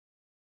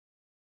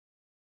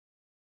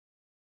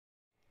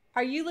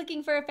Are you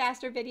looking for a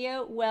faster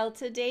video? Well,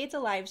 today it's a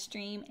live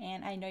stream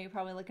and I know you're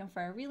probably looking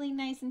for a really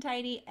nice and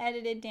tidy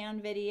edited down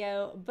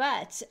video,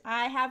 but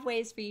I have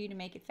ways for you to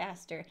make it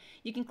faster.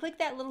 You can click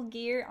that little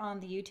gear on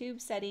the YouTube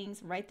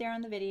settings right there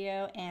on the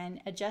video and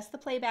adjust the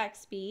playback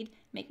speed,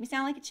 make me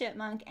sound like a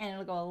chipmunk, and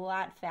it'll go a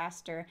lot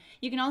faster.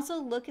 You can also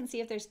look and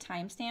see if there's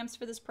timestamps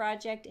for this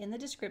project in the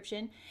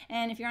description,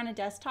 and if you're on a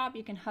desktop,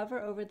 you can hover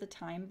over the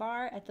time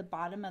bar at the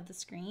bottom of the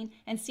screen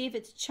and see if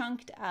it's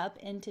chunked up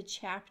into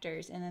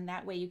chapters, and then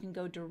that way you can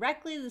go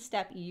directly to the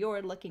step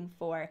you're looking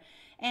for.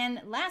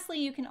 And lastly,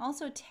 you can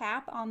also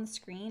tap on the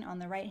screen on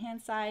the right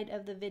hand side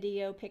of the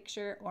video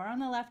picture or on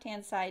the left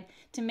hand side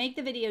to make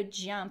the video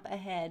jump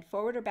ahead,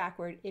 forward or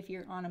backward if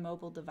you're on a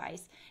mobile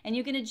device. And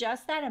you can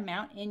adjust that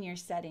amount in your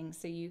settings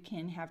so you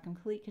can have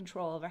complete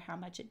control over how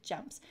much it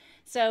jumps.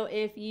 So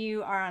if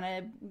you are on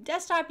a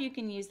desktop, you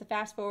can use the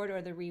fast forward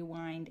or the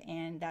rewind,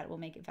 and that will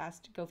make it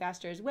go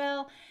faster as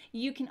well.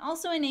 You can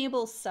also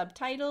enable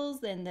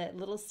subtitles, and the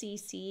little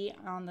CC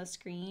on the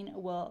screen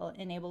will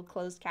enable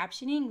closed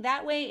captioning.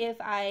 That way, if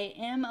I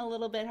am a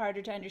little bit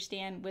harder to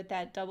understand with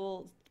that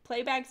double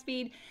playback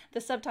speed,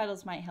 the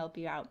subtitles might help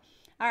you out.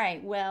 All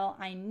right, well,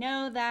 I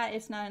know that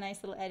it's not a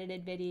nice little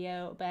edited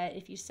video, but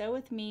if you sew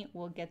with me,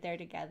 we'll get there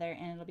together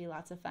and it'll be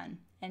lots of fun.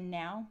 And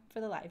now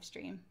for the live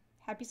stream.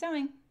 Happy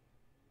sewing!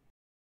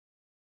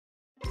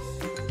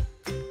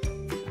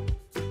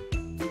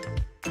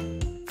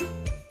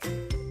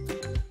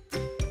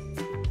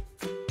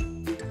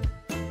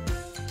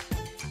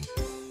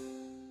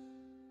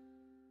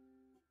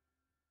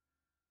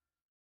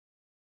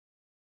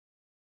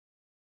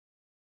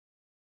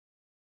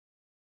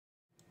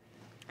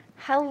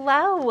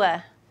 Hello!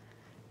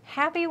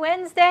 Happy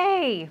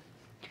Wednesday!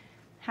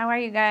 How are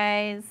you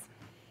guys?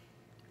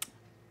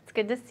 It's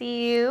good to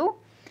see you.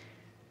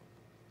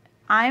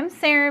 I'm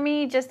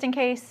Sarami, just in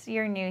case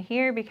you're new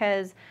here,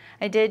 because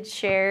I did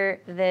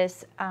share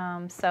this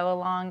sew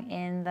along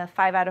in the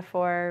 5 out of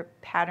 4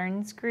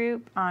 patterns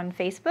group on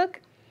Facebook,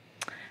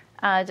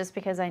 just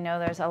because I know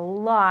there's a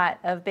lot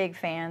of big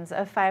fans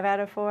of 5 out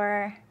of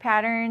 4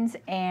 patterns,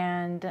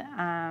 and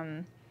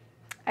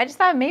I just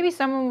thought maybe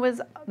someone was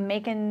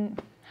making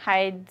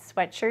Hyde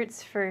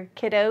sweatshirts for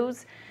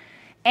kiddos.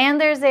 And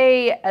there's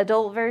a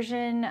adult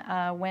version,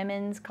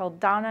 women's called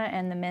Donna,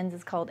 and the men's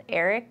is called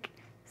Eric.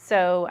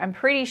 So I'm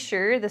pretty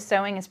sure the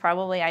sewing is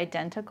probably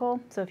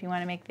identical. So if you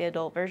want to make the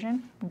adult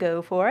version,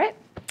 go for it.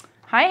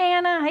 Hi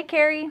Hannah, hi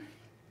Carrie.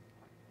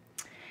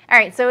 All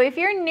right, so if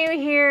you're new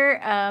here,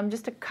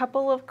 just a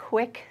couple of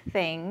quick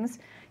things.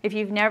 If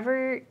you've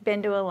never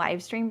been to a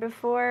live stream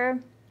before,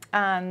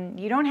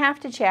 you don't have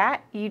to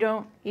chat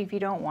if you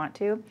don't want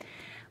to.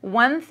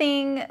 One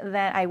thing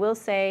that I will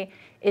say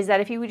is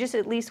that if you would just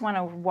at least want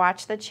to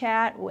watch the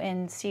chat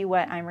and see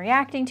what I'm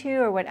reacting to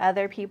or what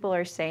other people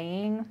are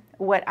saying,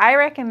 what I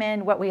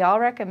recommend, what we all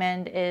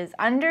recommend, is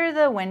under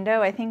the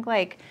window, I think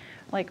like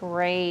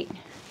right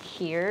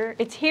here.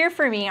 It's here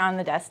for me on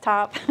the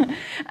desktop.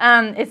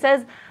 It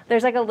says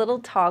there's like a little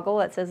toggle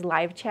that says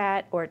live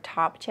chat or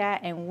top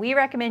chat, and we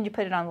recommend you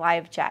put it on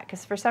live chat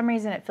because for some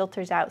reason it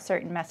filters out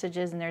certain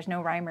messages and there's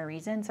no rhyme or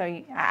reason. So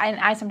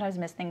I sometimes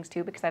miss things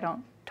too because I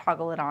don't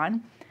toggle it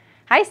on.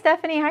 Hi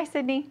Stephanie, hi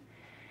Sydney.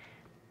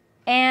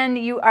 And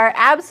you are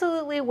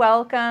absolutely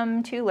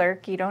welcome to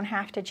lurk. You don't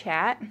have to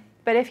chat.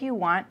 But if you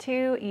want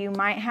to, you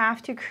might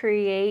have to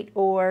create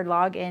or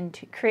log in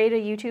to create a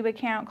YouTube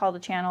account, called a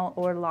channel,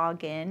 or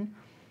log in.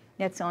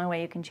 That's the only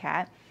way you can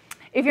chat.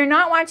 If you're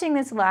not watching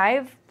this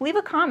live, leave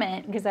a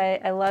comment because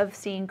I love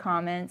seeing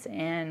comments,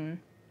 and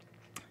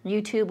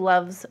YouTube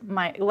loves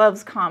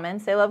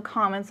comments. They love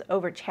comments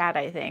over chat,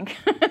 I think.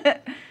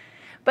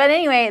 But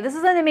anyway, this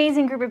is an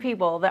amazing group of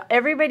people.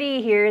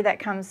 Everybody here that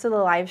comes to the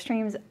live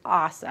stream is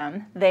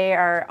awesome. They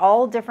are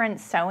all different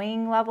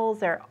sewing levels.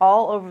 They're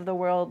all over the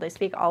world. They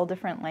speak all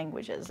different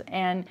languages.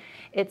 And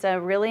it's a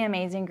really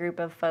amazing group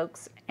of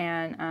folks.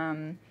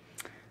 And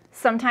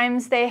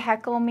sometimes they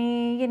heckle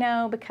me, you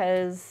know,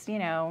 because, you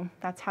know,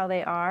 that's how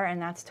they are, and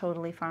that's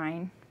totally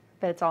fine.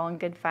 But it's all in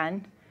good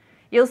fun.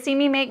 You'll see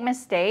me make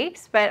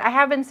mistakes, but I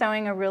have been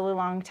sewing a really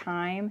long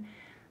time.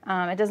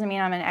 It doesn't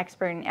mean I'm an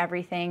expert in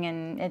everything,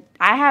 and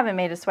I haven't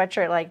made a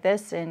sweatshirt like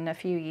this in a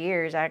few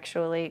years,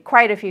 actually,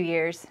 quite a few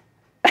years.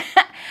 And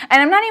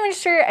I'm not even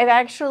sure I've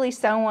actually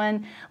sewn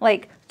one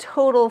like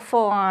total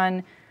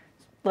full-on,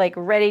 like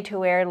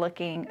ready-to-wear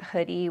looking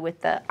hoodie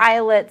with the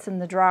eyelets and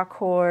the draw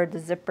cord, the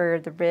zipper,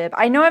 the rib.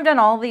 I know I've done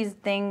all these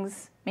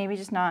things, maybe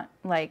just not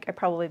like, I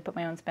probably put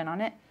my own spin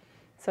on it,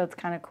 so it's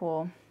kind of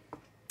cool.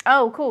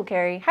 Oh, cool,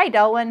 Carrie. Hi,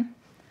 Delwyn.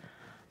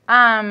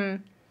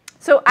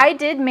 So I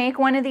did make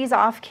one of these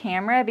off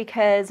camera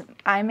because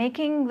I'm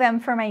making them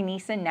for my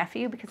niece and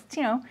nephew because it's,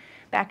 you know,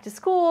 back to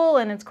school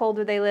and it's cold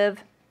where they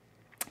live.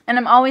 And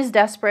I'm always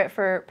desperate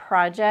for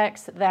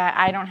projects that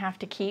I don't have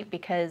to keep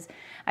because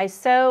I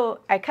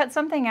cut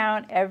something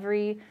out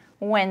every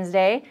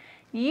Wednesday.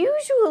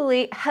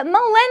 Usually,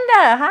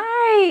 Melinda,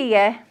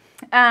 hi.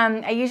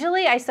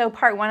 I sew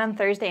part 1 on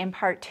Thursday and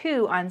part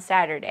 2 on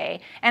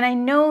Saturday. And I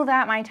know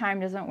that my time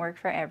doesn't work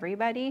for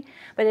everybody,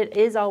 but it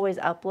is always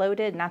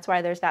uploaded. And that's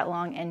why there's that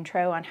long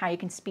intro on how you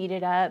can speed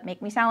it up,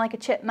 make me sound like a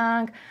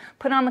chipmunk,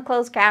 put on the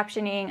closed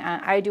captioning.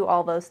 I do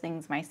all those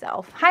things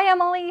myself. Hi,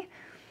 Emily.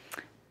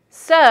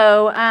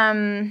 So,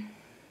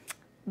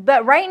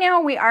 but right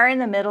now we are in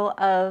the middle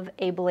of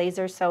a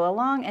blazer sew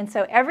along, and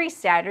so every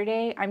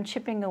Saturday I'm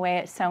chipping away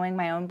at sewing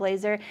my own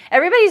blazer.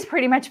 Everybody's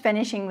pretty much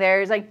finishing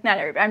theirs, like not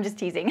everybody, I'm just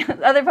teasing.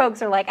 Other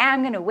folks are like,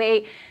 I'm gonna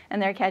wait,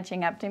 and they're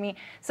catching up to me.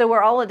 So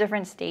we're all at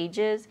different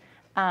stages.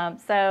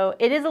 So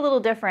it is a little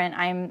different.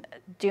 I'm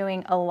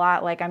doing a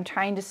lot, like I'm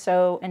trying to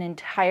sew an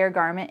entire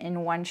garment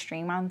in one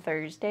stream on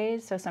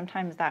Thursdays, so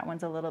sometimes that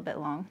one's a little bit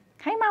long.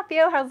 Hi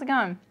Mafio, how's it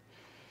going?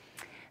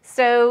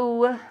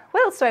 So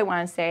what else do I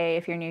want to say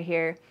if you're new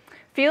here?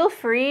 Feel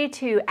free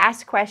to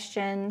ask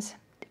questions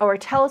or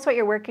tell us what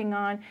you're working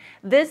on.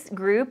 This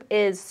group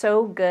is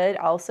so good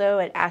also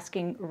at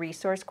asking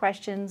resource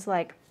questions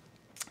like,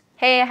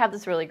 hey, I have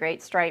this really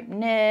great striped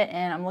knit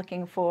and I'm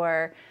looking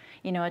for,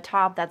 you know, a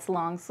top that's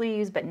long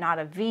sleeves but not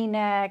a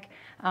V-neck.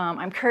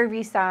 I'm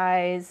curvy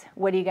size.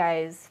 What do you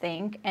guys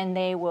think? And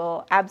they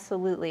will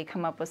absolutely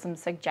come up with some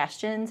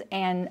suggestions.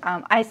 And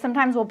I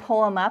sometimes will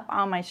pull them up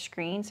on my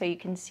screen so you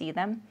can see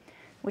them,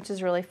 which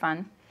is really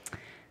fun.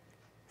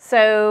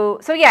 So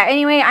yeah,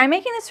 anyway, I'm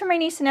making this for my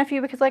niece and nephew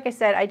because like I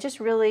said, I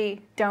just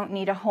really don't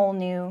need a whole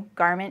new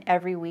garment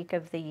every week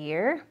of the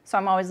year. So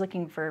I'm always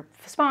looking for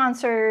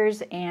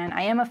sponsors, and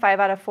I am a 5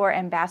 out of 4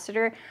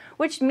 ambassador,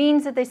 which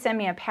means that they send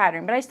me a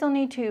pattern, but I still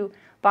need to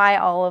buy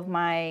all of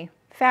my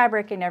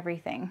fabric and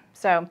everything.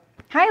 So,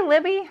 hi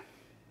Libby.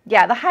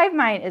 Yeah, the hive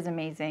mind is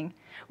amazing.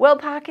 Well,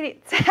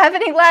 Pocket's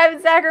happening live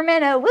in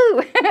Sacramento.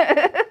 Woo!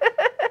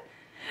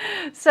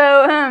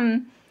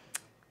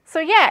 So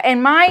yeah,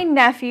 and my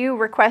nephew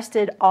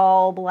requested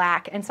all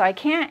black, and so I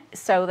can't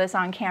sew this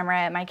on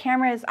camera. My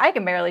camera is, I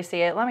can barely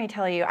see it. Let me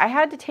tell you, I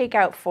had to take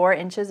out 4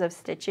 inches of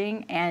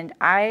stitching, and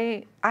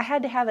I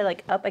had to have it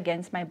like up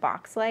against my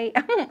box light.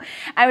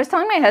 I was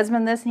telling my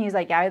husband this, and he's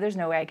like, yeah, there's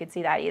no way I could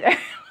see that either. I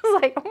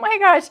was like, oh my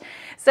gosh.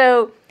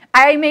 So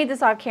I made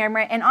this off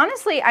camera, and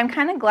honestly, I'm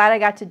kind of glad I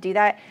got to do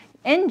that.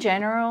 In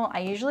general,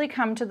 I usually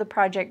come to the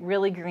project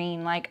really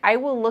green. Like I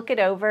will look it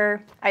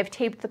over. I've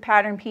taped the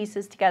pattern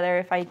pieces together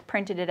if I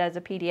printed it as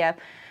a PDF.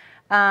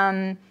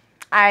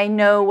 I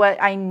know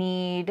what I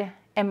need,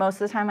 and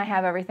most of the time I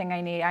have everything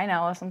I need. I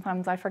know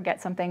sometimes I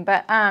forget something,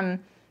 but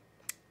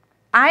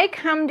I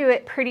come to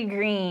it pretty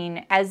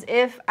green, as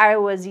if I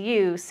was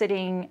you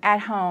sitting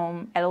at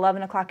home at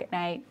 11 o'clock at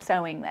night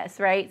sewing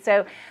this, right?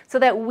 So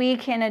that we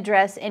can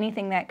address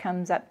anything that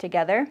comes up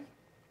together.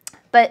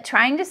 But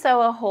trying to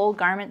sew a whole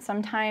garment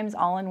sometimes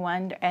all in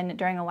one and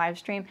during a live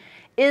stream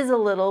is a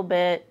little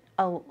bit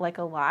like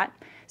a lot.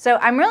 So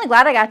I'm really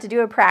glad I got to do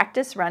a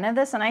practice run of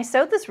this, and I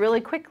sewed this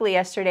really quickly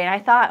yesterday, and I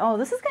thought, oh,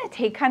 this is going to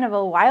take kind of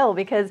a while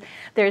because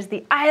there's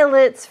the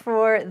eyelets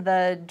for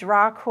the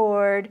draw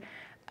cord,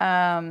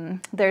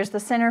 there's the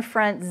center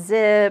front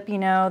zip, you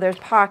know, there's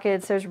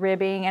pockets, there's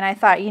ribbing, and I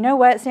thought, you know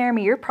what, Sarah,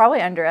 you're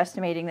probably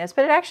underestimating this,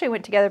 but it actually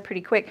went together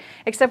pretty quick,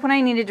 except when I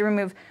needed to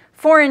remove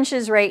 4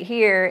 inches right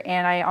here,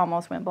 and I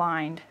almost went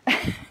blind.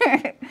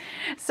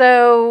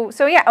 So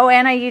yeah. Oh,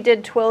 and you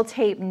did twill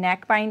tape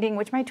neck binding,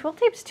 which my twill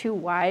tape's too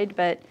wide,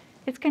 but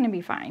it's going to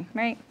be fine,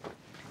 right?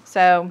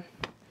 So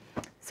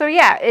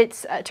yeah,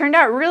 it's turned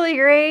out really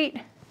great.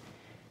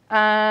 These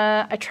are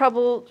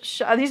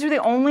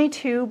the only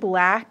 2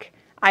 black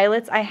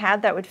eyelets I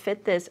had that would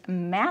fit this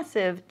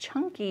massive,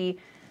 chunky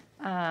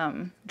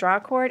draw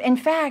cord. In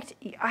fact,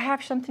 I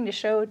have something to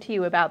show to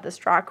you about this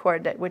draw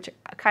cord, which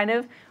kind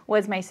of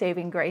was my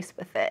saving grace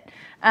with it.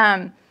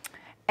 They're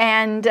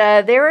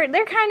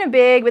kind of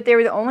big, but they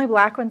were the only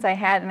black ones I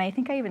had, and I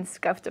think I even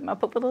scuffed them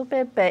up a little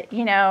bit, but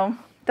you know,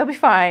 they'll be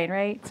fine,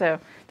 right? So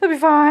they'll be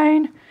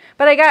fine.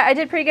 But I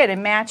did pretty good. I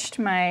matched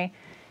my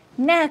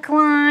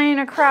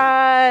neckline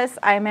across,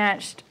 I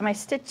matched my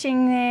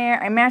stitching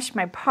there, I matched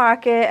my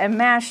pocket, I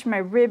matched my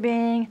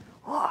ribbing.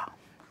 Whoa.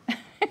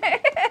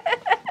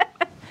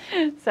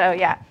 So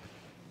yeah,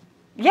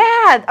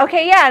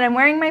 okay, yeah, and I'm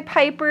wearing my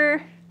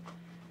Piper.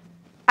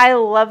 I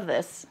love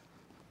this.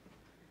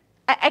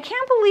 I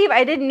can't believe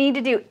I didn't need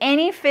to do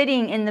any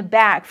fitting in the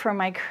back for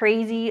my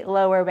crazy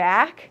lower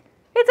back.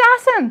 It's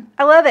awesome.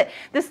 I love it.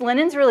 This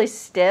linen's really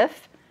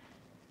stiff.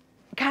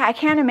 God, I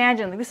can't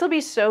imagine. This will be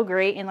so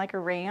great in like a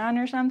rayon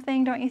or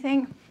something, don't you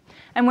think?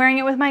 I'm wearing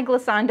it with my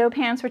glissando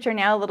pants, which are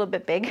now a little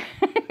bit big,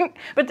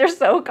 but they're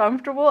so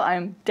comfortable.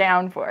 I'm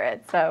down for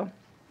it, so.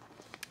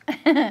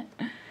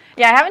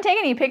 Yeah, I haven't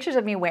taken any pictures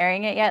of me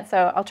wearing it yet,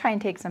 so I'll try and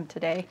take some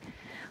today.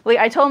 Like,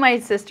 I told my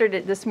sister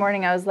this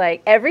morning, I was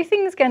like,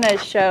 everything's going to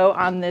show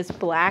on this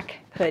black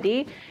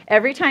hoodie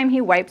every time he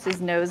wipes his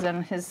nose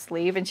on his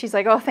sleeve. And she's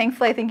like, oh,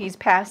 thankfully, I think he's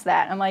past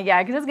that. I'm like,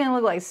 yeah, because it's going to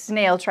look like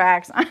snail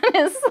tracks on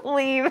his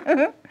sleeve.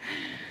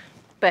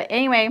 But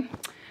anyway,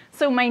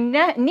 so my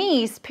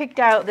niece picked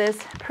out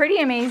this pretty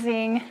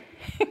amazing,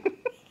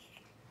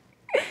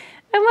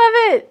 I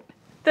love it.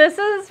 This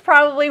is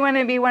probably going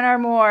to be one of our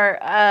more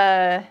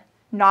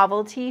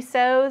novelty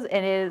sews.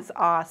 It is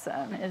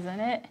awesome, isn't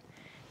it?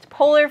 It's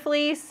polar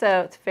fleece,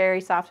 so it's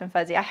very soft and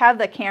fuzzy. I have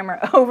the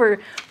camera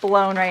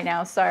overblown right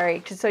now,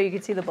 sorry, just so you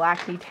can see the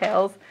black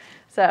details.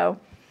 So,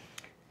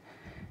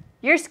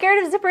 you're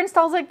scared of zipper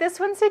installs like this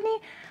one, Sydney?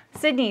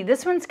 Sydney,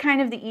 this one's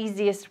kind of the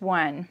easiest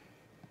one.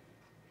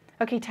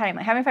 Okay, time.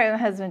 Having a fight with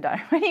my husband and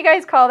daughter. What do you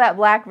guys call that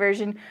black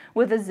version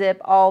with a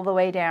zip all the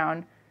way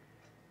down?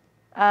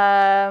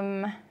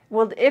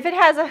 Well, if it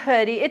has a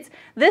hoodie,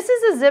 this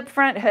is a zip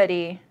front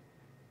hoodie.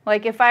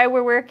 Like if I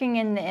were working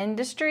in the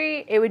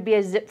industry, it would be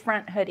a zip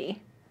front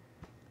hoodie.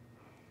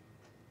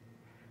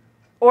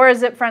 Or a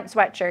zip front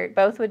sweatshirt.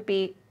 Both would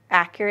be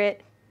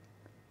accurate.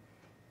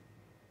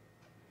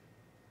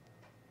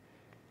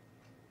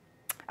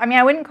 I mean,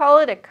 I wouldn't call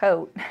it a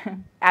coat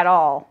at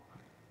all.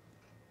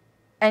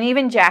 And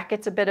even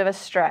jacket's a bit of a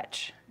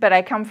stretch, but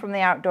I come from the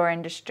outdoor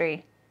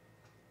industry.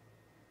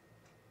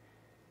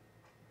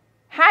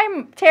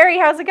 Hi, Terry,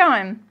 how's it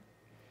going?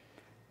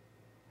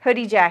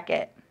 Hoodie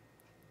jacket.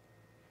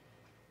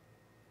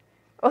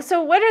 Oh,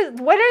 so what are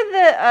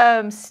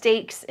the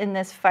stakes in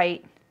this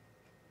fight?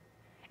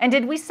 And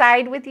did we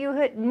side with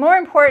you? More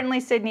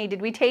importantly, Sydney,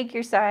 did we take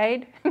your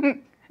side?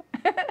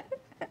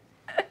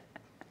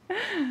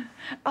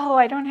 Oh,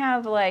 I don't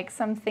have like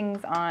some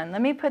things on.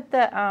 Let me put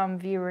the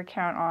viewer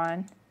count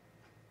on.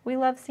 We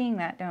love seeing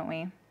that, don't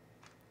we?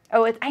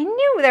 Oh, I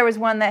knew there was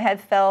one that had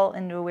fell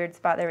into a weird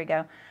spot. There we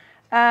go.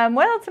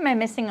 What else am I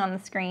missing on the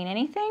screen?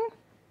 Anything?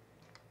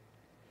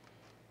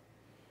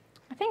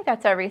 I think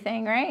that's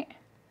everything, right?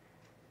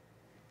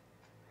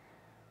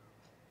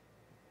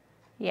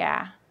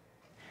 Yeah.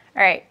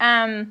 All right.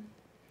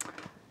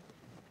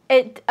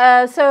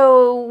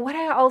 So what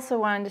I also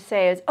wanted to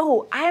say is,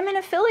 oh, I'm an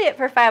affiliate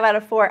for 5 out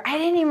of 4. I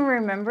didn't even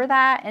remember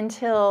that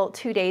until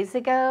 2 days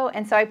ago.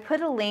 And so I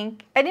put a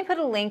link. I didn't put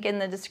a link in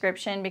the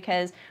description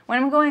because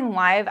when I'm going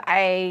live,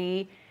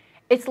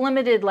 it's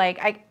limited. Like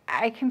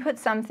I can put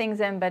some things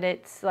in, but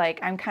it's like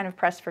I'm kind of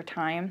pressed for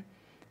time.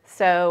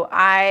 So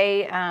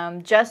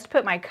I just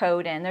put my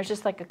code in. There's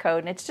just like a code,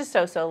 and it's just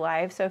so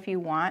live. So if you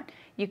want,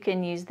 you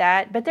can use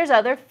that. But there's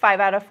other 5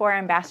 out of 4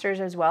 ambassadors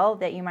as well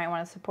that you might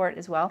want to support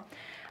as well.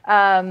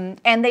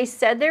 And they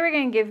said they were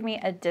going to give me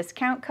a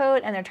discount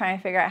code, and they're trying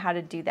to figure out how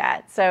to do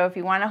that. So if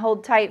you want to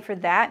hold tight for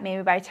that,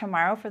 maybe by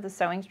tomorrow for the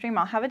sewing stream,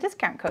 I'll have a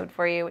discount code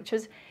for you, which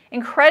was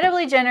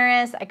incredibly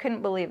generous. I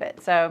couldn't believe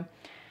it. So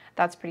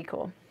that's pretty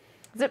cool.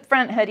 Zip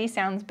front hoodie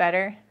sounds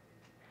better.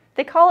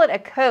 They call it a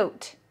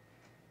coat.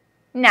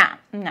 Nah.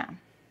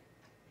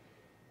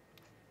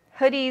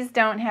 Hoodies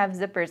don't have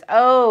zippers.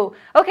 Oh,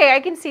 okay, I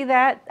can see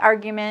that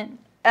argument.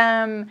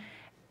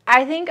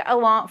 I think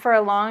for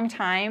a long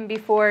time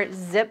before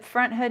zip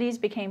front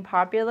hoodies became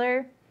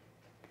popular,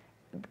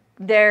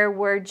 there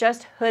were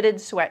just hooded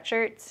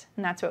sweatshirts,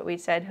 and that's what we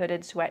said,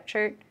 hooded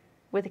sweatshirt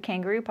with a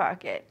kangaroo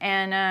pocket,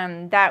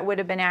 and that would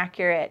have been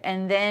accurate.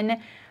 And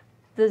then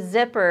the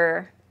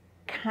zipper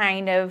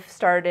kind of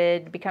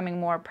started becoming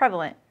more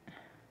prevalent.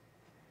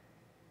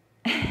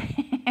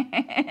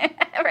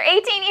 For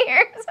 18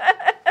 years.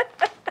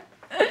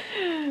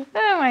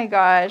 Oh my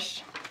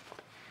gosh.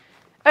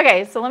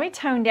 Okay, so let me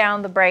tone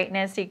down the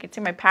brightness so you can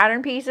see my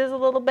pattern pieces a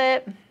little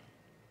bit.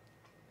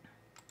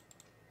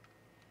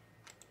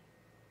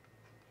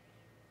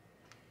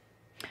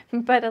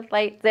 But a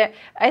light there.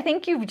 I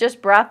think you've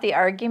just brought the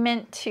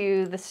argument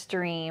to the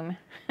stream.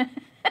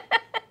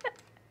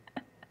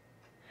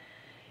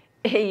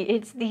 Hey,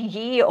 it's the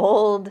ye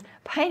old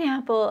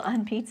pineapple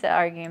on pizza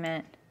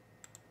argument.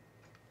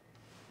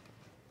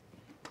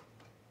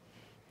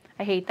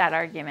 I hate that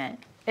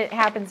argument. It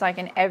happens like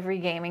in every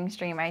gaming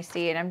stream I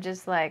see, and I'm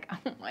just like,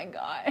 oh my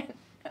God.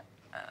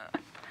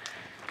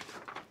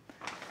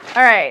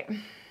 All right,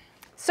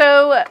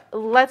 so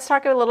let's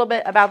talk a little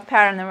bit about the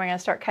pattern, then we're gonna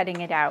start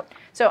cutting it out.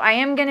 So I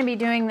am gonna be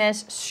doing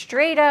this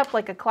straight up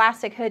like a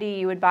classic hoodie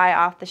you would buy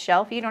off the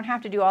shelf. You don't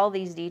have to do all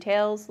these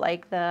details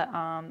like the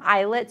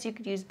eyelets. You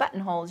could use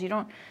buttonholes.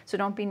 So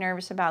don't be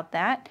nervous about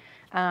that.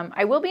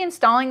 I will be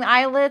installing the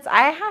eyelets.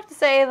 I have to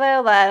say,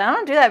 though, that I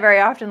don't do that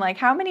very often. Like,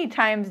 how many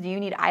times do you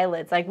need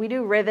eyelets? Like, we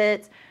do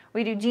rivets,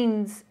 we do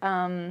jeans,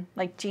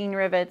 like jean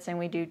rivets, and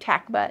we do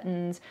tack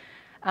buttons.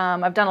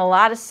 I've done a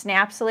lot of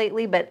snaps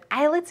lately, but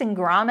eyelets and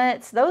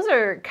grommets, those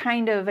are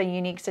kind of a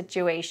unique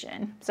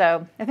situation.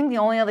 So I think the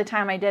only other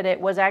time I did it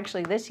was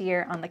actually this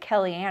year on the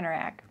Kelly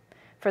anorak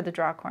for the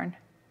drawcorn.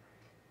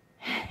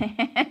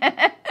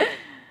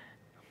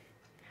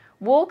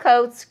 Wool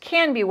coats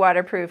can be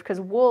waterproof because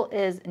wool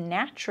is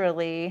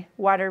naturally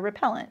water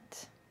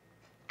repellent.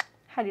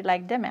 How do you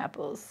like them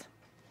apples?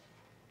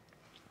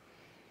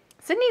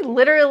 Sydney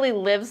literally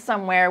lives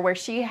somewhere where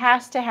she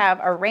has to have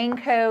a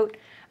raincoat,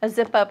 a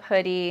zip-up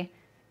hoodie,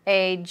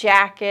 a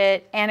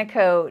jacket, and a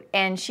coat,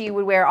 and she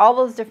would wear all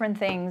those different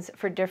things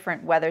for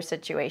different weather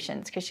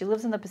situations because she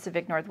lives in the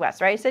Pacific Northwest,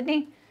 right,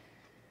 Sydney?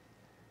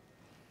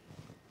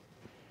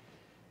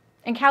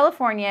 In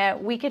California,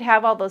 we could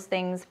have all those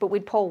things, but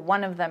we'd pull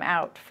one of them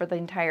out for the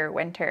entire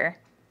winter,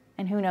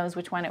 and who knows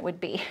which one it would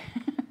be.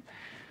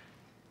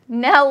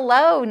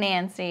 Hello,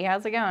 Nancy.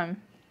 How's it going?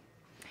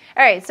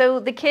 All right, so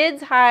the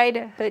kids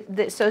Hyde,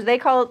 so they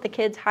call it the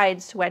kids Hyde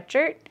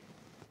sweatshirt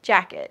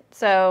jacket.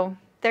 So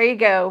there you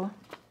go.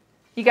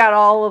 You got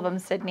all of them,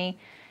 Sydney.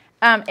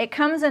 It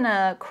comes in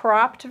a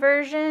cropped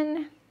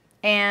version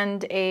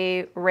and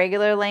a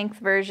regular length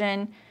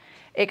version.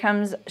 It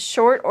comes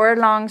short or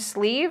long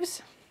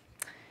sleeves.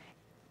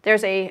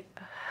 There's a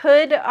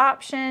hood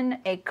option,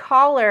 a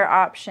collar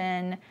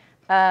option,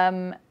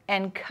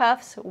 and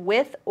cuffs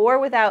with or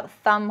without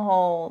thumb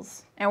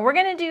holes. And we're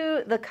gonna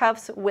do the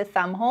cuffs with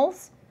thumb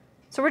holes.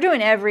 So we're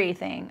doing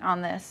everything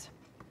on this.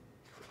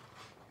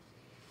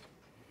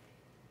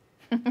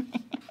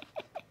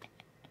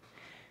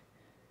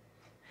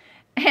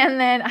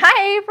 And then,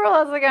 hi April,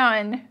 how's it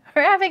going?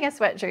 We're having a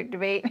sweatshirt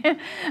debate.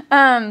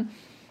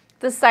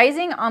 The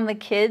sizing on the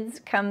kids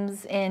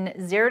comes in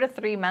 0 to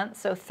 3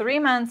 months. So 3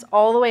 months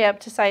all the way up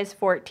to size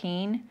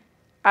 14.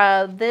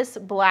 This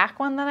black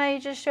one that I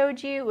just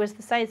showed you was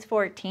the size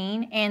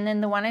 14. And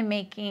then the one I'm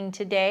making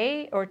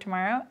today or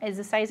tomorrow is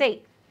a size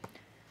 8.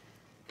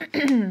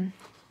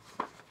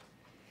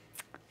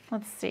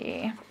 Let's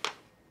see.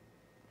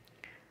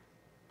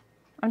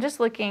 I'm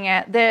just looking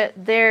at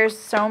there's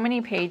so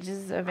many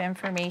pages of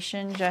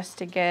information just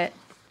to get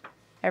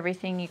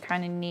everything you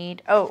kind of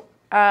need. Oh,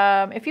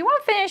 if you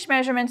want finished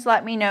measurements,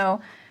 let me know,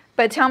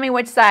 but tell me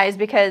which size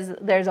because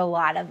there's a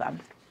lot of them.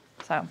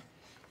 So,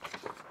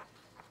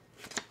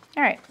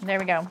 all right, there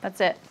we go.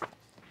 That's it.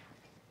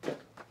 So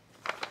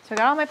I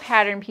got all my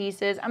pattern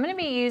pieces. I'm going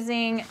to be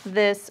using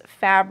this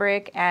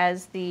fabric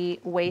as the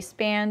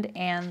waistband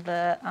and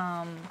the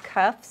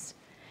cuffs.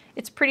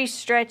 It's pretty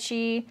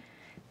stretchy.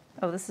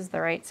 Oh, this is the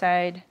right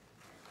side.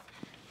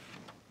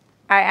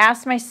 I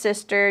asked my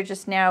sister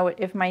just now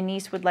if my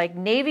niece would like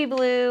navy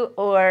blue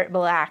or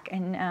black,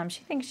 and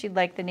she thinks she'd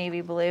like the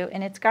navy blue,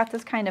 and it's got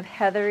this kind of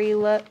heathery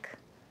look.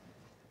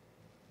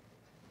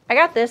 I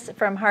got this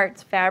from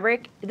Hearts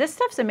Fabric. This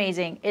stuff's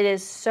amazing. It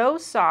is so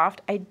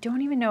soft. I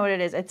don't even know what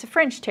it is. It's a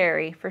French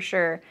terry for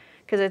sure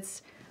because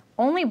it's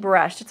only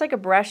brushed. It's like a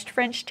brushed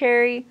French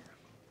terry.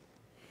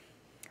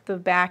 The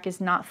back is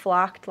not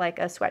flocked like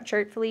a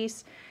sweatshirt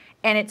fleece.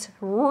 And it's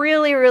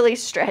really, really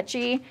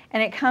stretchy,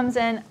 and it comes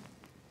in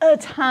a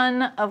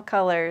ton of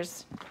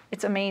colors.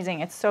 It's amazing.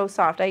 It's so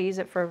soft. I use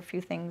it for a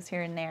few things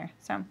here and there.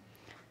 So,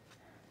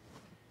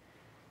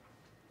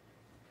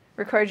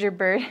 record your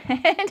bird.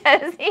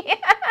 Does he?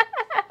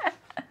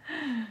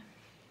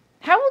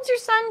 How old's your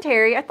son,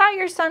 Terry? I thought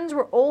your sons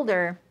were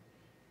older.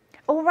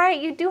 Oh, right.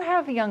 You do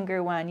have a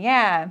younger one.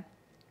 Yeah.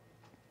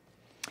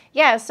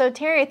 Yeah, so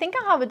Terry, I think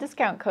I'll have a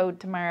discount code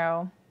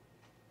tomorrow.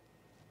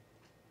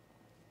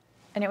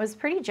 And it was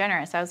pretty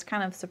generous. I was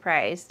kind of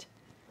surprised.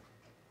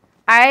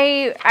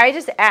 I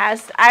just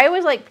asked. I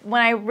was like,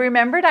 when I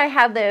remembered I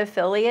had the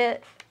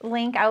affiliate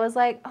link, I was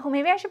like, oh,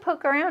 maybe I should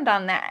poke around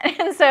on that.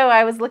 And so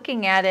I was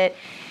looking at it.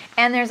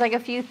 And there's like a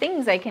few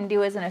things I can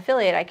do as an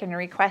affiliate. I can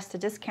request a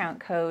discount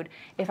code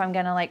if I'm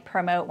going to like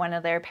promote one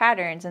of their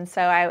patterns. And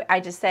so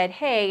I just said,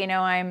 hey, you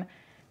know,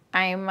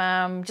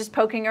 I'm just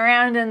poking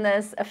around in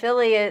this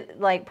affiliate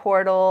like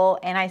portal.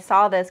 And I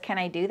saw this. Can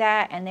I do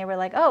that? And they were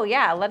like, oh,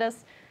 yeah, let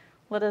us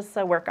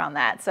work on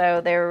that. So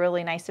they were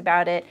really nice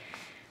about it.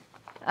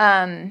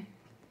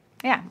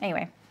 Yeah,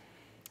 anyway.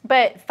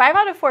 But 5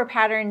 out of 4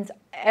 patterns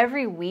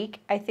every week,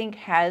 I think,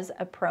 has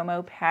a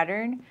promo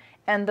pattern.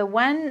 And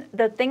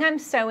the thing I'm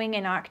sewing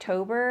in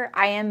October,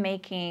 I am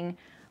making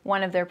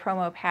one of their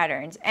promo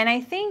patterns. And I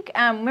think,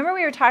 remember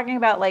we were talking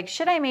about like,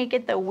 should I make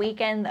it the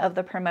weekend of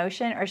the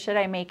promotion or should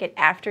I make it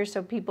after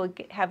so people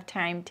have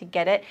time to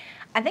get it?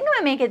 I think I'm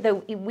gonna make it the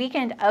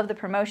weekend of the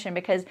promotion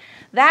because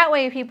that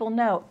way people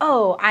know,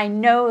 oh, I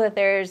know that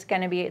there's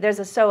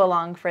a sew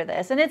along for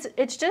this. And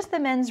it's just the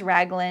men's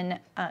raglan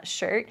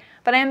shirt,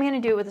 but I am gonna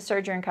do it with a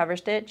serger and cover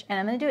stitch, and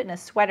I'm gonna do it in a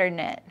sweater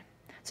knit.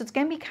 So it's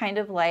gonna be kind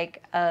of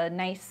like a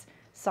nice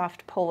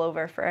soft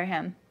pullover for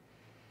him.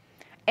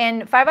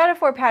 And 5 out of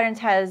 4 patterns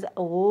has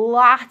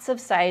lots of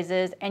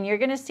sizes, and you're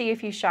going to see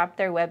if you shop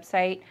their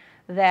website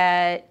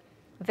that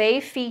they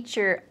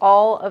feature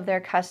all of their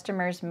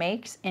customers'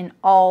 makes in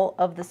all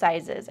of the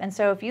sizes. And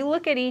so if you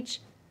look at each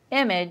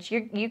image,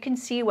 you can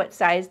see what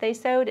size they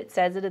sewed. It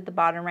says it at the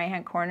bottom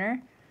right-hand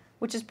corner,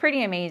 which is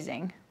pretty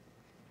amazing.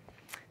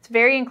 It's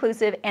very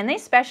inclusive, and they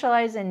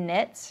specialize in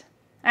knits.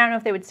 I don't know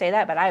if they would say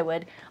that, but I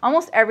would.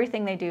 Almost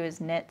everything they do is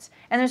knits,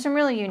 and there's some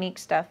really unique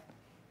stuff.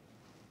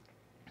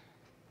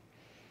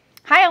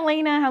 Hi,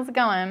 Elena. How's it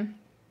going?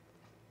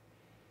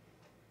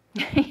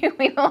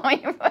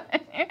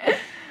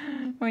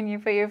 When you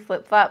put your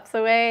flip-flops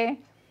away.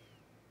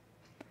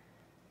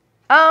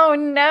 Oh,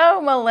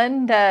 no,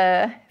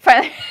 Melinda.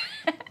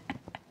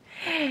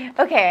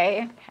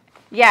 Okay.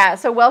 Yeah,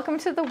 so welcome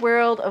to the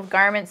world of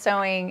garment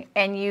sewing,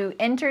 and you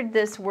entered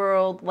this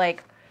world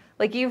like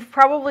you've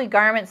probably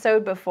garment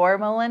sewed before,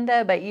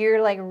 Melinda, but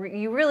you're like,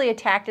 you really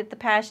attacked it the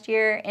past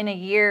year in a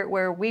year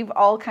where we've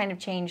all kind of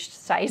changed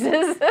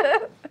sizes.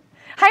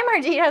 Hi,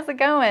 Margie, how's it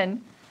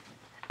going?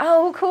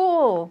 Oh,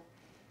 cool.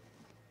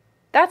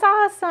 That's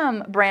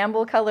awesome.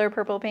 Bramble color,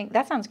 purple, pink.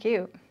 That sounds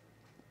cute.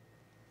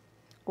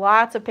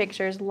 Lots of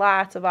pictures,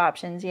 lots of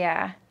options,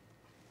 yeah.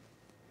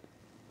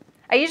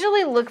 I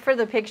usually look for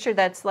the picture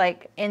that's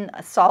like in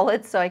a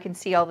solid so I can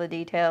see all the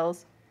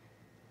details.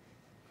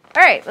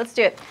 All right, let's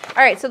do it.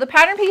 All right, so the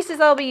pattern pieces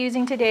I'll be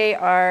using today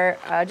are,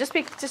 just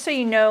so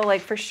you know,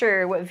 like for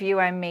sure what view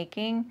I'm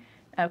making,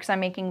 because I'm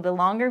making the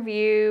longer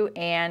view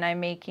and I'm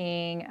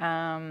making,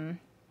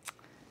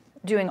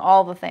 doing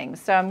all the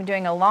things. So I'm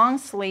doing a long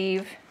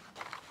sleeve.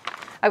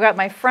 I've got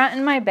my front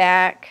and my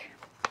back.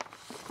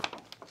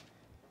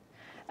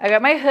 I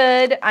got my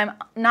hood. I'm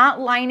not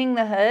lining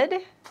the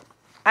hood.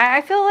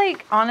 I feel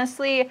like,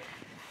 honestly,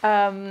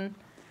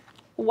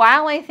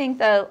 while I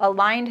think a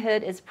lined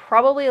hood is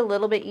probably a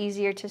little bit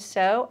easier to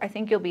sew, I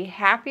think you'll be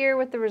happier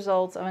with the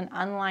results of an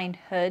unlined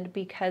hood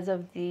because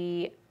of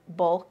the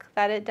bulk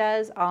that it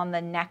does on the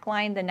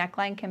neckline. The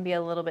neckline can be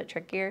a little bit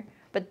trickier,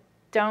 but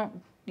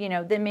don't, you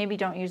know, then maybe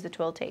don't use the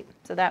twill tape.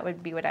 So that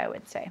would be what I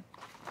would say.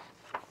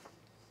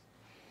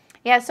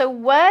 Yeah, so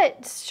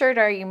what shirt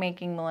are you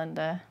making,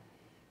 Melinda?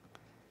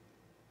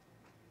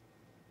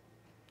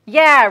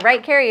 Yeah,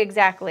 right, Carrie,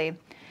 exactly.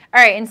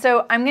 All right, and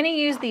so I'm going to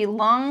use the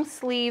long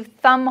sleeve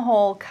thumb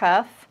hole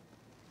cuff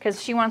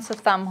because she wants a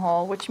thumb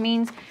hole, which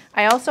means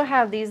I also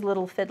have these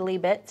little fiddly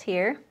bits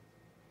here.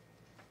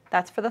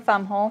 That's for the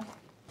thumb hole.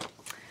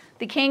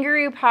 The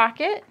kangaroo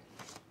pocket,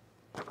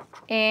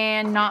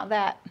 and not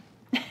that.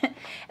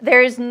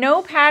 There's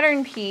no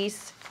pattern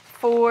piece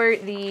for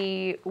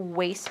the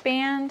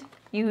waistband.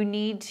 You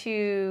need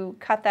to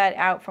cut that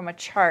out from a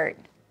chart,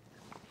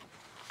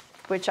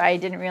 which I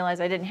didn't realize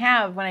I didn't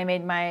have when I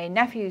made my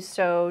nephew's,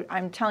 so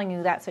I'm telling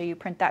you that so you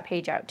print that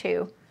page out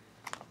too.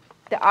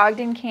 The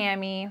Ogden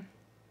cami.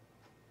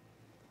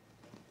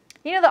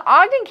 You know, the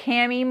Ogden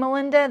cami,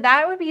 Melinda,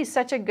 that would be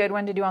such a good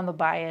one to do on the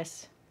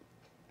bias.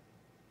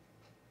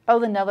 Oh,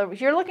 the Nether,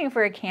 you're looking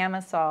for a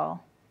camisole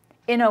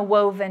in a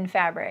woven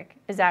fabric.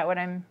 Is that what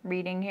I'm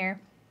reading here?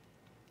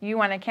 You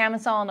want a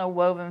camisole in a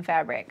woven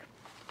fabric.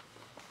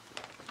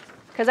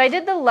 Because I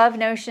did the Love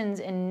Notions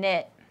in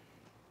knit,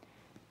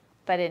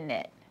 but in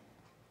knit.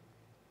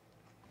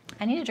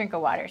 I need a drink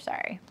of water,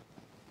 sorry.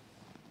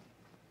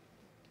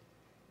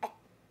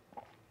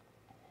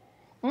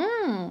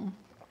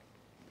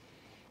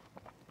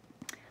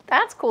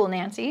 That's cool,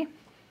 Nancy.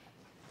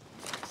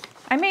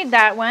 I made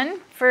that one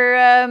for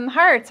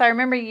hearts. I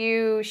remember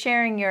you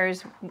sharing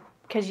yours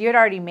because you had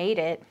already made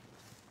it.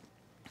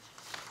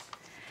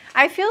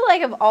 I feel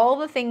like of all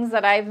the things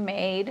that I've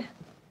made,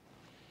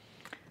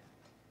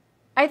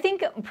 I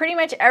think pretty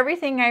much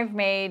everything I've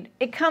made,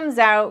 it comes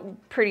out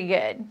pretty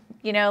good.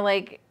 You know,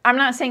 like, I'm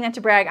not saying that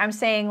to brag. I'm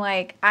saying,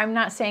 like, I'm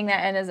not saying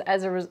that and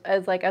as a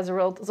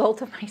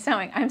result of my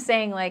sewing. I'm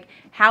saying, like,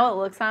 how it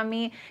looks on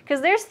me. Because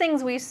there's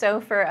things we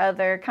sew for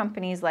other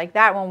companies like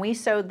that. When we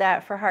sewed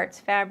that for Hearts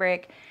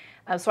Fabric,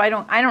 so I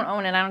don't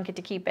own it. I don't get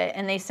to keep it.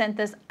 And they sent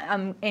this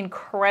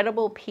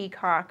incredible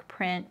peacock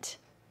print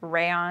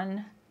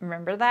rayon.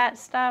 Remember that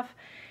stuff?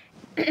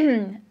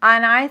 And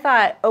I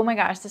thought, oh my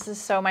gosh, this is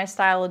so my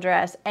style of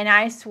dress. And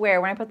I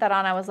swear, when I put that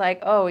on, I was like,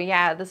 oh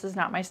yeah, this is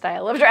not my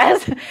style of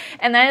dress.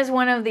 And that is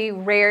one of the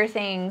rare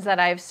things that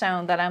I've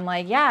sewn that I'm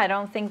like, yeah, I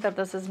don't think that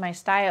this is my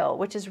style,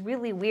 which is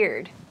really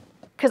weird.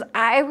 Because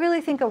I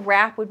really think a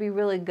wrap would be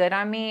really good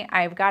on me.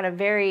 I've got a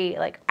very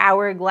like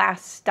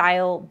hourglass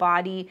style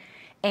body,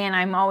 and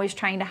I'm always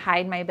trying to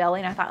hide my belly.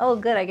 And I thought, oh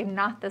good, I can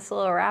knot this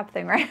little wrap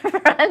thing right in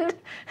front.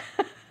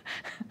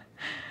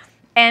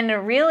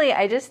 And really,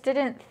 I just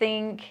didn't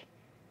think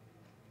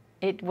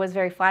it was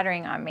very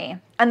flattering on me.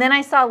 And then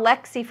I saw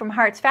Lexi from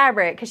Hearts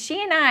Fabric, because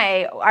she and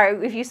I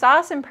are, if you saw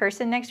us in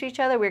person next to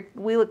each other,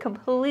 we look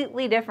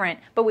completely different,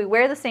 but we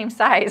wear the same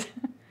size.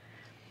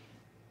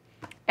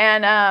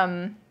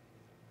 And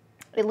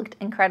it looked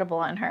incredible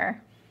on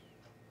her.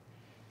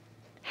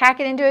 Hack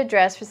it into a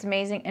dress for this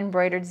amazing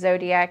embroidered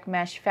zodiac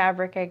mesh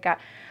fabric I got.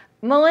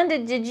 Melinda,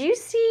 did you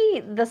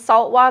see the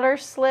saltwater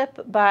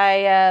slip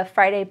by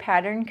Friday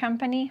Pattern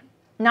Company?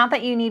 Not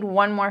that you need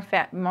one more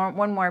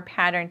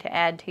pattern to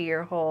add to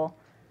your whole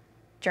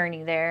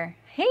journey there.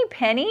 Hey,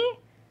 Penny.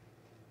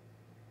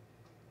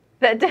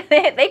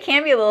 They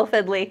can be a little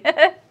fiddly.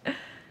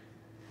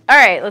 All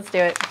right, let's do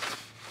it.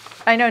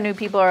 I know new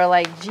people are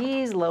like,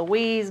 geez,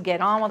 Louise,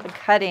 get on with the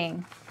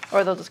cutting.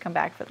 Or they'll just come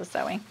back for the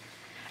sewing.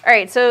 All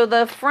right, so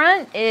the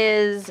front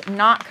is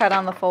not cut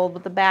on the fold,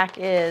 but the back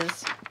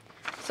is.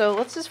 So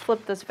let's just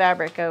flip this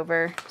fabric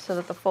over so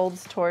that the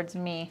fold's towards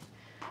me.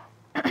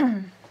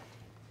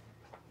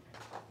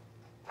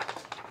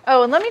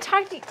 Oh, and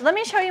let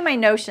me show you my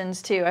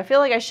notions too. I feel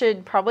like I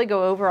should probably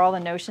go over all the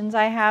notions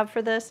I have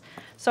for this.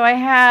 So I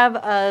have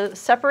a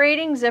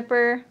separating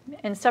zipper,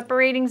 and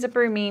separating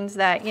zipper means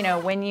that, you know,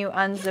 when you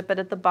unzip it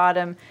at the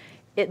bottom,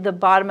 the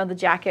bottom of the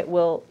jacket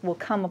will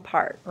come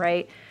apart,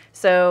 right?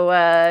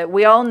 So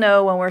we all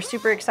know when we're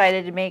super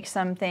excited to make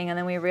something and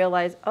then we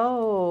realize,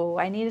 oh,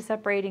 I need a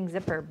separating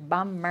zipper.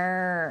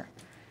 Bummer.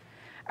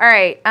 All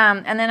right,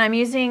 and then I'm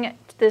using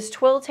this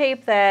twill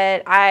tape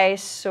that I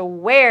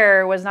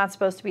swear was not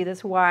supposed to be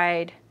this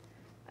wide,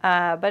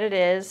 but it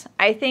is.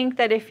 I think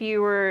that if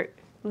you were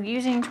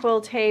using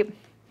twill tape,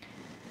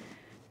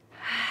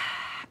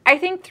 I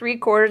think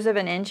 3/4 of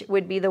an inch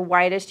would be the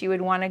widest you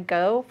would want to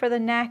go for the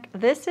neck.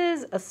 This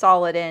is a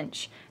solid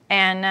inch.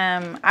 And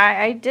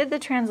I did the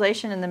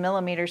translation in the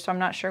millimeters, so I'm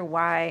not sure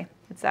why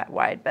it's that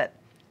wide, but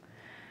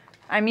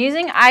I'm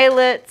using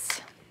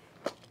eyelets.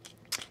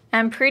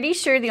 I'm pretty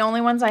sure the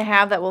only ones I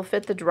have that will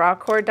fit the draw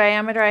cord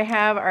diameter I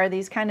have are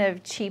these kind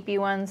of cheapy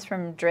ones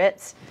from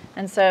Dritz.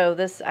 And so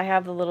this, I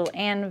have the little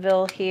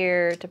anvil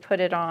here to put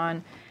it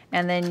on.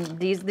 And then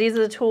these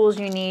are the tools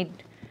you need.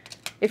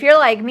 If you're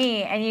like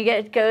me and you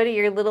go to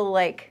your little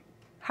like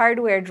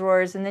hardware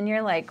drawers and then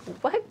you're like,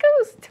 what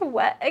goes to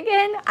what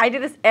again? I do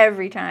this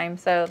every time.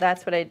 So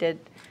that's what I did.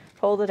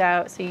 Pulled it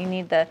out. So you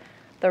need the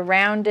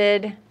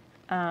rounded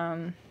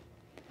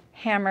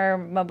hammer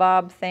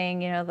mabob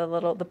thing, you know,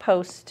 the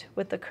post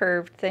with the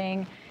curved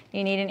thing.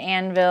 You need an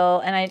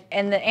anvil,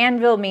 and the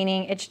anvil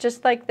meaning it's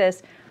just like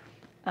this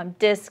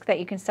disc that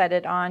you can set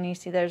it on. You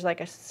see there's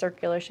like a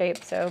circular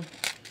shape, so,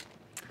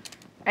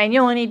 and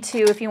you only need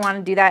 2 if you want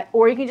to do that,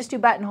 or you can just do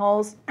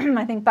buttonholes.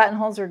 I think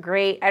buttonholes are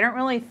great. I don't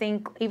really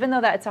think, even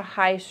though that's a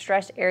high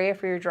stress area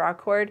for your draw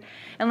cord,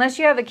 unless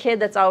you have a kid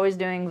that's always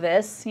doing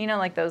this, you know,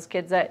 like those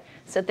kids that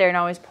sit there and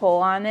always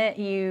pull on it,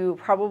 you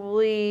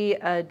probably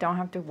don't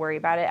have to worry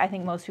about it. I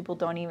think most people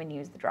don't even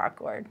use the draw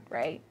cord,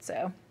 right?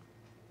 So.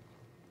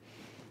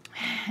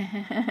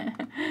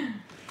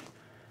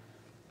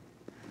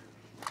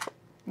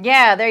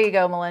 Yeah, there you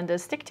go, Melinda.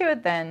 Stick to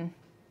it then.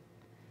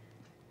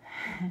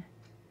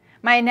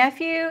 My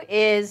nephew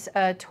is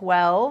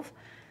 12.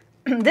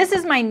 This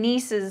is my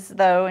niece's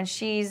though, and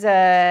she's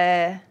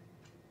 9,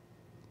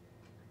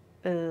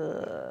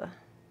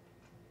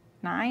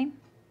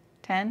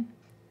 10.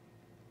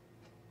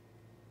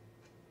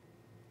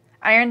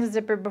 Iron the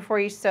zipper before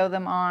you sew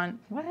them on.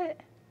 What?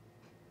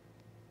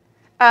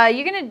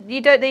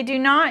 They do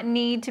not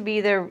need to be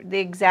the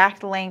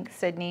exact length,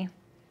 Sydney.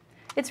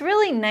 It's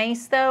really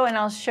nice though, and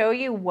I'll show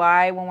you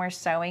why when we're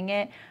sewing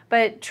it,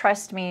 but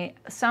trust me,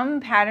 some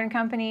pattern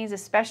companies,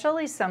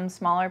 especially some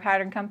smaller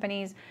pattern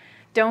companies,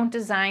 don't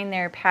design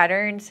their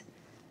patterns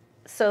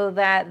so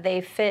that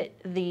they fit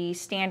the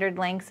standard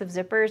lengths of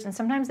zippers, and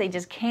sometimes they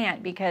just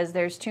can't because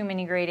there's too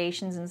many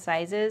gradations and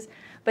sizes.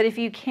 But if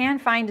you can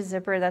find a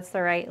zipper that's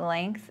the right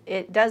length,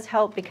 it does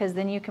help because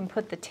then you can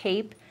put the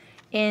tape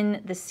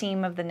in the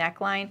seam of the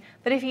neckline.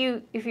 But if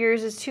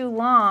yours is too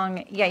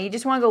long, yeah, you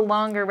just want to go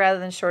longer rather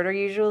than shorter.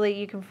 Usually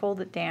you can fold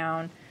it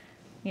down,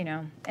 you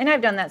know, and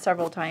I've done that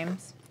several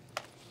times.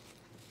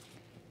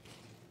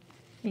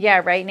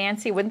 Yeah, right,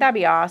 Nancy? Wouldn't that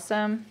be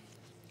awesome?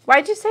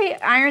 Why'd you say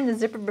iron the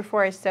zipper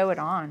before I sew it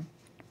on?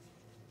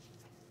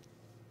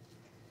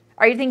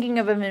 Are you thinking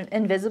of an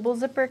invisible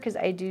zipper? Because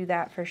I do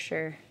that for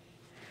sure.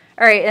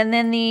 All right, and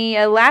then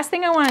the last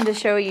thing I wanted to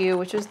show you,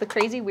 which was the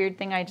crazy weird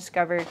thing I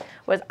discovered,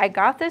 was I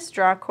got this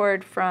draw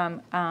cord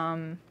from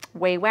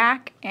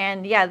Waywack,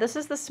 and yeah, this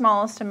is the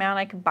smallest amount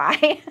I could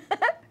buy.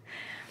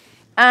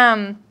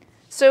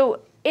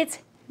 So it's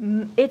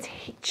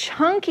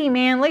chunky,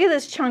 man. Look at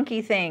this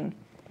chunky thing.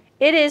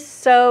 It is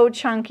so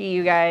chunky,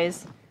 you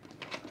guys.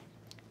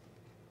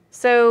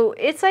 So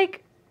it's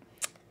like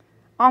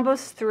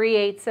almost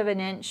 3/8 of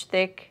an inch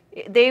thick.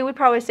 They would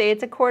probably say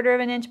it's 1/4 of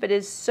an inch, but it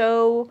is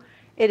so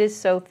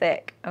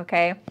thick,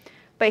 okay?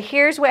 But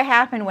here's what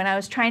happened when I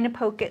was trying to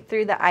poke it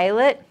through the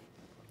eyelet.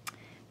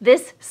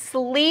 This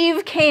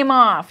sleeve came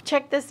off.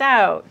 Check this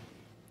out.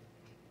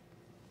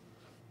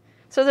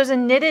 So there's a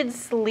knitted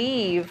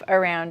sleeve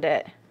around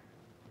it.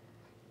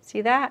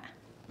 See that?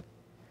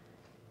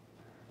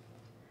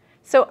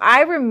 So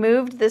I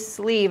removed the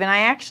sleeve, and I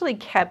actually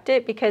kept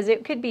it because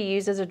it could be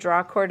used as a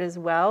draw cord as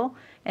well.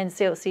 And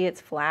so see,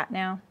 it's flat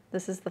now.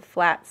 This is the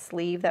flat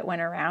sleeve that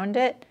went around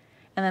it.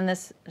 And then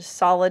this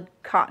solid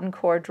cotton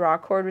cord draw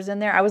cord was in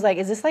there. I was like,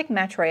 is this like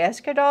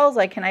Matryoshka dolls?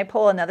 Like, can I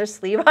pull another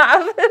sleeve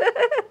off?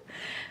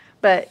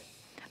 But,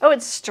 oh,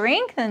 it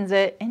strengthens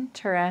it.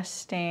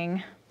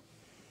 Interesting.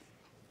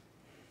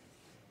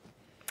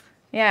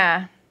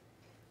 Yeah.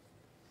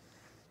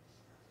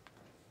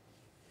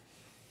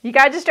 You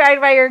got distracted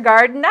by your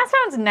garden? That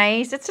sounds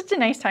nice. It's such a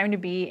nice time to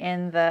be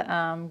in the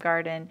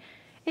garden.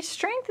 It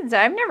strengthens it.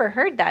 I've never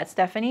heard that,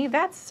 Stephanie.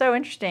 That's so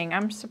interesting.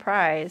 I'm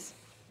surprised.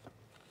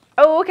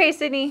 Oh, okay,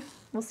 Sydney.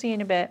 We'll see you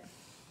in a bit.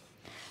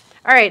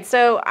 All right,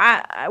 so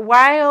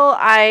while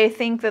I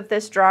think that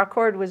this draw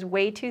cord was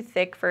way too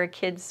thick for a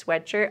kid's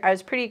sweatshirt, I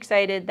was pretty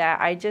excited that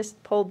I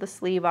just pulled the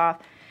sleeve off,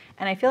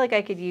 and I feel like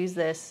I could use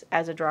this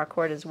as a draw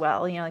cord as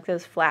well. You know, like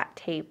those flat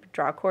tape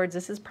draw cords.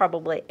 This is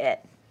probably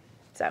it.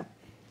 So,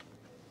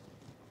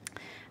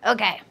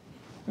 okay,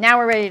 now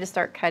we're ready to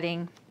start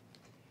cutting.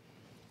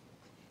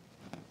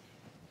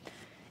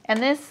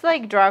 And this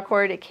like draw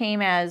cord, it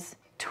came as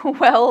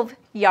 12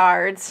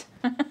 yards.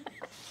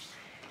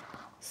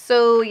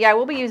 So yeah,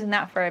 we'll be using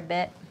that for a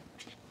bit.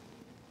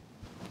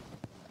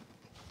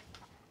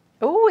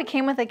 Oh, it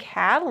came with a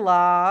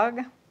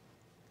catalog.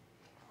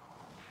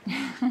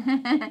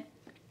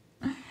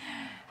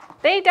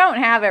 They don't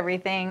have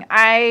everything.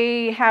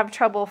 I have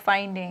trouble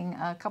finding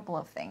a couple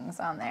of things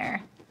on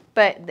there.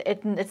 But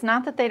it's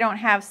not that they don't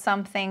have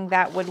something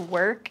that would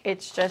work.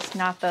 It's just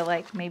not the,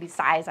 like, maybe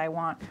size I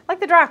want. Like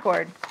the draw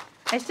cord.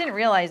 I just didn't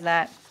realize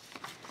that.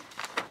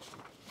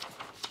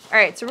 All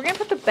right, so we're going to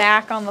put the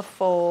back on the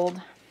fold.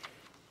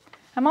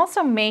 I'm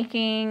also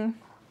making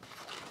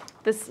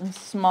this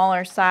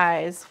smaller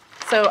size.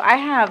 So I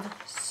have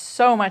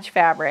so much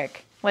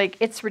fabric. Like,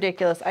 it's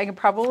ridiculous. I could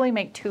probably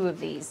make 2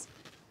 of these.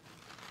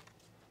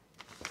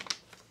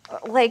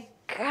 Like,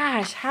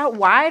 gosh,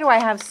 why do I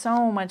have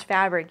so much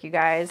fabric, you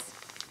guys?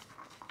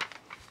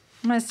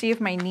 I'm going to see if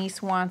my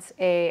niece wants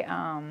a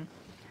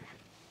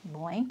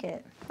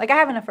blanket. Like, I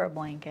have enough for a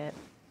blanket.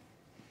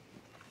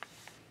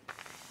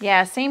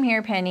 Yeah, same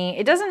here, Penny.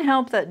 It doesn't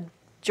help that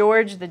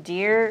George the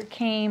deer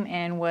came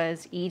and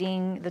was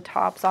eating the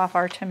tops off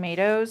our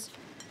tomatoes.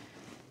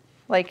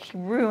 Like, he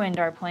ruined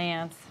our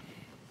plants.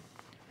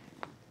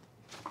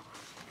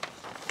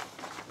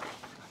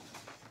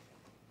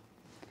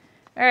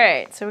 All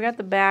right, so we got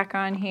the back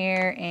on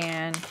here,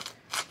 and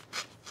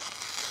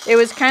it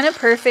was kind of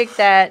perfect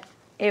that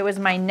it was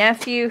my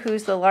nephew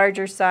who's the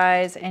larger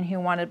size and who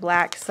wanted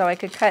black, so I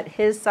could cut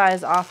his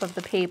size off of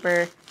the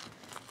paper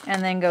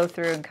and then go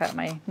through and cut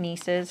my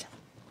niece's.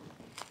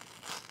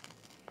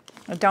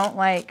 I don't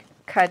like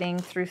cutting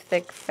through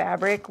thick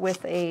fabric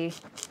with a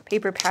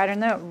paper pattern.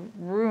 That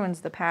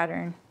ruins the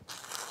pattern.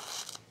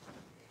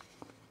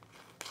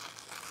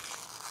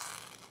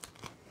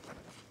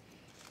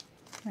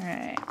 All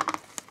right.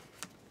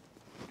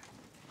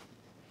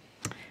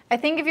 I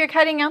think if you're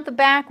cutting out the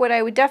back, what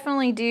I would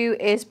definitely do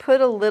is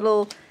put a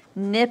little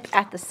nip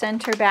at the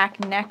center back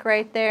neck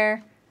right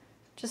there.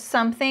 Just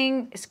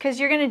something, because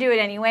you're going to do it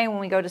anyway when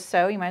we go to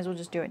sew. You might as well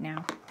just do it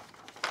now.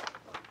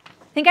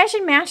 I think I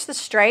should match the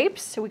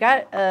stripes. So we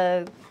got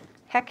a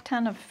heck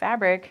ton of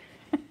fabric.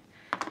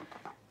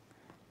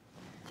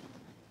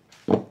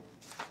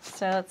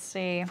 So let's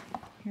see.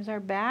 Here's our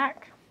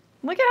back.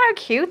 Look at how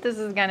cute this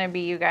is going to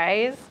be, you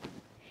guys.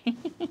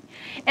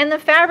 And the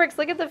fabrics,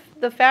 look at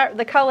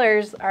the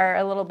colors are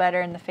a little better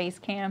in the face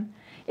cam.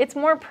 It's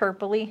more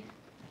purpley.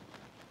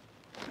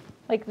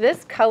 Like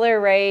this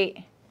color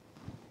right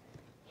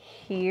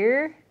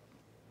here,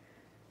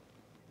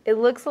 it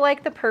looks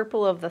like the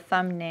purple of the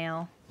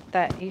thumbnail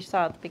that you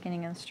saw at the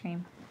beginning of the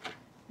stream.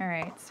 All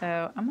right,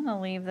 so I'm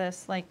gonna leave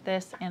this like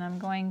this, and I'm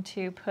going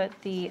to put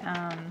the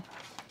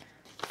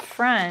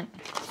front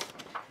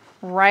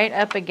right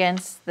up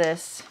against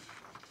this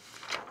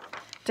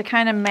to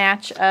kind of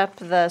match up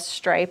the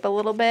stripe a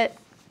little bit.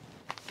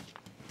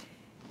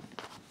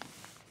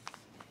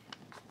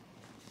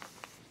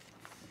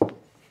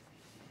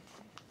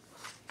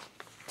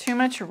 Too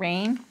much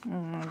rain? Oh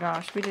my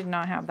gosh, we did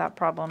not have that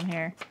problem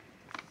here.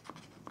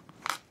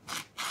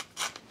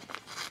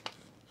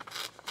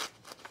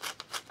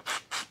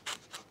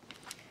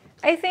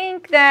 I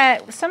think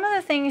that some of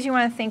the things you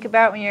want to think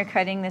about when you're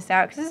cutting this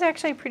out, because this is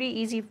actually a pretty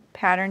easy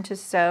pattern to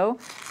sew,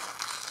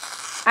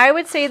 I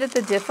would say that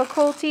the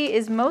difficulty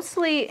is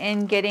mostly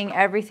in getting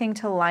everything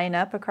to line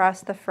up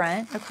across the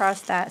front,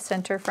 across that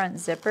center front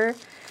zipper,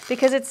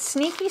 because it's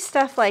sneaky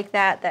stuff like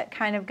that that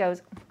kind of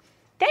goes,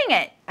 dang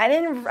it,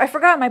 I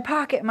forgot my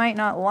pocket might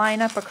not line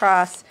up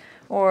across,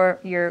 or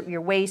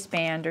your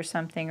waistband or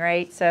something,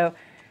 right? So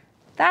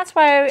that's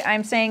why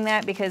I'm saying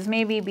that, because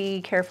maybe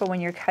be careful when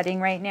you're cutting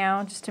right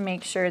now, just to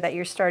make sure that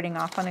you're starting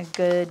off on a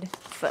good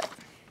foot.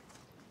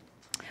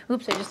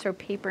 Oops, I just threw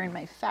paper in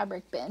my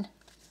fabric bin.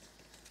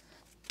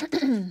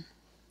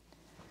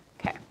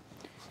 Okay.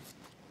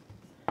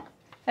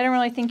 I don't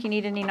really think you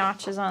need any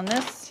notches on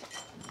this.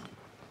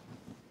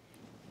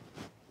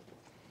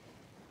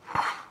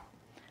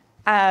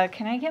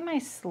 Can I get my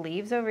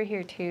sleeves over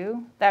here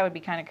too? That would be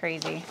kind of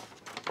crazy.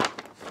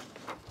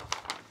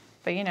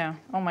 But you know,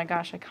 oh my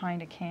gosh, I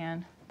kind of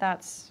can.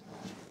 That's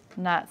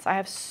nuts. I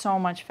have so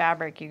much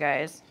fabric, you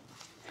guys.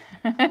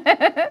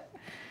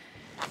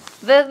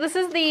 This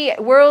is the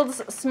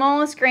world's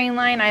smallest grain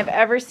line I've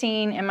ever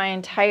seen in my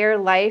entire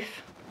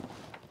life.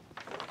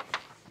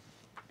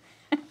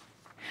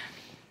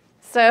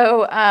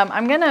 So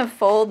I'm going to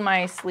fold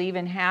my sleeve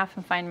in half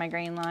and find my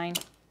grain line.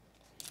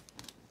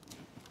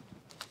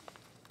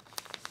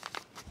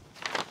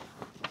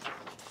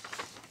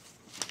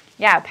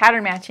 Yeah,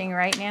 pattern matching,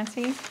 right,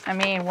 Nancy? I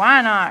mean,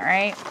 why not,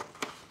 right?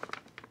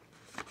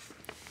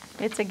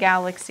 It's a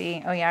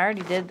galaxy. Oh yeah, I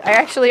already did. I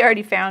actually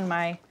already found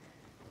my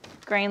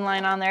grain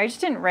line on there. I just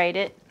didn't write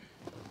it,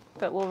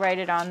 but we'll write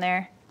it on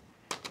there.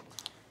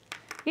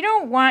 You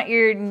don't want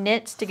your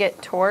knits to get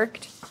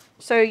torqued,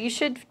 so you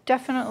should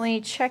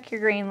definitely check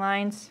your grain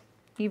lines,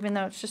 even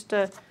though it's just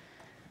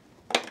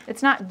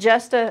it's not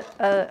just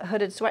a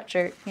hooded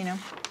sweatshirt, you know.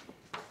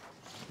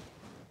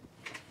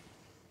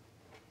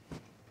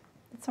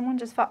 Did someone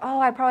just fall? Oh,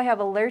 I probably have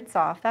alerts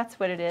off. That's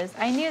what it is.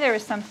 I knew there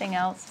was something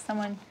else.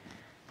 Someone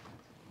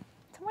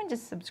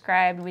just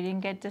subscribed. We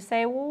didn't get to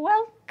say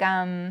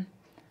welcome.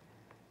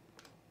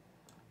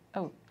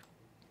 Oh.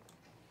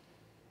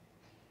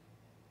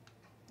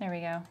 There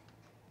we go.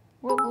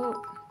 Whoop,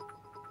 whoop.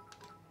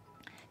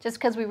 Just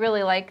because we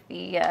really like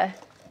the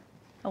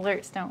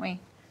alerts, don't we?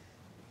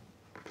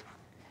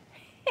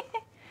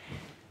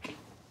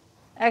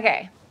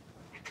 Okay.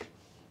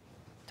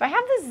 Do I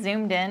have this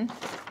zoomed in?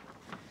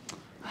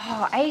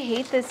 Oh, I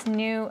hate this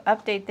new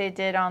update they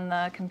did on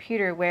the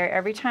computer where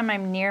every time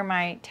I'm near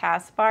my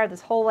taskbar,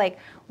 this whole like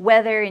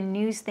weather and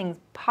news thing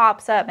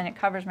pops up and it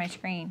covers my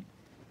screen.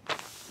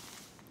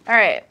 All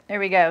right, there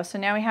we go. So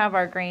now we have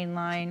our grain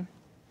line.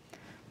 I'm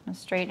gonna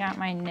straighten out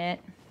my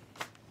knit.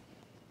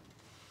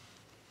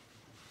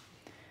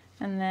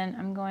 And then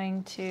I'm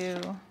going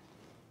to,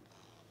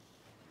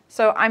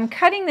 so I'm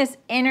cutting this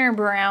inner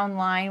brown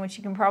line, which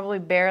you can probably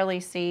barely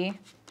see,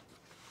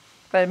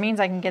 but it means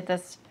I can get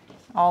this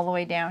all the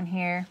way down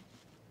here.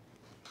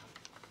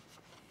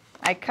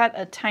 I cut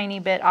a tiny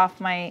bit off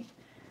my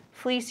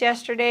fleece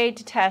yesterday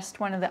to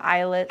test one of the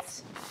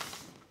eyelets.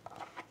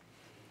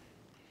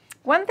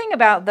 One thing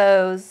about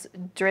those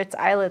Dritz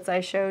eyelets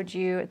I showed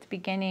you at the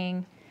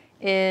beginning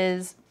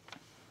is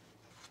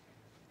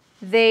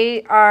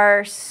they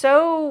are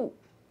so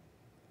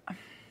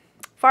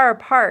far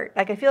apart.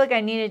 Like I feel like I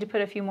needed to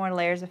put a few more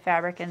layers of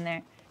fabric in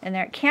there.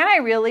 Can I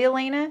really,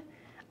 Elena?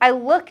 I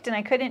looked and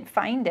I couldn't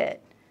find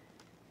it.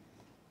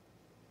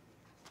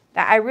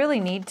 I really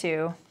need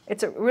to.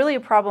 It's really a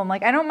problem.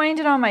 Like I don't mind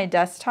it on my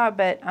desktop,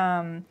 but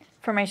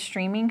for my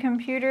streaming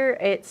computer,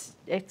 it's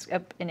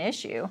an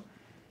issue.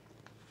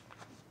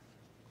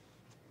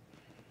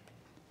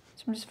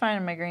 So I'm just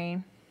finding my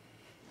green.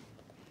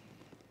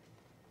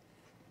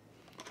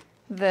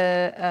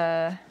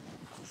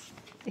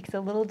 It's a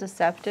little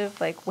deceptive,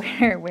 like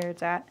where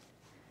it's at.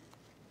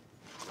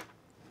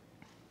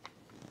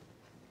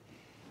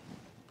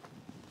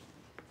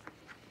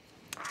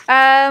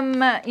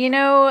 You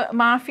know,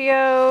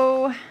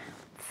 Mafio,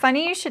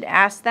 funny you should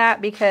ask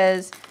that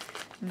because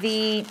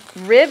the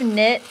rib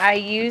knit I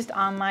used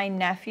on my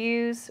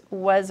nephews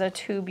was a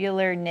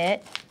tubular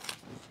knit.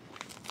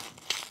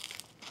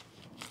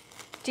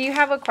 Do you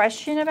have a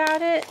question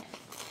about it?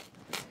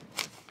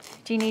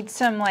 Do you need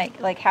some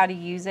like how to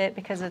use it?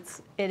 Because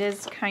it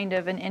is kind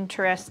of an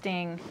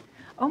interesting,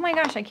 oh my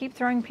gosh, I keep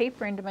throwing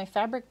paper into my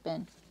fabric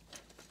bin.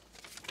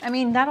 I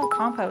mean, that'll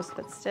compost,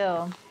 but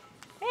still.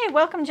 Hey,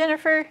 welcome,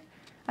 Jennifer.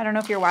 I don't know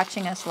if you're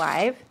watching us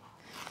live.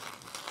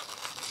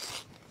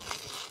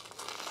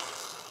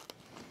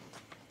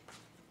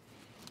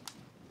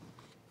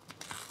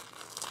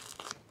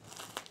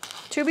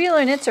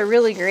 Tubular knits are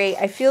really great.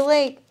 I feel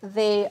like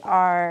they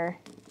are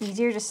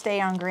easier to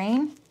stay on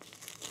grain.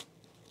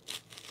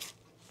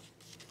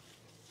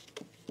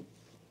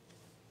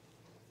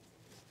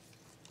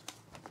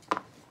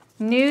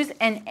 News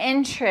and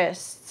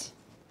interests.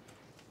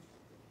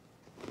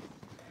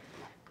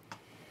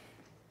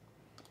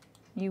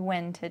 You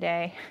win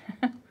today.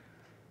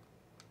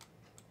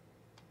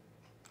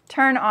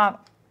 Turn off.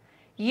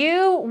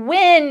 You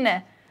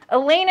win.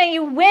 Elena,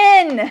 you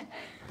win.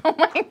 Oh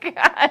my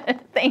God,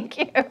 thank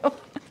you.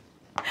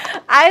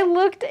 I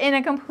looked in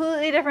a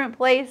completely different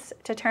place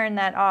to turn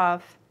that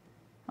off.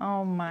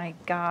 Oh my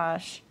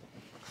gosh.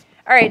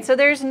 All right, so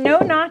there's no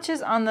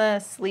notches on the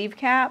sleeve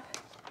cap.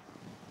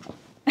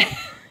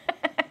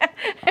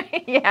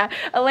 Yeah,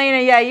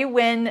 Elena, yeah, you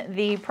win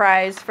the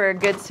prize for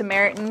Good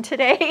Samaritan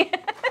today.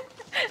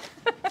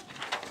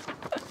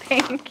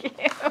 Thank you.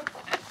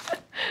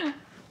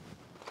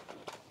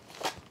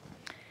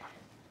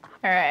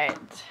 All right.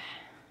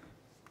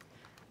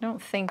 I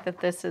don't think that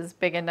this is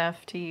big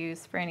enough to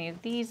use for any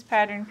of these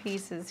pattern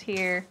pieces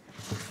here.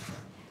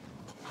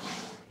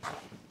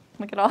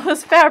 Look at all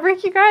this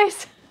fabric, you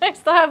guys. I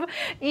still have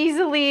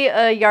easily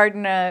a yard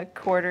and a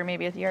quarter,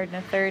 maybe a yard and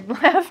a third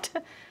left.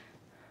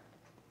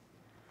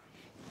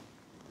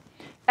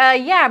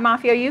 Yeah,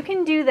 Mafia, you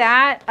can do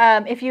that.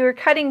 If you were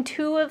cutting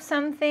two of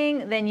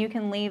something, then you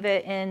can leave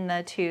it in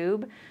the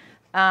tube.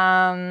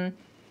 But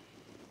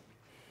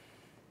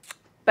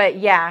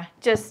yeah,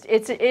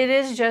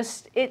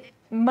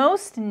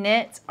 most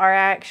knits are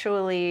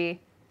actually,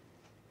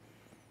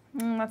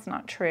 that's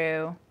not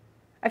true.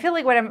 I feel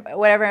like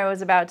whatever I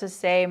was about to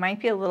say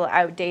might be a little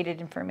outdated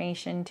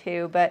information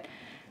too, but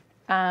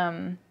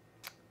a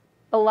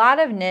lot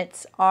of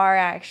knits are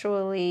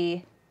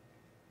actually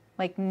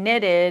like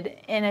knitted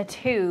in a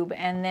tube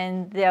and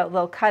then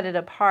they'll cut it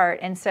apart.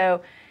 And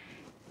so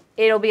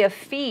it'll be a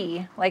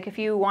fee. Like if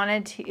you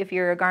wanted to, if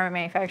you're a garment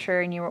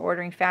manufacturer and you were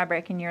ordering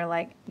fabric and you're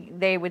like,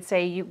 they would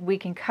say we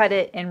can cut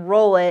it and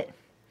roll it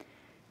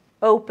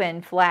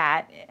open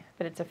flat,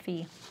 but it's a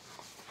fee.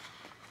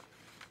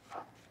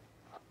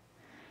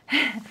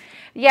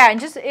 Yeah, and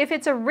just if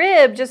it's a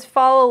rib, just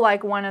follow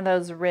like one of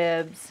those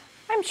ribs.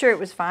 I'm sure it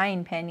was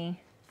fine, Penny.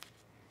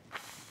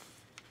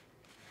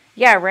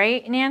 Yeah,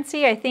 right,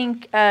 Nancy? I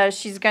think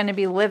she's going to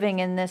be living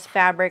in this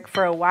fabric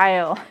for a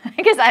while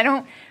because I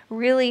don't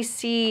really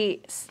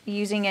see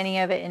using any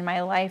of it in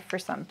my life for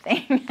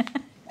something.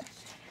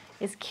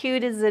 As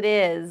cute as it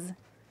is.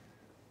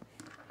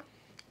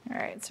 All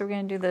right, so we're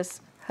going to do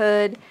this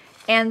hood.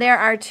 And there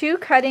are two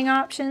cutting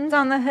options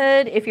on the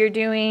hood if you're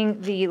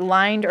doing the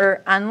lined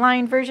or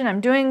unlined version.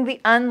 I'm doing the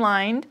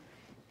unlined.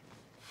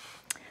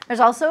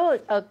 There's also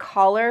a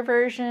collar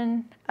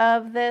version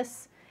of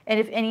this. And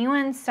if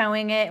anyone's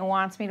sewing it and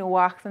wants me to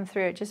walk them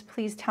through it, just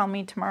please tell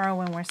me tomorrow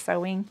when we're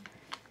sewing.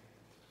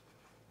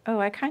 Oh,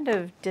 I kind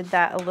of did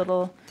that a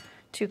little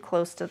too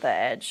close to the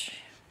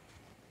edge.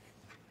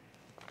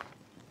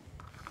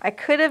 I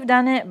could have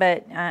done it,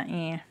 but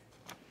yeah.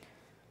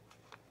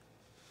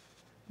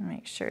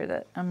 Make sure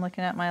that I'm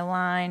looking at my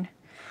line,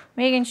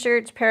 making sure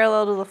it's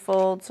parallel to the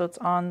fold so it's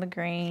on the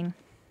grain.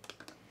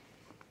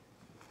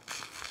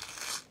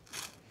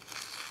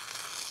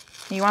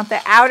 You want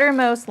the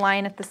outermost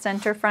line at the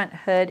center front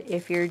hood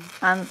if you're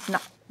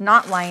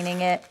not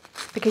lining it,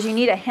 because you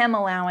need a hem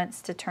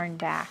allowance to turn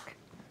back.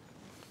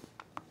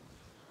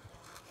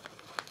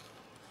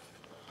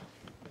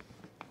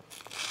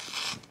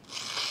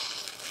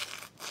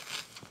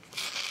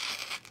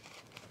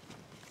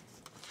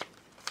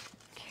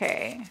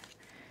 Okay.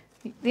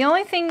 The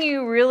only thing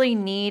you really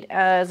need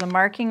as a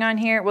marking on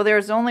here, well,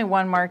 there's only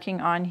one marking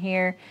on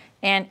here,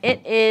 and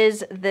it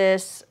is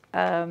this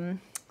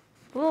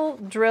little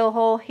drill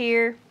hole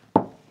here.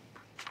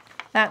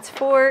 That's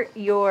for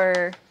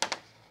your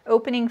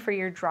opening for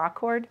your draw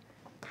cord,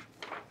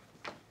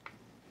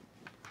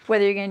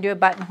 whether you're going to do a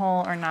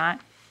buttonhole or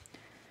not.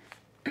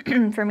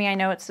 For me, I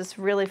know it's this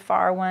really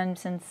far one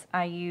since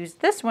I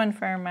used this one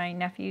for my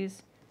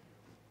nephews.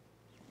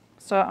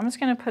 So I'm just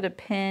going to put a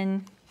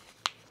pin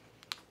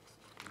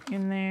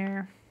in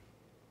there.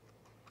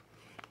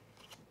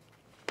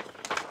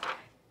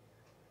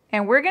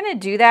 And we're going to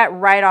do that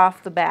right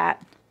off the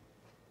bat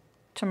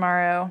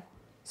tomorrow.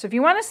 So if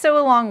you want to sew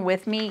along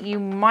with me, you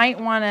might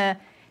want to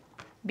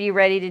be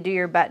ready to do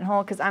your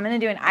buttonhole, because I'm going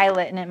to do an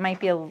eyelet, and it might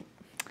be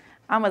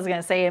I was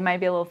going to say it might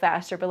be a little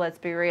faster, but let's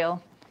be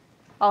real.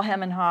 I'll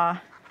hem and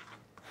haw.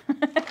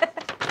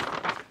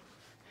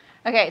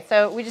 Okay,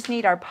 so we just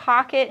need our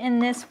pocket in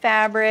this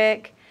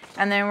fabric,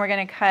 and then we're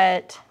going to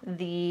cut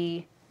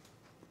the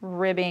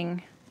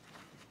ribbing.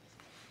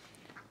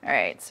 All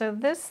right, so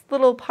this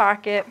little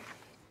pocket,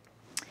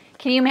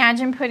 can you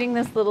imagine putting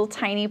this little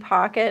tiny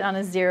pocket on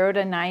a 0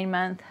 to 9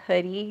 month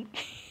hoodie?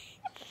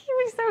 It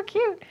was so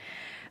cute.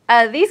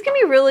 These can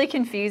be really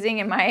confusing.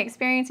 In my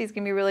experience, these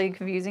can be really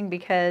confusing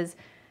because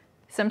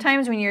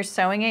sometimes when you're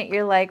sewing it,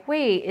 you're like,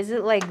 wait, is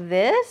it like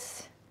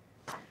this?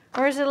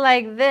 Or is it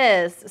like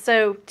this?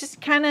 So just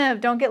kind of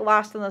don't get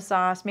lost in the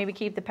sauce. Maybe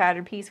keep the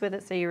pattern piece with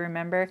it so you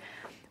remember.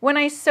 When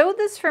I sewed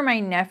this for my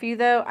nephew,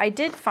 though, I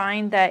did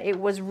find that it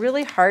was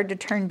really hard to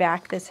turn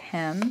back this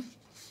hem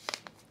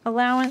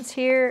allowance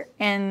here.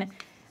 And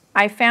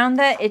I found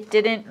that it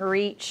didn't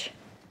reach,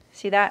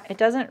 see that? It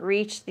doesn't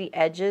reach the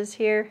edges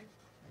here.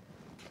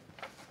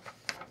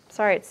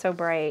 Sorry, it's so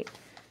bright.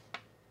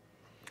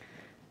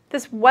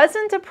 This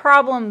wasn't a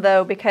problem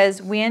though,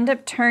 because we end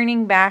up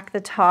turning back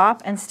the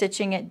top and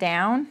stitching it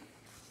down,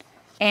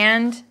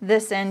 and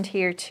this end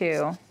here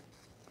too.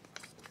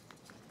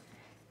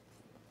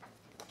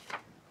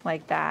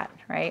 Like that,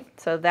 right?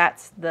 So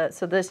that's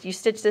you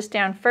stitch this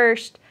down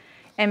first,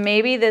 and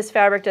maybe this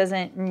fabric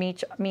doesn't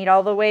meet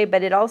all the way,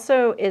 but it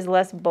also is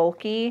less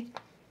bulky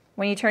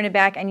when you turn it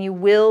back, and you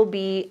will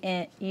be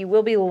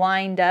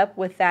lined up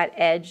with that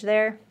edge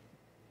there.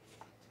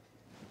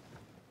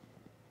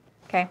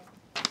 Okay.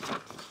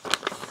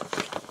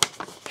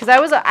 Because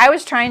I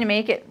was trying to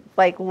make it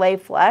like lay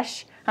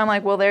flush. I'm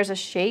like, well, there's a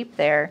shape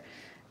there,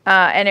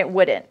 and it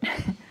wouldn't.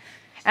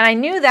 And I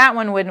knew that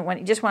one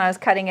wouldn't, just when I was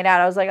cutting it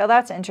out, I was like, oh,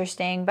 that's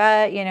interesting,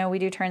 but you know, we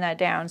do turn that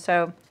down.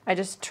 So I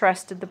just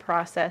trusted the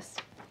process.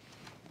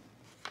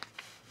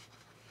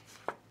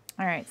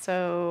 All right,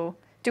 so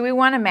do we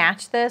want to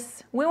match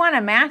this? We want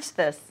to match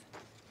this.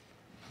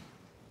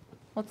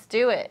 Let's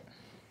do it.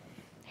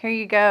 Here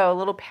you go, a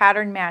little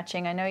pattern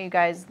matching. I know you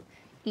guys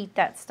eat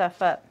that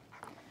stuff up.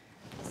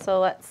 So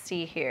let's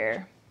see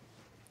here.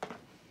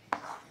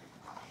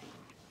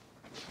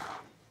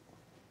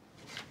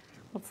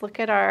 Let's look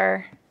at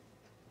our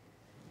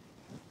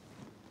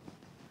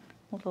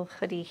little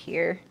hoodie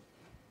here.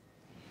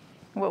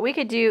 What we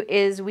could do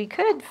is we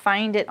could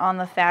find it on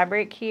the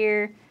fabric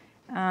here.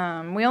 We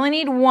only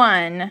need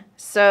one,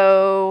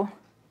 so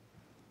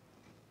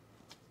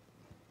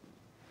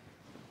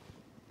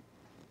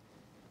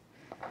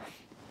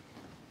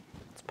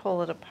let's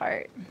pull it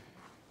apart.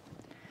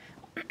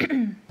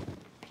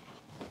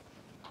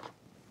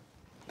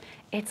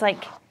 It's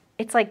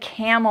like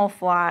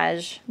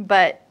camouflage,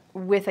 but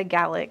with a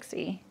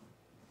galaxy.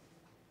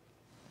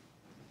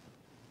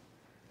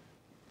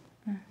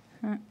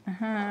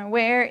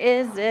 Where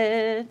is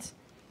it?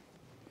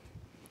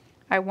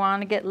 I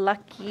want to get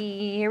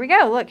lucky. Here we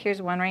go. Look,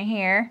 here's one right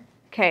here.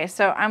 Okay,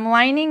 so I'm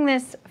lining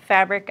this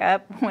fabric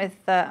up with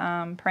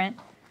the print.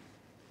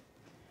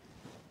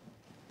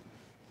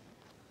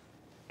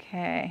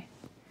 Okay.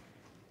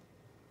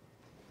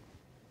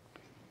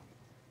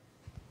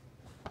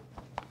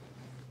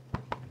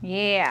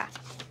 Yeah.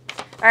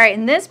 All right,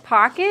 and this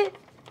pocket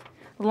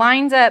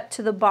lines up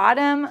to the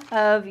bottom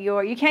of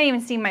your, you can't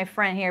even see my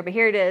front here, but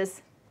here it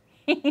is.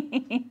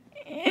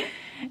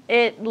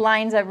 It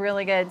lines up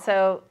really good.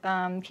 So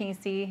can you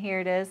see, here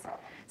it is.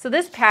 So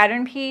this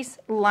pattern piece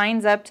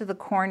lines up to the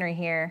corner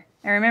here.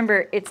 And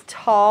remember, it's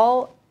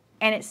tall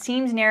and it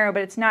seems narrow,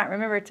 but it's not.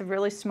 Remember, it's a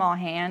really small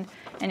hand.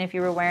 And if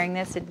you were wearing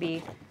this, it'd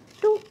be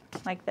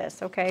like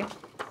this, okay?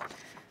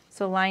 So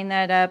So line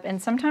that up, and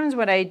sometimes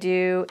what I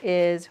do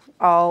is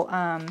I'll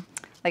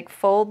like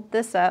fold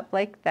this up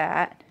like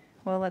that.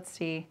 Well, let's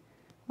see.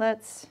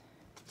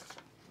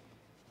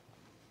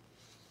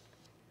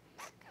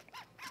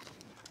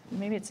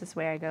 Maybe it's this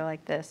way I go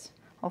like this.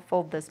 I'll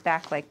fold this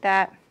back like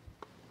that.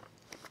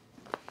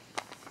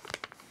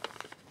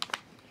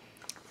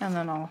 And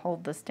then I'll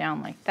hold this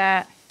down like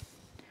that.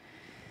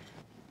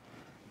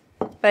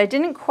 But I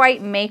didn't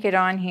quite make it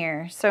on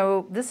here,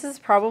 so this is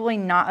probably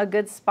not a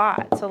good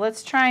spot. So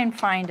let's try and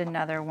find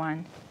another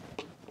one.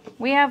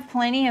 We have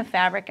plenty of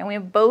fabric, and we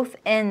have both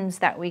ends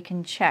that we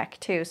can check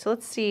too. So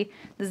let's see,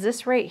 is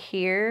this right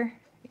here?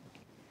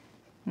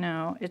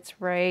 No, it's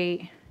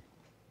right...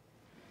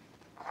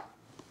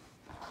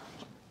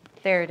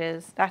 There it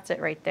is. That's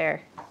it right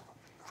there.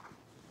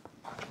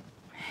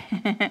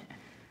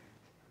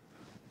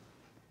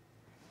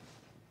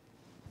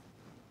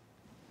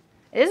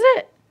 Is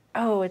it?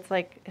 Oh, it's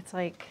like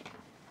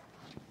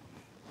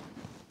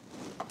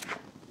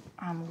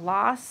I'm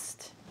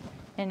lost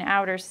in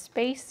outer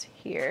space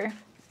here.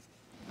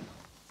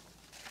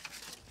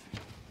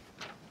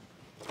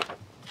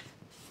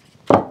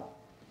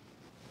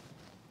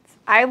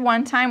 I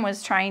one time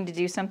was trying to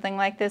do something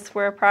like this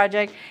for a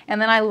project, and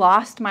then I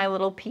lost my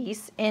little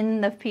piece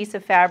in the piece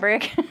of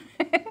fabric.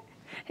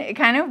 It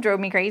kind of drove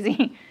me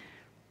crazy.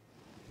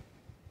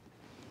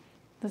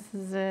 This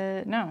is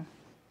it. No.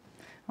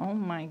 Oh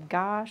my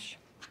gosh.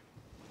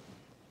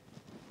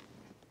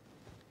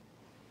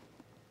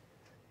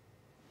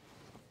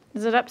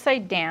 Is it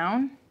upside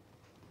down?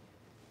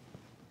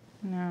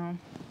 No.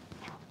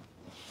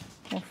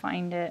 We'll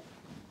find it.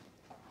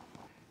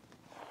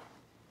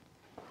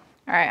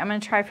 All right, I'm going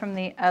to try from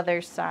the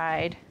other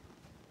side.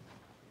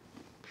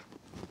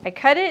 I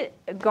cut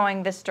it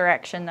going this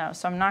direction though,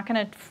 so I'm not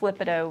going to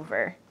flip it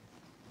over.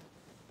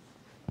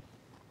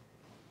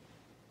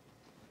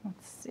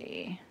 Let's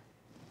see.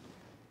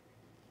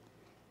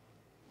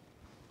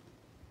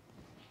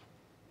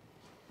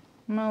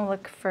 I'm going to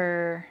look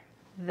for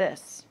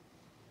this.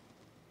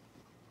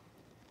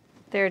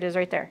 There it is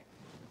right there.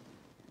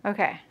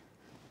 Okay.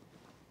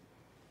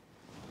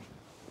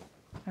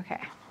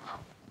 Okay.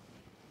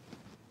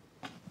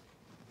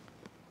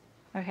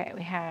 Okay,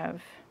 we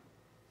have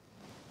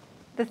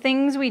the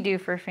things we do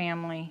for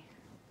family.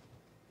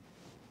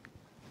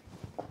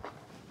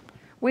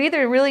 We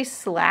either really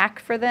slack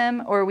for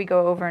them or we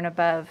go over and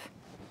above.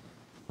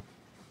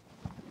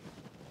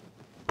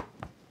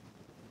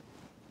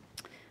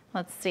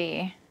 Let's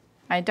see.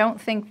 I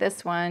don't think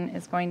this one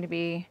is going to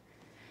be...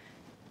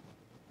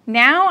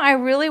 Now I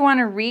really want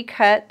to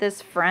recut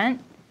this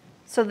front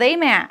so they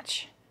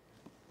match.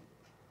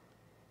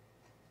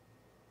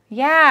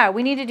 Yeah,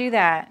 we need to do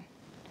that.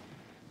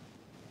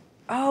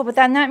 Oh, but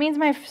then that means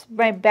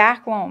my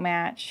back won't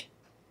match.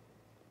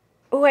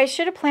 Oh, I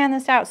should have planned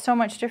this out so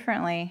much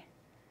differently.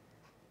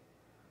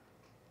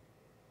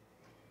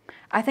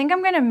 I think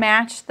I'm going to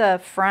match the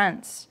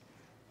fronts.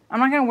 I'm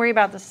not going to worry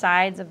about the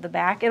sides of the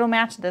back. It'll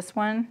match this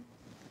one.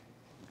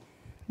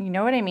 You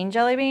know what I mean,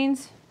 jelly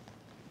beans?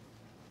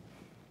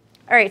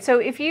 All right, so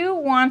if you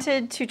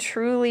wanted to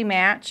truly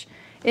match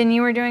and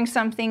you were doing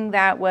something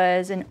that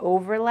was an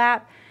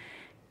overlap,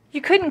 you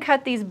couldn't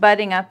cut these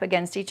butting up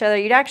against each other.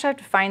 You'd actually have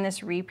to find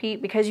this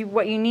repeat because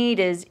what you need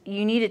is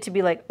you need it to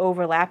be like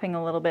overlapping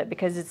a little bit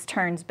because it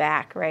turns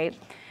back, right?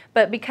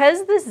 But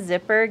because this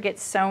zipper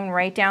gets sewn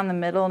right down the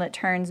middle and it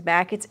turns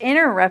back, it's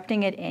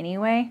interrupting it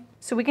anyway.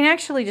 So we can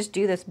actually just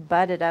do this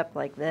butted up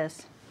like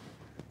this.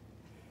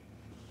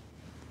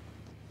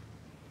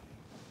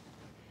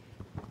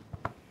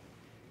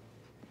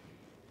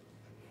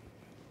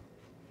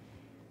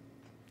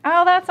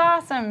 Oh, that's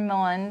awesome,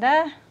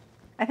 Melinda.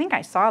 I think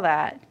I saw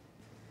that.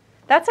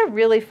 That's a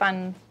really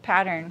fun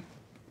pattern.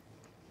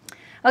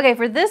 Okay,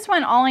 for this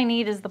one, all I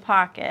need is the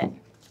pocket,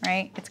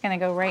 right? It's going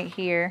to go right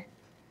here.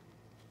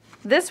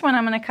 This one,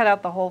 I'm going to cut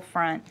out the whole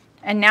front.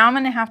 And now I'm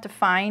going to have to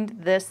find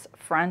this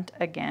front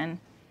again.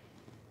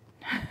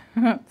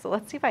 So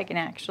let's see if I can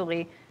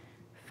actually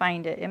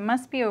find it. It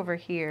must be over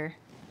here.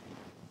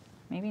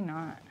 Maybe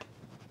not.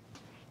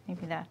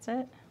 Maybe that's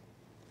it.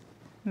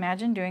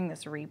 Imagine doing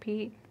this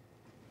repeat.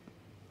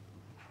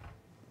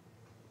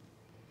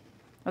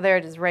 Oh, there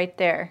it is right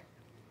there.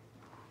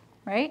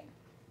 Right?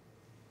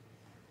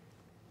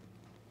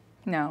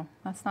 No,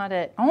 that's not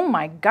it. Oh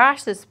my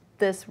gosh, this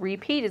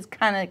repeat is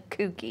kind of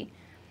kooky.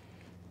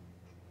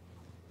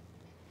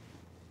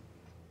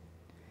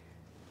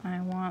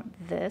 I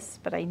want this,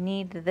 but I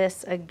need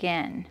this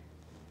again.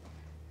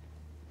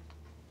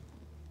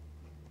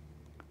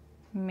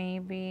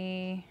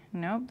 Maybe,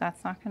 nope,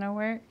 that's not gonna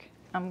work.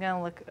 I'm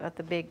gonna look at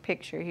the big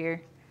picture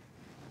here.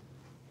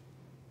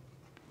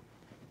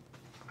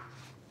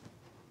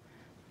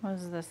 What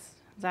is this?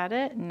 Is that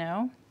it?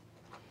 No.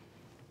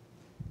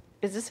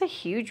 Is this a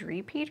huge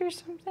repeat or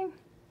something?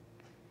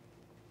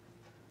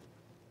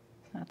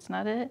 That's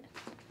not it.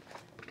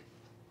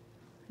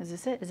 Is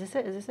this it? Is this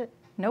it? Is this it?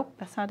 Nope,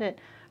 that's not it.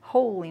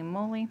 Holy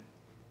moly.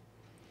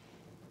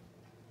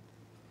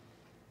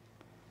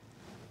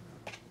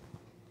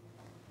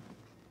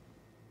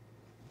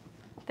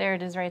 There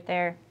it is right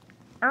there.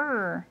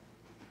 And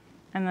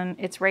then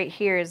it's right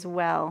here as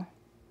well.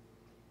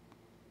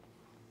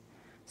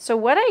 So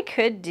what I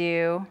could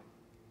do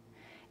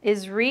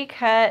is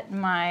recut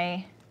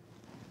my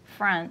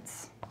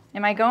fronts.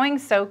 Am I going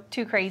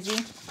too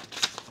crazy?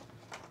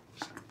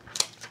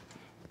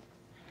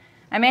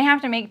 I may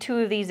have to make 2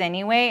 of these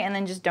anyway and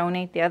then just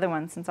donate the other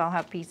one since I'll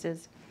have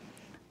pieces.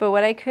 But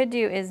what I could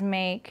do is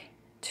make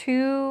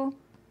 2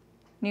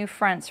 new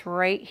fronts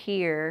right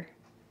here.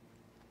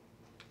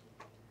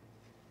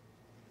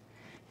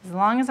 As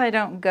long as I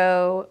don't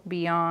go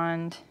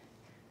beyond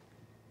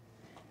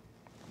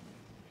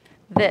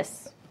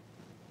this.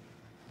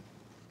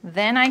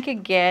 Then I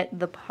could get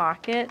the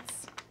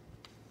pockets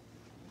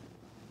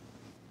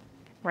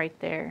right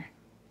there.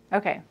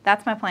 Okay,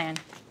 that's my plan.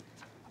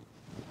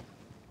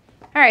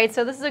 All right,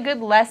 so this is a good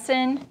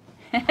lesson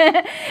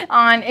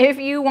on if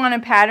you want a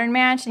pattern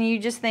match and you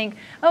just think,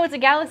 oh, it's a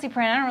galaxy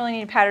print, I don't really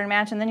need a pattern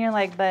match. And then you're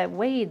like, but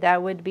wait,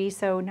 that would be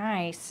so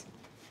nice.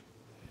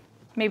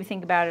 Maybe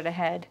think about it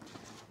ahead.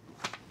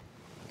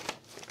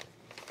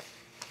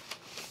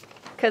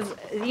 Because,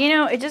 you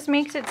know, it just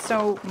makes it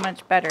so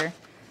much better.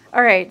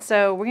 All right,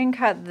 so we're going to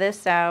cut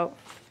this out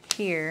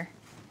here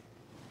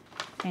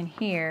and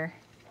here.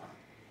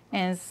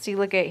 And see,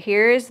 look at,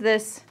 here is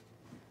this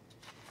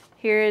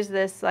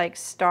like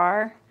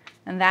star,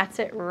 and that's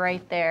it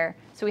right there.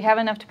 So we have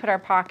enough to put our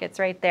pockets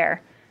right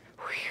there.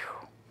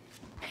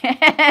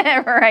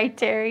 Right,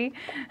 Terry?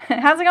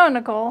 How's it going,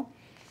 Nicole?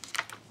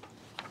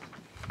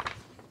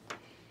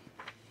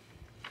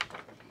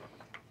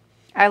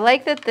 I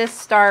like that this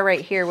star right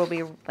here will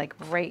be like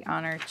right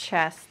on her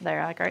chest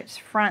there, like right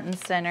front and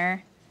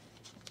center.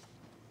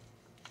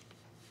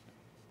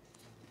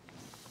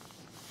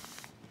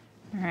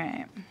 All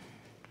right.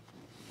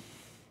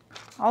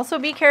 Also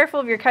be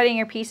careful if you're cutting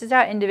your pieces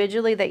out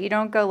individually that you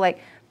don't go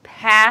like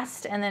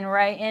past and then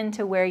right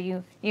into where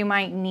you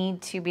might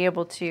need to be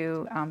able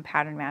to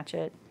pattern match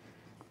it.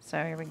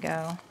 So here we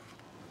go.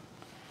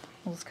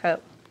 We'll just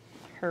cut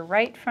her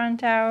right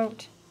front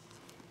out.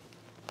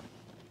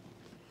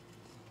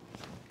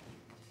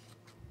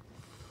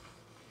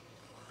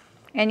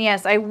 And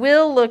yes, I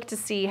will look to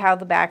see how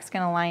the back's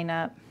going to line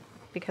up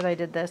because I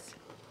did this.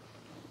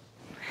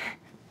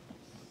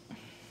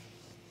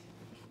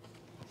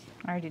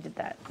 I already did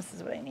that. This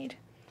is what I need.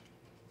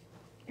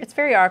 It's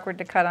very awkward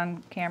to cut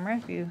on camera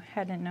if you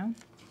hadn't known.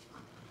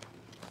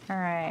 All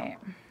right.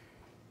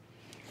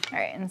 All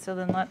right, and so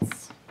then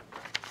let's...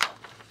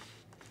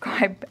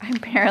 I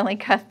barely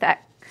cut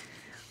that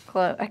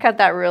close. I cut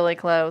that really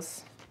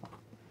close.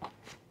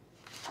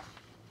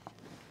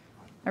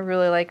 I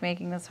really like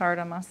making this hard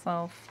on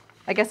myself.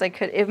 I guess I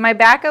could, if my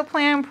backup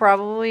plan I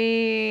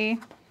probably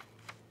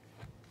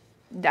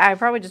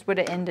just would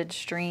have ended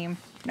stream.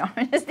 No,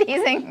 I'm just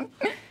teasing.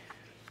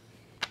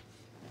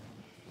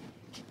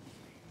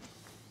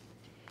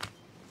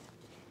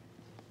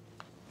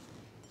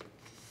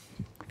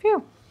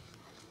 Phew.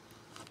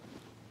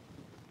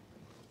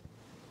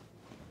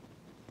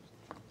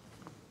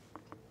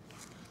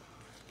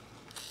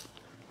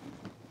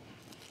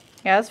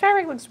 Yeah, this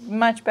fabric looks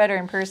much better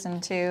in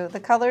person too. The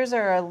colors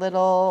are a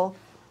little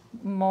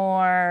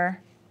more,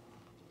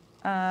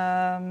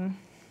 I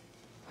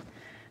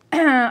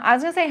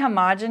was gonna say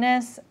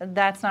homogeneous.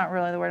 That's not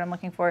really the word I'm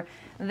looking for.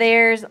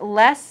 There's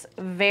less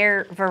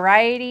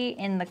variety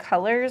in the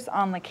colors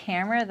on the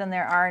camera than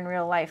there are in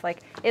real life.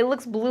 Like it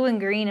looks blue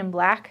and green and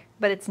black,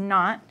 but it's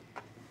not.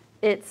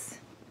 It's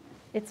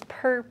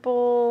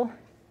purple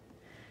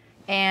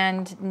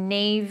and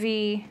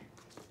navy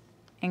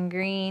and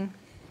green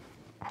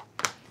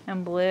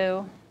and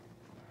blue.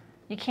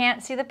 You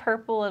can't see the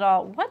purple at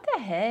all. What the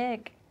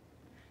heck?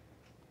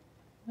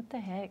 What the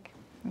heck?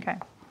 Okay.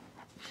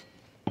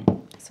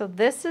 So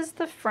this is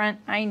the front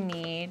I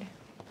need.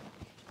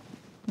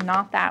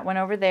 Not that one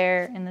over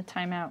there in the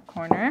timeout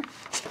corner.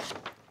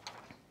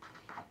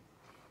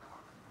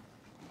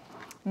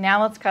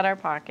 Now let's cut our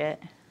pocket.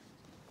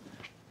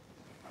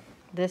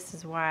 This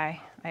is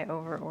why I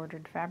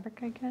over-ordered fabric,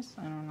 I guess.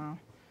 I don't know.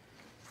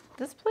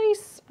 This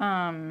place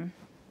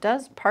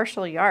does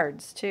partial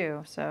yards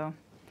too, so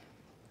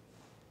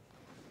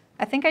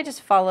I think I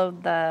just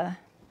followed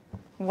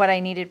what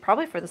I needed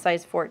probably for the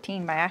size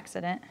 14 by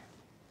accident.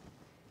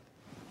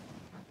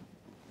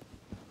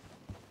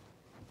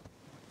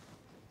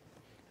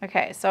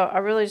 Okay, so I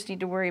really just need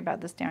to worry about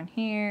this down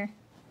here,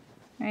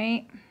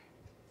 right?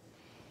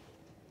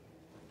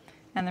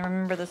 And then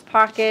remember this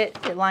pocket,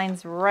 it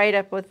lines right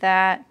up with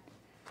that.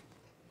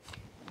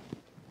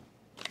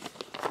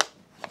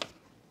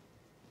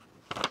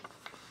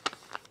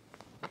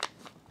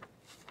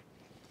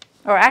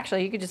 Or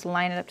actually, you could just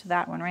line it up to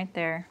that one right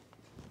there.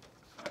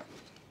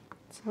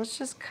 So let's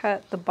just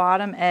cut the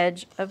bottom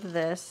edge of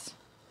this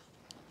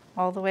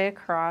all the way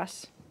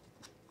across.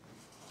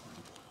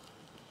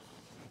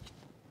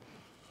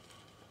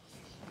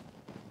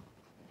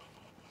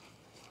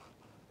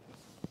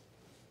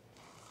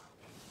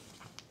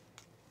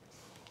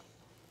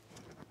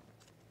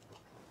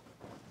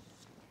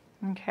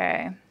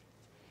 Okay,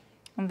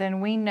 and then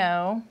we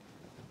know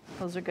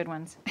those are good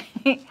ones.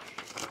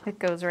 It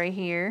goes right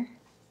here.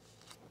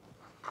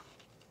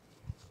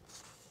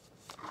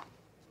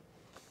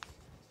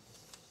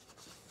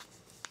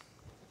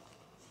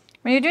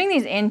 When you're doing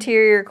these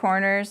interior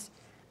corners,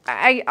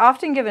 I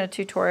often give a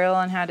tutorial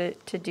on how to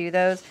do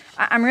those.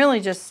 I'm really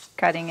just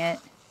cutting it.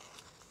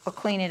 I'll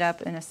clean it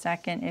up in a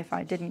second if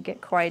I didn't get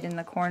quite in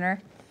the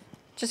corner.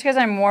 Just because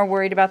I'm more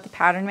worried about the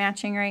pattern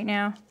matching right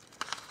now.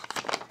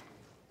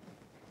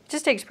 It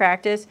just takes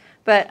practice.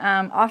 But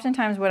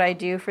oftentimes what I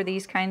do for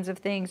these kinds of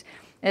things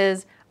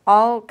is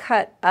I'll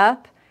cut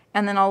up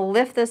and then I'll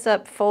lift this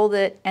up, fold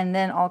it, and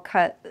then I'll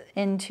cut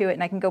into it.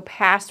 And I can go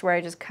past where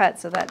I just cut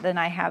so that then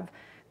I have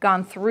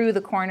gone through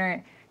the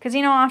corner, because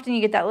you know often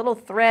you get that little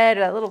thread or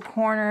that little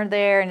corner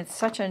there and it's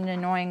such an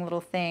annoying little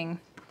thing.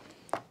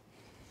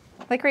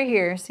 Like right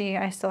here, see,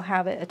 I still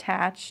have it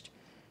attached,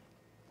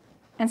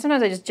 and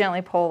sometimes I just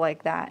gently pull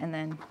like that and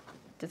then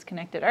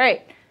disconnect it. All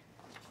right,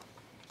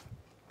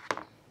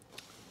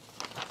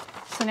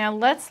 so now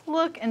let's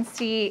look and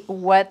see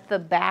what the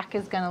back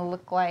is going to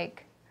look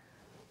like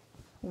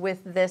with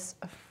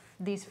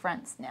these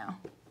fronts now.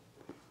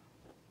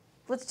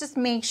 Let's just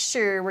make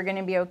sure we're going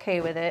to be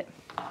okay with it.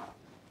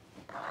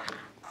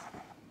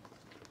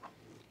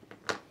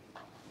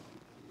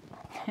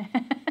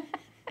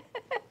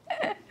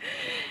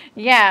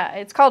 Yeah,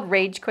 it's called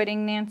rage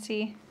quitting,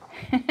 Nancy.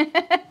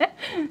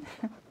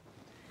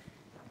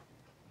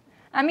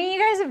 I mean, you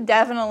guys have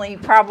definitely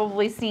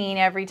probably seen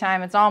every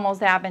time it's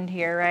almost happened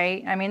here,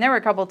 right? I mean, there were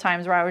a couple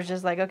times where I was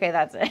just like, okay,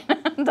 that's it.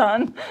 I'm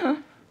done. All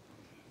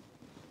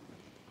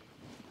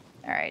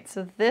right,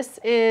 so this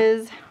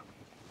is,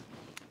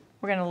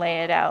 we're going to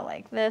lay it out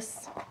like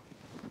this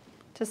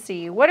to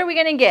see what are we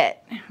going to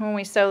get when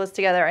we sew this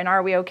together, and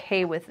are we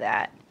okay with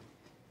that?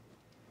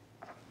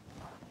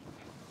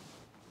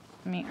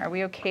 I mean, are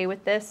we okay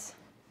with this?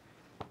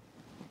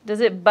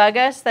 Does it bug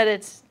us that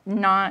it's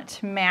not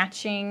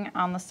matching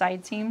on the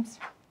side seams?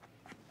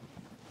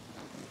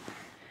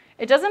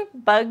 It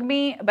doesn't bug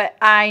me, but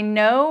I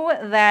know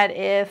that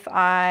if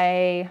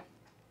I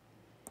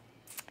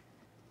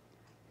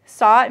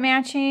saw it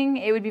matching,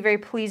 it would be very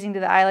pleasing to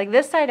the eye. Like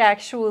this side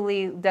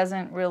actually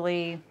doesn't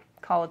really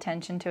call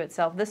attention to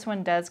itself. This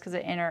one does because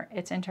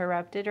it's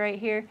interrupted right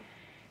here.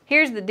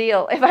 Here's the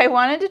deal. If I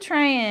wanted to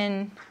try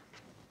and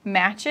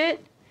match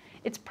it,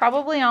 it's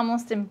probably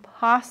almost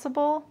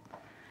impossible,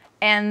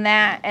 and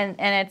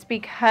it's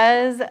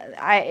because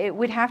it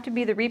would have to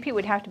be, the repeat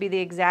would have to be the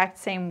exact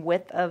same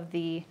width of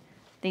these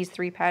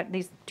two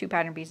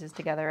pattern pieces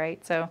together,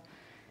 right? So,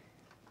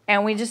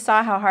 and we just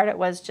saw how hard it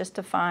was just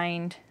to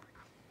find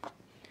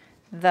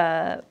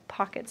the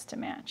pockets to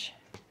match.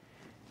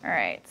 All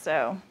right,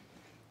 so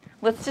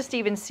let's just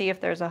even see if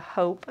there's a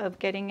hope of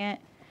getting it.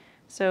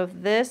 So if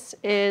this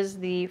is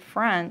the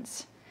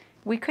fronts,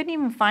 we couldn't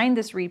even find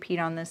this repeat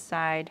on this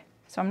side.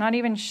 So I'm not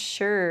even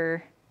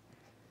sure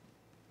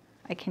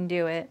I can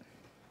do it.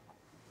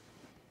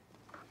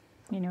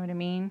 You know what I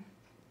mean?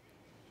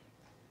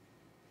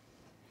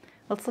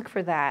 Let's look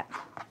for that.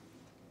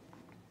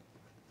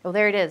 Oh,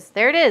 there it is.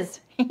 There it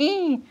is.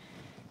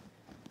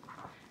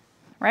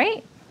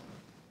 Right?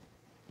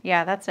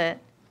 Yeah, that's it.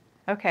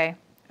 Okay.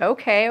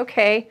 Okay,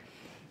 okay.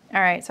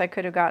 All right, so I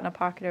could have gotten a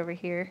pocket over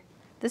here.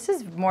 This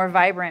is more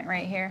vibrant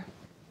right here.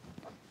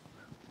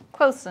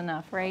 Close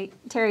enough, right?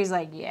 Terry's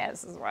like, yeah,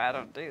 this is why I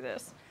don't do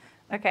this.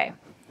 Okay.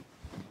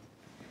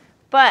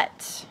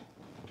 But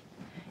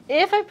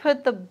if I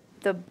put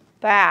the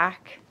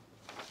back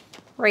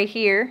right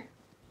here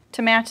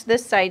to match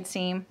this side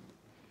seam,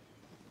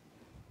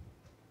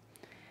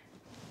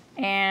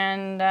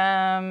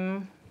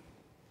 and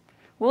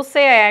we'll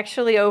say I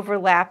actually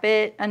overlap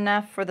it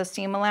enough for the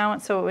seam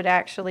allowance so it would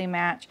actually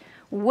match.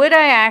 Would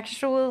I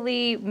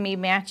actually be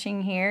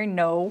matching here?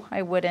 No,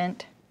 I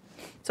wouldn't.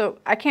 So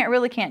I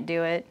really can't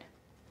do it.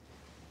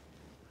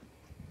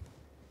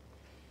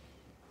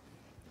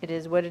 It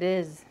is what it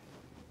is.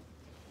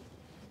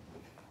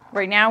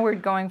 Right now we're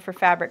going for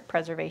fabric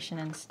preservation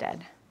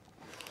instead.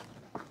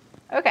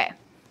 Okay,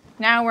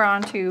 now we're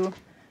on to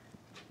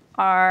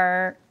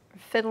our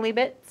fiddly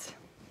bits,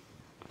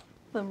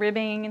 the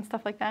ribbing and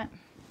stuff like that.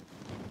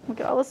 Look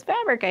at all this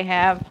fabric I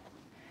have.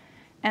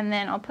 And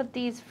then I'll put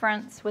these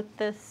fronts with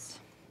this.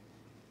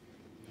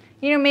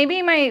 You know,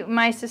 maybe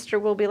my sister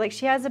will be like,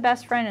 she has a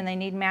best friend and they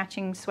need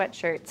matching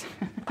sweatshirts.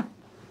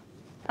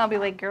 I'll be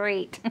like,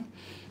 great.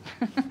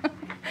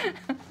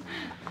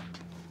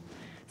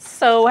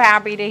 So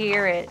happy to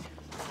hear it.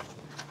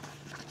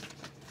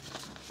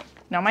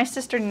 No, my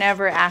sister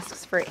never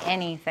asks for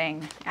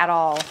anything at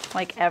all,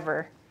 like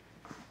ever.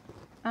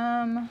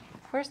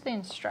 Where's the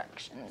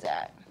instructions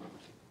at?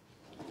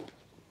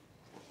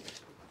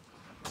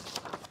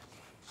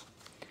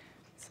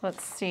 So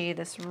let's see,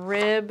 this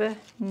rib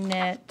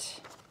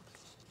knit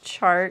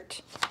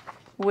chart,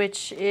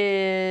 which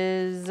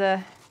is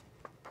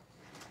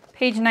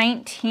page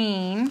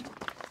 19.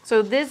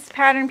 So this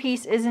pattern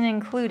piece isn't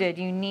included.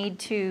 You need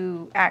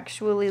to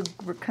actually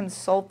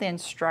consult the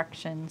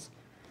instructions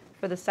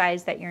for the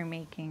size that you're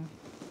making.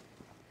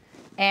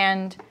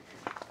 And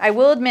I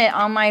will admit,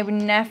 on my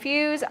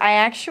nephews, I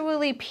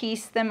actually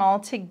pieced them all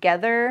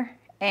together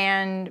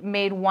and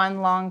made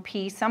one long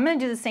piece. So I'm going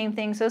to do the same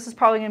thing. So this is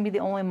probably going to be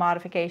the only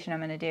modification I'm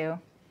going to do.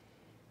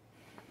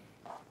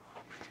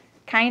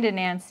 Kinda,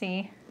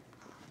 Nancy.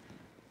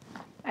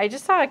 I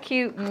just saw a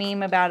cute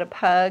meme about a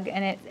pug,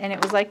 and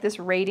it was like this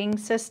rating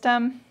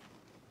system,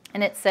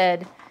 and it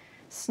said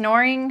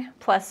snoring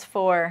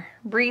 +4,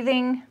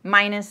 breathing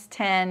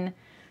 -10,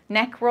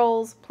 neck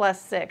rolls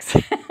 +6.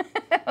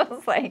 I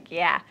was like,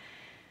 yeah,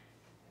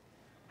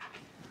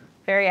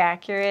 very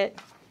accurate.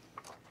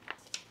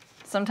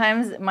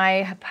 Sometimes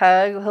my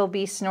pug, he'll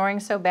be snoring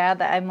so bad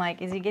that I'm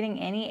like, is he getting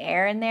any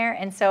air in there?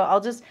 And so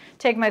I'll just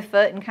take my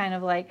foot and kind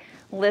of like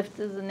lift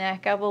his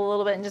neck up a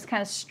little bit and just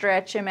kind of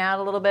stretch him out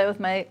a little bit with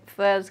my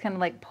foot. Just kind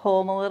of like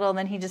pull him a little, and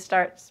then he just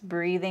starts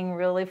breathing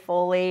really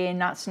fully and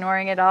not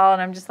snoring at all.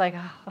 And I'm just like,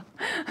 oh.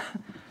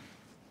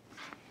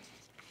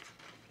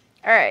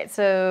 All right,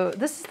 so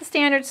this is the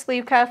standard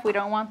sleeve cuff. We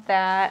don't want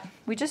that.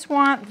 We just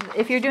want,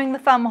 if you're doing the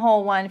thumb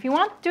hole one, if you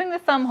want doing the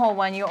thumb hole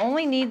one, you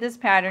only need this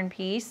pattern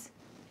piece.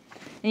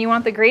 And you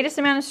want the greatest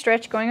amount of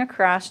stretch going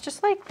across,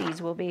 just like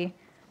these will be.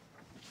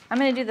 I'm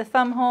going to do the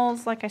thumb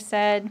holes, like I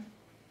said.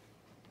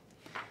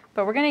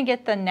 But we're going to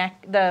get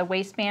the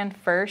waistband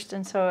first,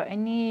 and so I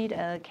need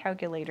a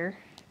calculator.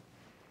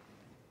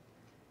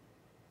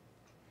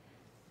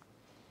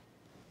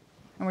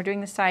 And we're doing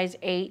the size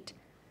 8.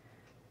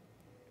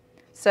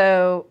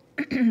 So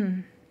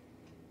the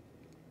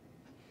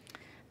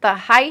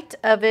height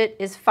of it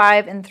is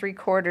 5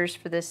 3/4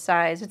 for this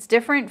size. It's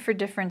different for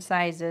different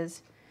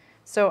sizes.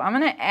 So I'm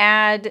going to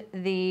add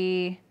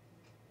the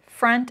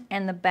front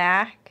and the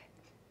back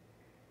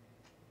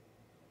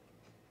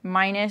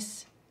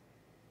minus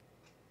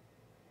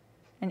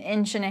 1.5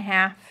 inches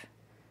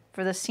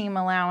for the seam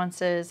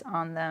allowances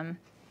on them.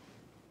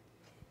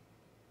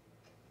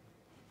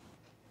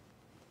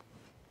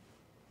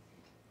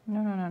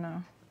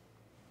 No.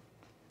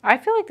 I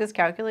feel like this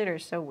calculator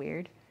is so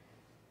weird.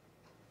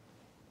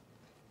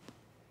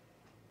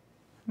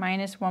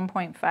 Minus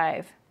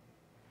 1.5.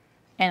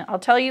 And I'll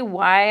tell you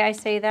why I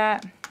say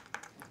that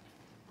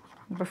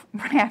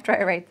right after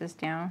I write this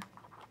down.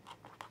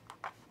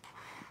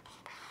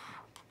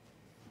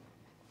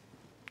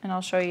 And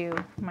I'll show you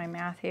my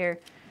math here.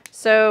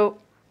 So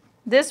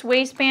this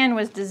waistband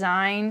was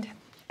designed,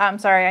 I'm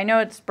sorry, I know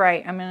it's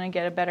bright. I'm going to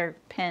get a better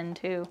pen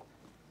too.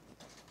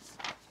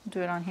 I'll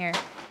do it on here.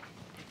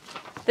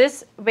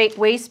 This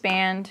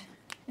waistband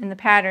in the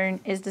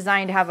pattern is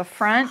designed to have a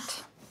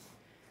front,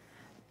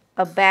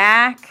 a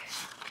back,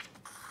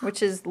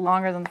 which is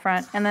longer than the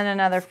front, and then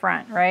another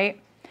front, right?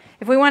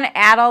 If we want to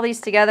add all these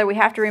together, we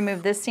have to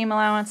remove this seam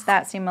allowance,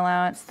 that seam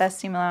allowance, that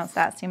seam allowance,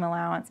 that seam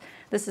allowance.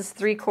 This is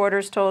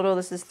 3/4 total,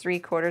 this is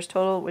 3/4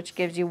 total, which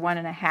gives you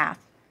 1.5.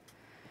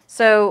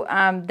 So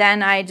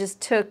then I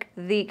just took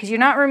because you're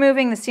not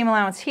removing the seam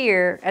allowance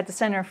here at the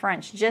center of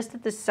French, just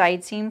at the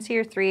side seams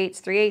here, 3/8,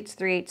 3/8,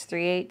 3/8,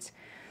 3/8.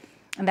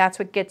 And that's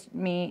what gets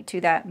me to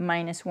that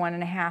minus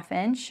 1.5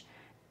 inch.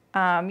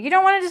 You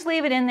don't want to just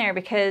leave it in there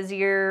because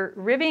your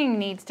ribbing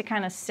needs to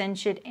kind of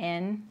cinch it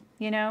in,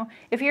 you know.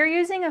 If you're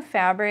using a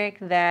fabric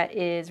that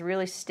is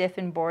really stiff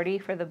and boardy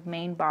for the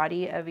main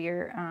body of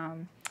your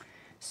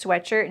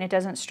sweatshirt and it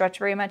doesn't stretch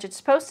very much, it's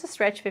supposed to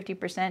stretch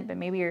 50%, but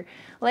maybe you're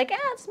like,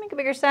 let's make a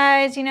bigger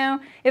size, you know.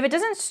 If it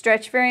doesn't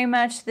stretch very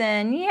much,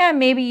 then yeah,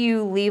 maybe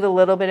you leave a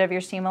little bit of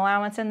your seam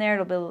allowance in there.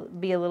 It'll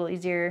be a little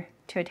easier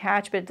to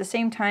attach, but at the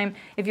same time,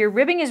 if your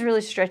ribbing is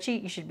really stretchy,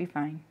 you should be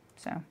fine,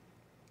 so.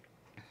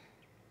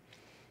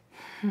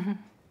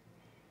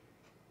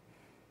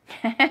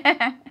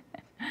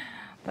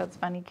 That's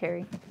funny,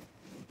 Carrie.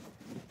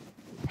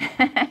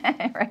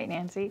 Right,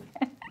 Nancy?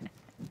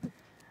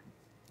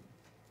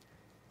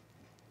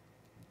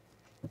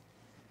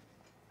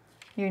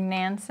 Your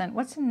Nansen.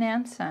 What's a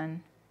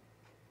Nansen?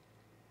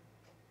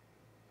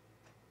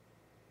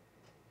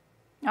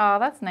 Oh,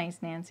 that's nice,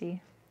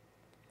 Nancy.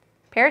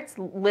 Parrots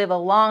live a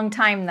long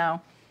time,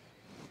 though.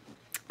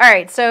 All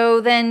right,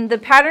 so then the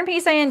pattern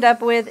piece I end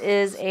up with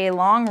is a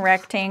long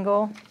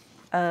rectangle.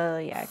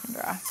 Yeah, I can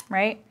draw,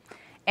 right?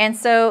 And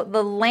so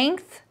the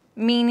length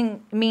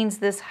means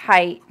this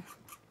height.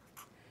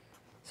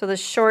 So the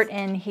short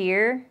end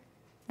here,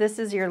 this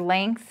is your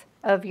length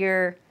of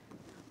your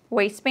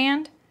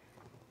waistband,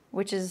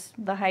 which is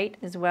the height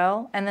as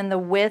well. And then the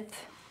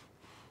width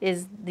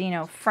is, you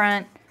know,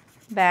 front,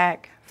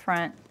 back,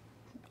 front,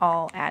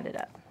 all added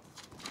up.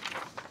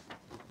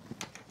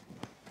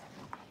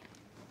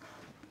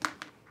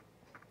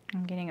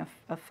 I'm getting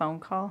a phone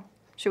call.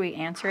 Should we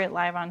answer it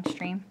live on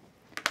stream?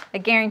 I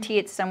guarantee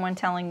it's someone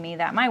telling me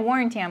that my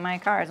warranty on my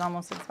car is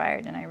almost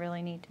expired and I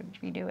really need to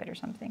redo it or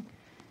something.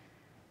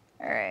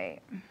 All right.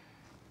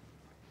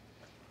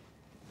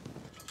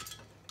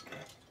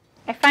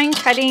 I find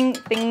cutting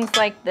things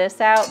like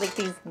this out, like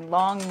these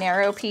long,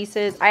 narrow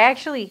pieces, I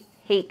actually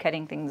hate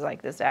cutting things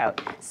like this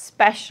out,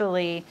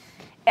 especially,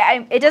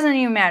 it doesn't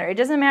even matter. It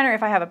doesn't matter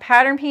if I have a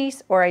pattern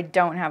piece or I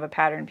don't have a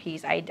pattern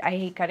piece. I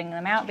hate cutting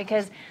them out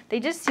because they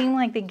just seem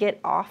like they get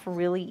off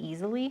really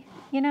easily,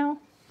 you know?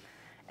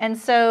 And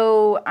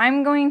so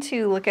I'm going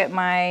to look at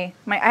I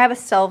have a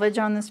selvage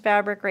on this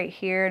fabric right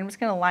here. And I'm just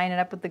going to line it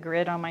up with the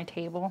grid on my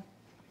table.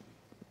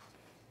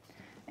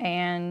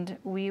 And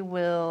we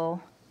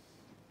will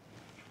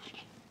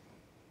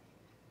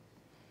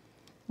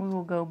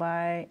go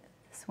by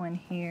this one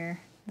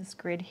here, this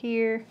grid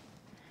here.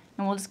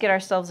 And we'll just get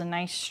ourselves a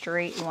nice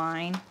straight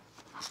line.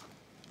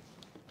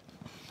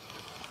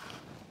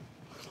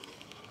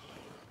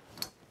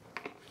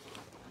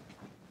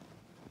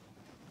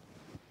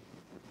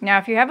 Now,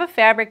 if you have a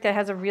fabric that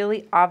has a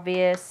really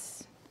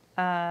obvious,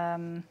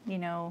 you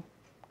know,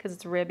 because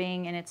it's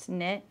ribbing and it's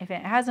knit, if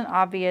it has an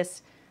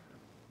obvious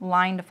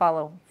line to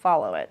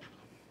follow it.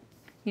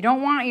 You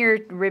don't want your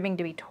ribbing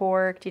to be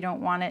torqued. You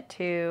don't want it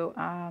to,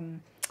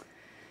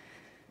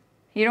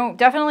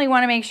 definitely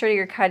want to make sure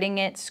you're cutting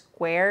it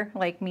square,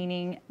 like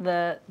meaning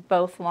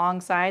both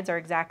long sides are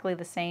exactly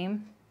the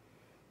same.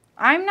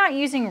 I'm not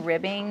using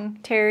ribbing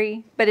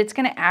terry, but it's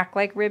going to act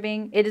like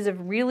ribbing. It is a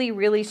really,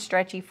 really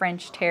stretchy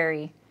French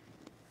terry.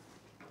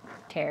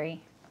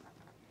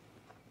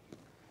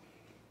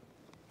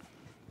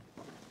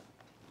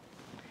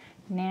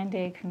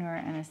 Nande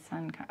Kunura and a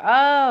son.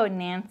 Oh,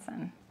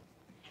 Nansen.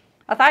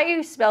 I thought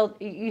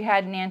you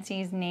had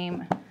Nancy's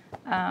name,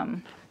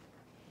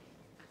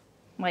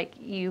 like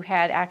you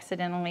had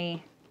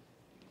accidentally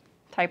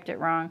typed it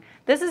wrong.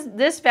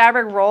 This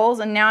fabric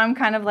rolls, and now I'm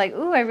kind of like,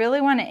 ooh, I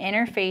really want to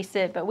interface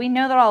it, but we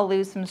know that I'll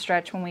lose some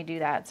stretch when we do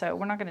that, so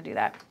we're not going to do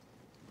that.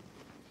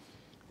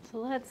 So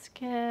let's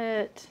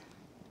get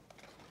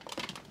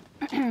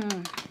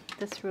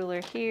this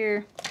ruler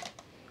here,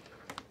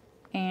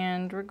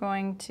 and we're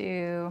going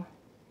to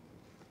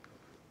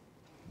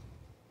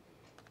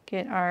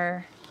get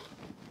our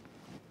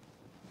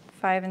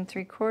 5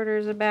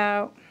 3/4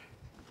 about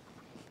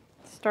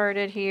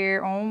started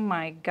here. Oh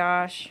my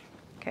gosh.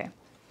 Okay.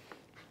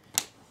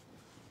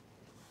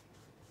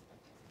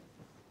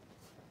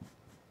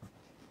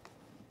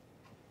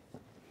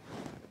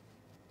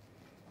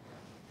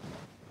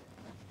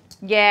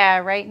 Yeah,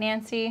 right,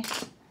 Nancy?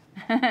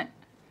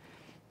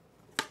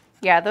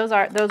 Yeah, those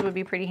would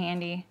be pretty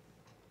handy.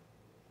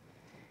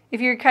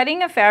 If you're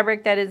cutting a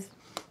fabric that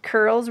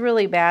curls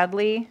really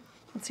badly,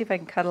 let's see if I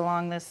can cut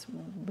along this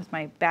with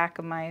my back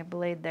of my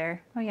blade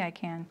there. Oh yeah, I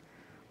can.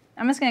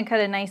 I'm just going to cut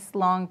a nice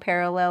long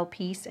parallel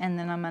piece, and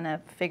then I'm going to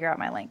figure out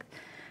my length.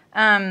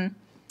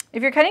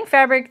 If you're cutting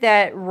fabric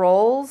that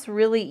rolls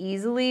really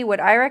easily, what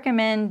I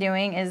recommend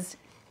doing is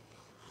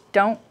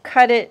don't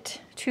cut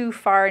it too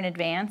far in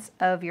advance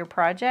of your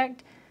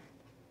project,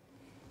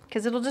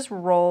 because it'll just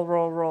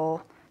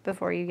roll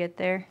before you get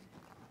there.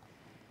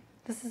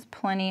 This is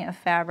plenty of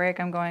fabric.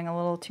 I'm going a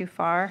little too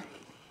far,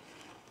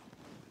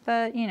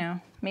 but you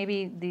know,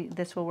 maybe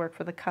this will work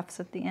for the cuffs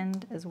at the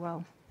end as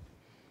well.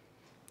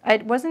 I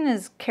wasn't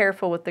as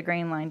careful with the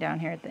grain line down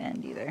here at the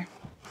end either.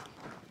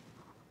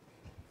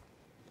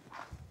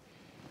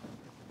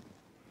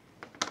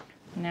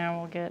 Now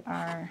we'll get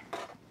our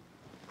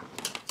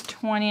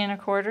 20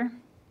 1/4.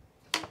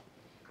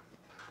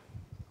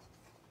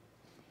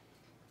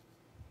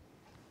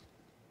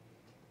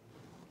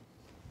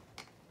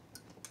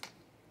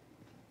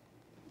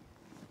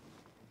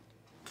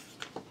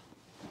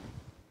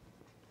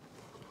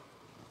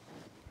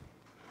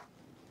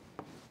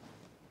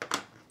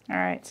 All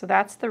right, so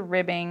that's the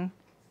ribbing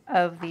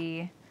of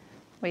the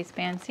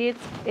waistband. See,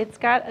 it's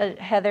got a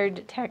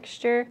heathered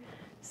texture,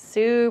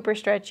 super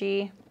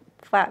stretchy,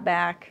 flat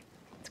back.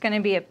 It's going to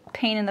be a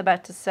pain in the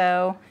butt to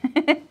sew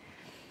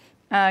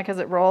because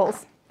it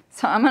rolls.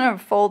 So I'm going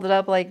to fold it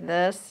up like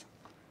this,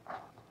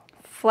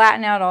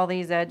 flatten out all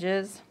these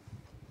edges.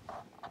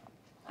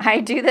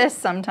 I do this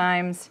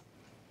sometimes.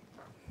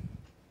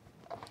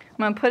 I'm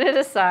going to put it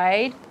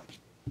aside.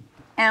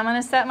 And I'm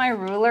going to set my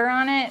ruler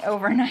on it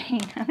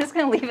overnight. I'm just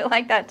going to leave it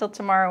like that till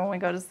tomorrow when we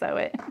go to sew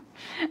it.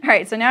 All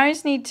right, so now I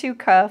just need 2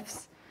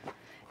 cuffs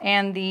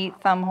and the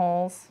thumb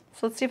holes.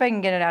 So let's see if I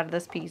can get it out of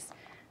this piece.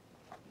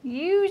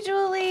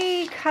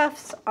 Usually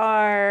cuffs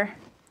are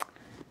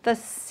the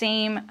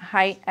same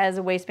height as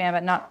a waistband,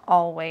 but not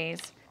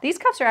always. These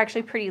cuffs are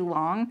actually pretty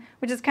long,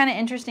 which is kind of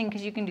interesting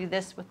because you can do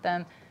this with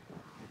them.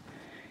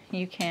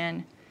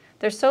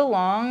 They're so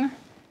long.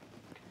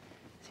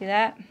 See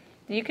that?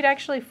 You could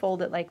actually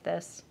fold it like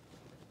this.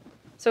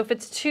 So if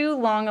it's too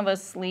long of a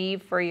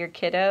sleeve for your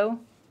kiddo,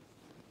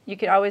 you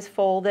could always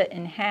fold it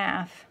in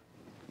half.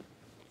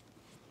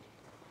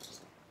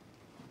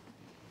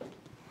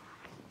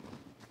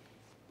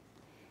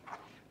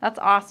 That's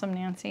awesome,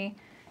 Nancy.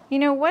 You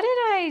know, what did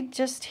I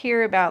just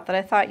hear about that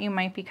I thought you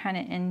might be kind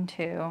of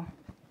into?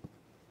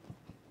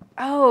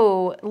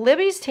 Oh,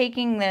 Libby's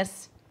taking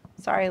this.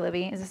 Sorry,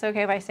 Libby. Is this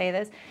okay if I say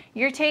this?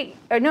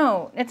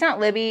 No, it's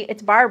not Libby.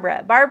 It's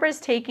Barbara. Barbara's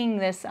taking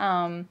this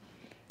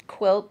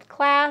quilt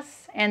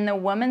class, and the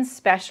woman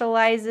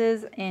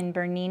specializes in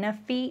Bernina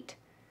feet,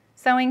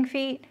 sewing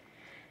feet.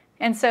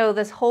 And so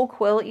this whole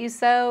quilt you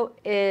sew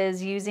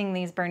is using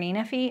these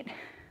Bernina feet.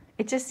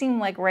 It just seemed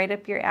like right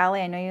up your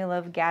alley. I know you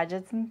love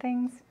gadgets and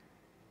things.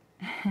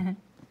 All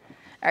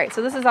right,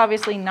 so this is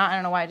obviously not, I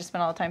don't know why I just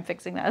spent all the time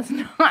fixing that. It's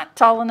not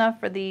tall enough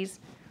for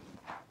these.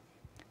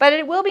 But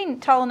it will be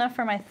tall enough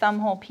for my thumb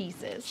hole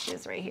pieces,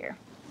 is right here.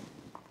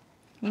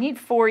 You need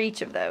 4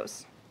 each of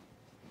those.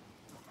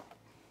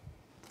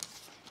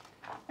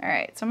 All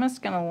right, so I'm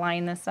just gonna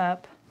line this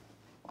up.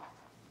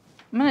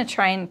 I'm gonna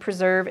try and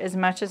preserve as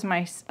much as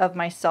of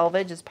my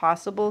selvage as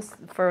possible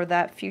for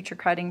that future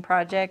cutting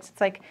projects.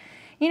 It's like,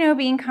 you know,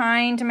 being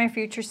kind to my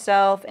future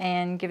self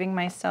and giving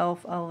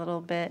myself a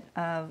little bit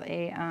of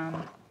a,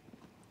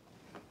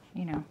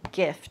 you know,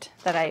 gift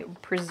that I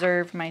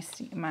preserve my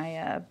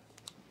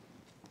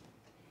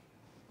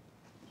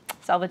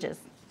selvages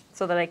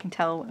so that I can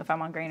tell if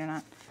I'm on grain or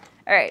not.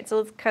 All right, so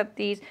let's cut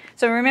these.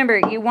 So remember,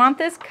 you want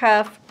this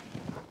cuff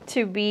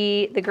to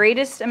be the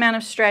greatest amount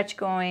of stretch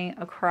going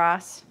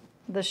across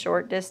the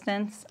short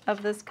distance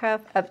of this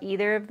cuff, of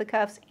either of the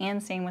cuffs,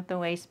 and same with the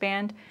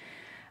waistband.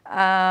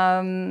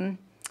 Some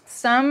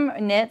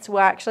knits will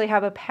actually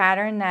have a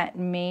pattern that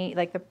may,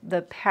 like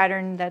the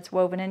pattern that's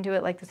woven into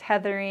it, like this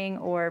heathering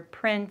or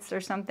prints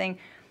or something,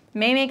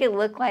 may make it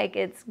look like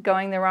it's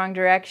going the wrong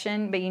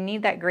direction, but you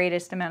need that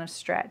greatest amount of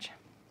stretch.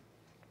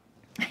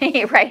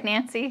 Right,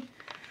 Nancy?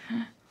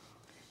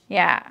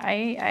 Yeah,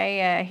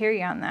 I hear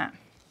you on that.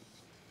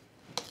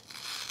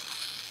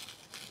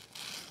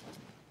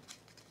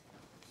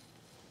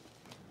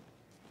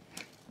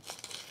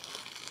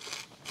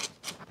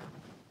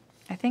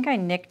 I think I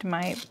nicked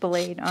my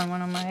blade on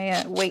one of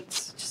my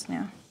weights just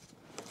now,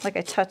 like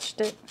I touched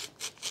it.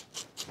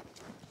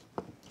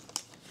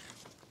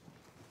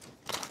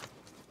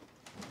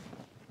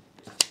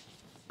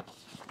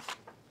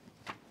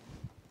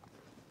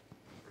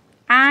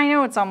 I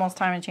know it's almost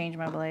time to change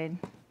my blade.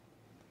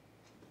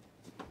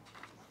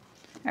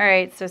 All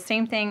right, so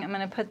same thing. I'm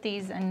gonna put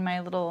these in my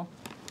little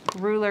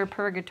ruler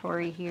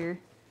purgatory here.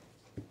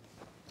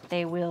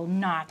 They will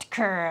not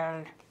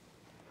curl.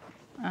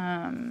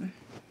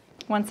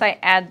 Once I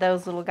add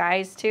those little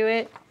guys to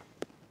it,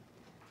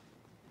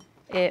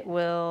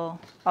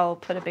 I'll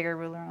put a bigger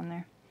ruler on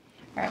there.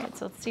 All right,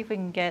 so let's see if we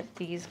can get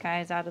these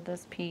guys out of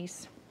this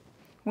piece.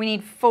 We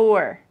need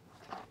 4.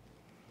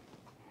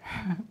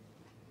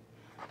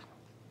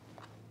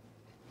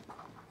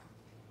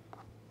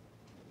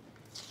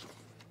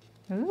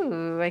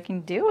 Ooh, I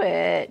can do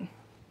it.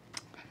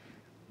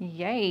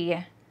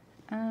 Yay.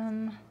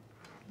 Let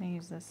me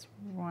use this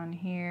one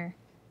here.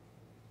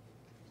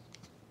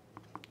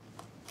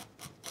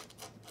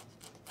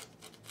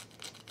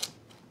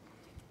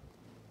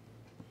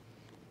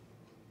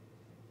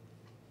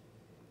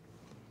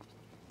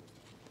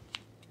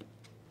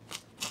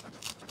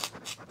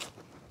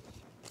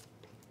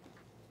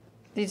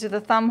 These are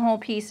the thumb hole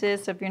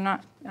pieces, so if you're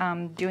not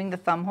doing the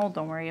thumb hole,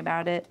 don't worry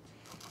about it.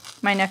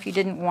 My nephew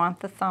didn't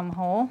want the thumb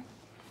hole.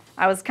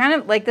 I was kind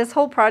of, like, this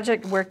whole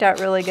project worked out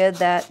really good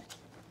that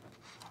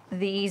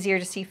the easier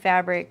to see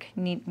fabric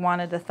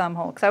wanted the thumb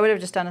hole, because I would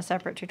have just done a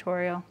separate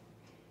tutorial.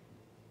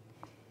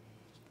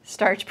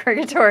 Starch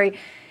purgatory.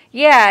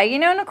 Yeah, you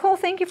know, Nicole,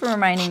 thank you for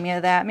reminding me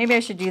of that. Maybe I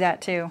should do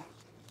that too.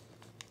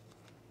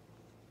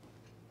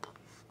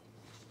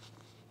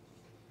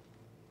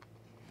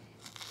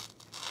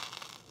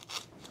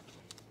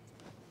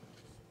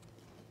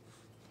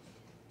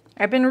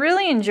 I've been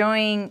really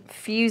enjoying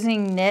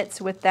fusing knits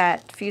with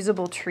that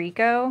fusible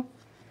tricot.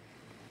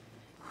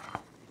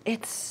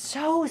 It's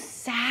so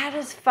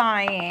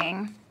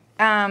satisfying,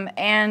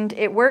 and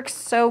it works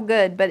so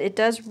good, but it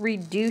does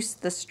reduce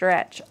the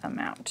stretch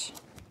amount,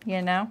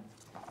 you know?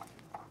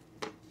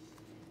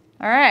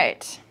 All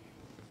right.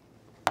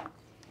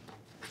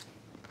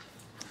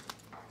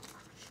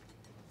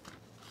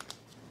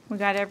 We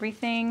got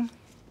everything.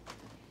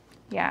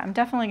 Yeah, I'm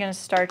definitely going to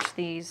starch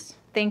these.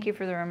 Thank you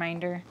for the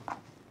reminder.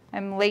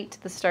 I'm late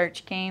to the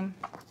starch game.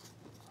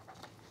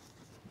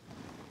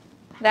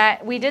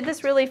 We did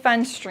this really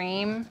fun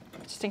stream,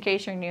 just in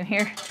case you're new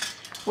here,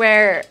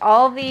 where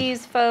all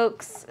these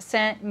folks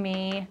sent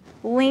me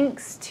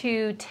links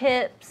to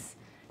tips,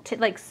 to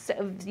like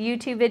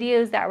YouTube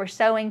videos that were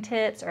sewing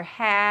tips or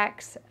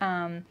hacks,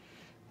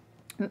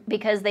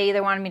 because they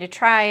either wanted me to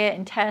try it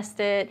and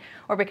test it,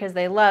 or because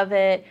they love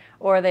it,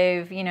 or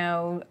they've, you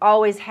know,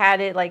 always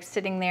had it like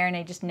sitting there and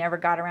they just never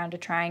got around to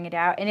trying it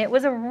out. And it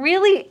was a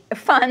really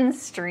fun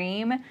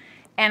stream,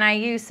 and I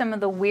used some of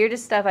the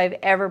weirdest stuff I've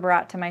ever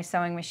brought to my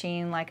sewing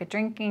machine, like a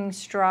drinking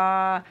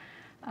straw,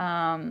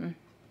 tin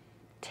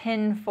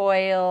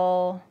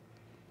foil.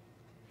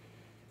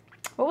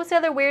 What was the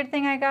other weird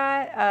thing I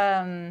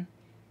got?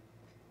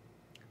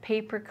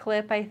 Paper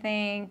clip, I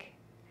think.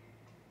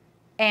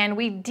 And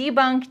we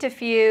debunked a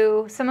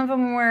few. Some of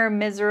them were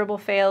miserable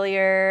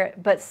failure,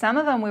 but some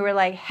of them we were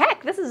like,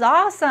 heck, this is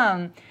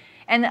awesome.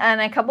 And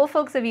a couple of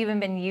folks have even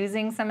been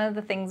using some of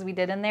the things we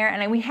did in there.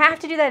 And we have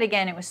to do that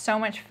again. It was so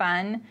much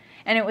fun.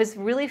 And it was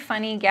really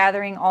funny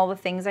gathering all the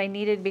things I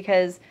needed,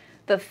 because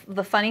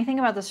the funny thing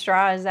about the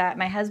straw is that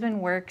my husband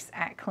works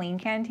at Clean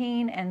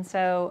Canteen, and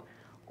so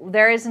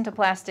there isn't a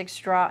plastic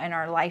straw in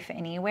our life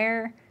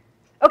anywhere.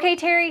 Okay,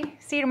 Terry,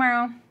 see you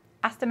tomorrow.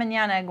 Hasta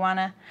mañana,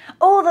 iguana.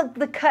 Oh,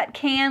 the cut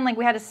can, like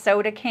we had a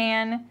soda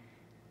can.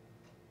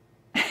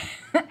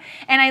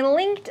 And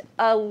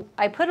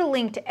I put a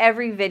link to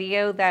every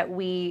video that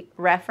we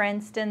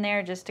referenced in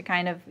there just to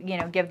kind of, you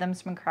know, give them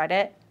some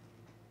credit.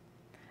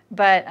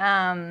 But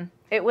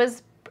it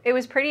was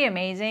pretty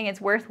amazing.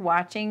 It's worth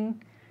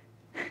watching.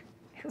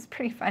 It was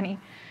pretty funny.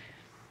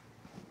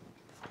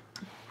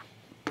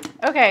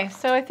 Okay,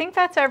 so I think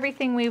that's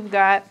everything we've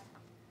got.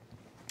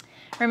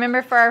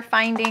 Remember, for our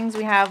findings,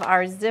 we have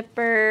our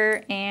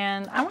zipper,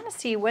 and I want to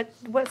see what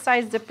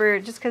size zipper,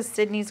 just because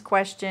Sydney's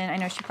question, I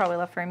know she probably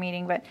left for a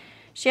meeting, but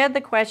she had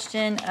the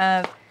question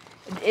of,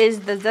 does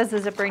the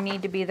zipper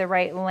need to be the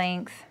right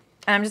length?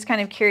 And I'm just kind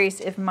of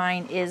curious if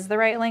mine is the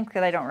right length,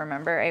 because I don't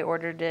remember. I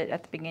ordered it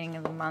at the beginning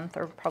of the month,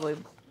 or probably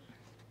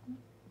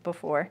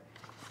before.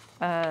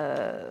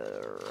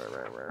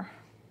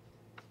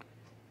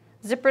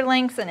 Zipper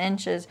lengths and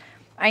inches.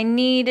 I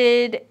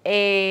needed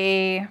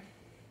a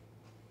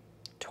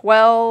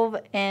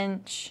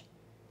 12-inch,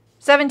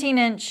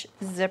 17-inch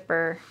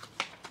zipper.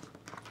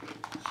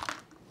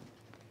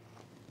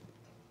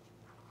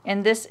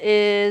 And this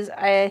is,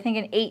 I think,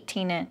 an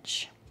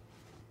 18-inch.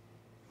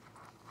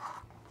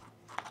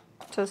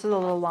 So this is a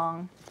little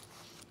long.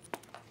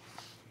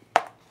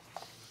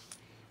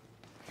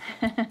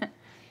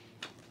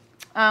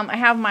 I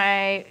have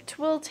my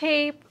twill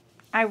tape.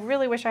 I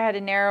really wish I had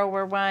a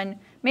narrower one.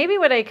 Maybe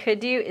what I could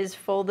do is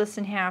fold this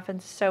in half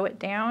and sew it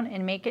down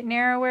and make it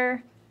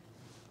narrower.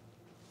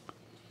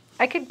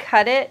 I could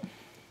cut it,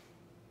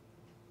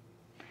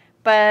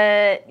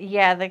 but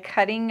yeah, the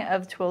cutting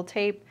of twill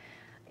tape,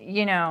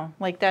 you know,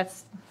 like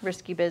that's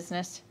risky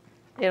business.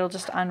 It'll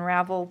just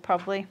unravel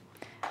probably.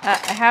 I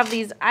have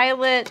these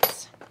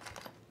eyelets.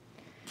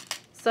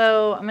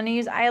 So I'm going to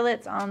use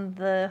eyelets on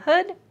the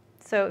hood.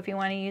 So if you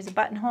want to use a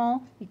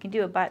buttonhole, you can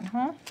do a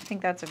buttonhole. I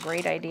think that's a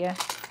great idea.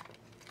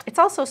 It's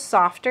also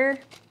softer,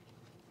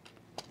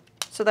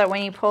 so that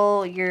when you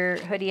pull your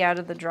hoodie out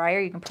of the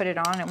dryer, you can put it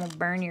on. It won't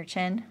burn your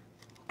chin.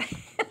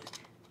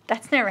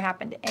 That's never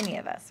happened to any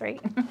of us, right?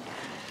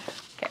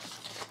 Okay.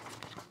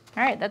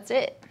 All right, that's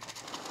it.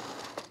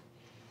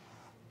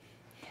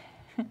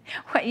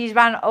 What, you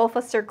bought an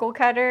Olfa circle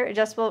cutter?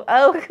 Adjustable.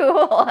 Oh,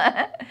 cool.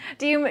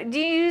 Do you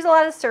use a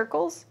lot of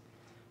circles?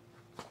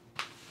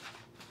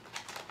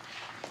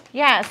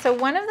 Yeah, so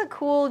one of the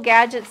cool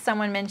gadgets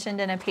someone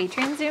mentioned in a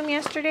Patreon Zoom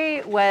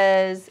yesterday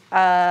was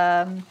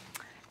a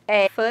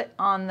foot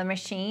on the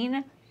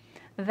machine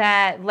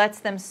that lets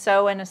them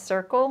sew in a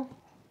circle.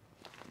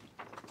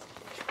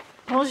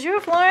 Bonjour,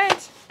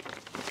 Florence.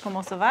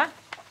 Comment ça va?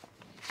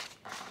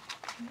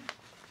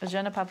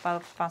 Je ne parle pas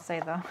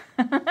français, though.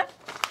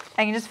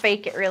 I can just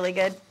fake it really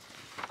good.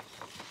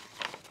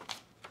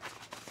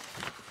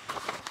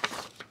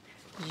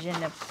 Je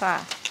ne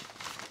pas.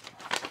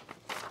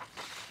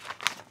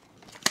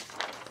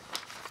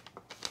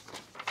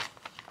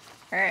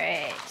 All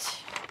right.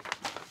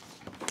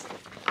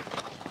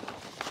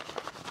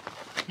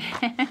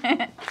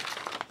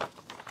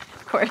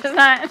 Of course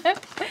not.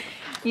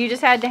 You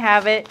just had to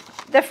have it.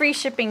 The free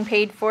shipping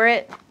paid for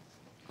it.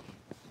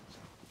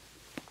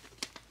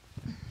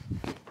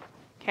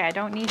 Okay, I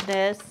don't need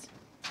this.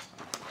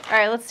 All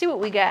right, let's see what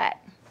we got.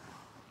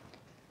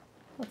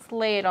 Let's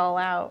lay it all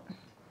out.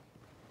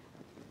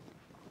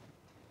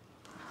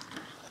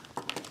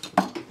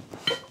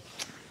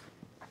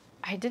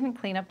 I didn't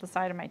clean up the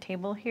side of my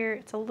table here.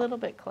 It's a little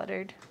bit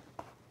cluttered.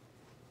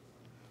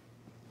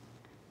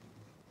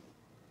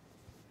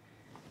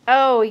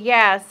 Oh,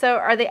 yeah. So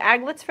are the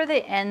aglets for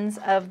the ends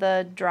of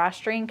the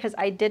drawstring? Because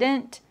I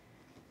didn't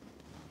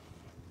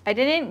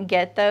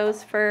get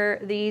those for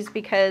these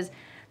because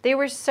they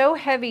were so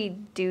heavy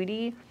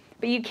duty.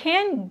 But you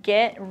can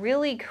get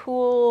really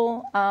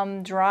cool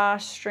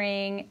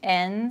drawstring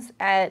ends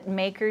at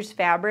Maker's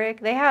Fabric.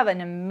 They have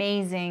an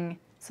amazing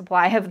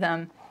supply of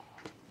them.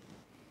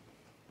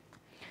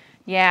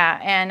 Yeah,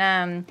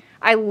 and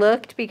I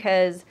looked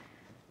because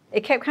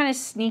it kept kind of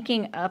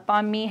sneaking up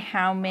on me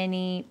how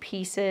many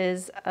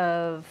pieces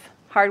of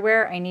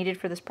hardware I needed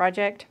for this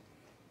project.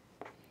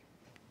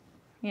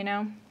 You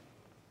know?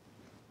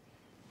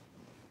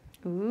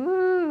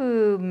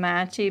 Ooh,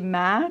 matchy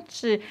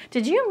match.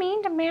 Did you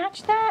mean to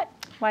match that?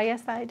 Why,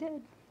 yes, I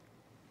did.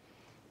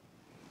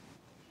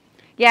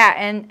 Yeah,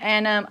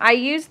 and I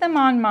used them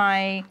on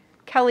my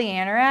Kelly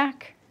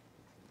anorak.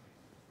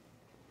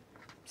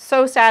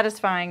 So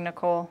satisfying,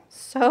 Nicole.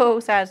 So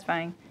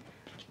satisfying.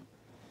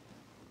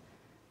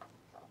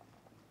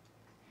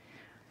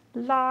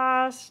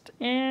 Lost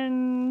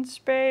in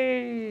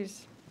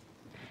space.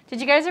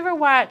 Did you guys ever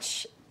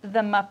watch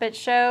The Muppet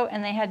Show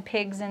and they had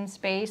pigs in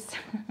space?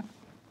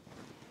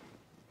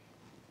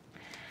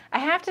 I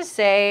have to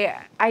say,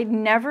 I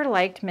never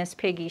liked Miss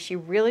Piggy. She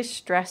really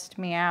stressed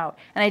me out.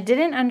 And I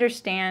didn't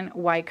understand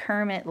why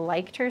Kermit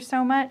liked her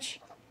so much.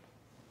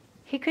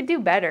 He could do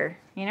better.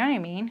 You know what I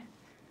mean?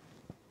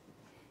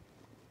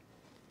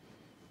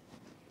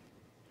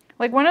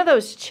 Like one of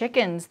those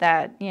chickens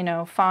that, you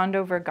know, fawned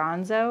over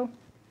Gonzo.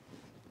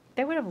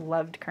 They would have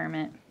loved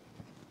Kermit.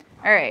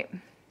 All right.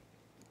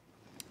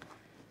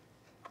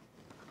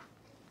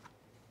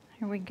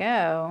 Here we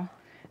go.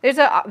 There's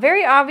a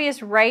very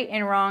obvious right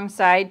and wrong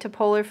side to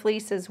polar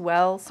fleece as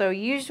well. So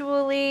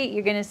usually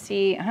you're going to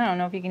see, I don't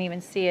know if you can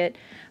even see it,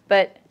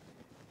 but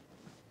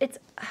it's,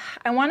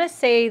 I want to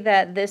say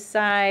that this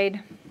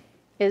side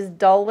is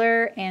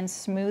duller and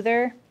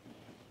smoother.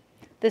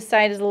 This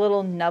side is a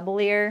little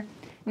nubblier.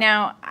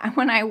 Now,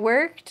 when I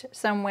worked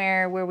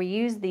somewhere where we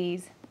used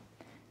these,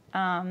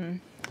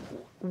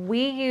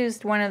 we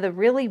used one of the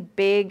really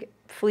big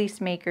fleece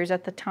makers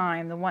at the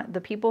time,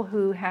 the people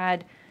who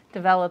had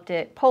developed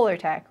it, Polar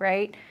Tech,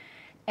 right?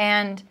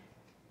 And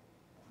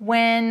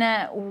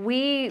when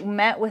we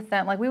met with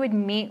them, like we would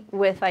meet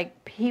with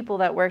like people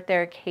that worked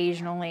there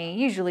occasionally.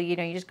 Usually, you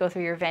know, you just go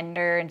through your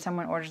vendor and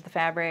someone orders the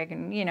fabric,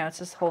 and you know, it's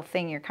this whole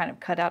thing you're kind of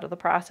cut out of the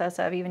process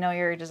of, even though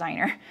you're a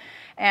designer.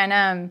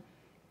 And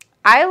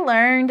I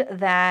learned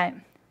that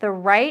the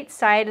right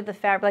side of the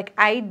fabric, like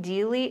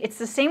ideally, it's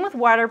the same with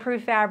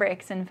waterproof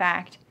fabrics, in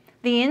fact.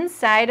 The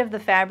inside of the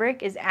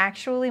fabric is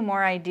actually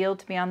more ideal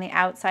to be on the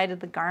outside of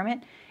the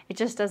garment. It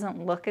just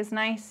doesn't look as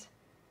nice.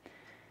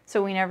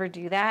 So we never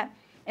do that.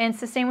 And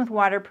it's the same with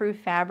waterproof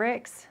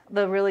fabrics,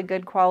 the really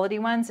good quality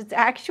ones. It's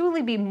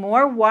actually be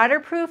more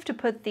waterproof to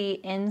put the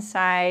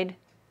inside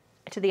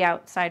to the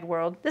outside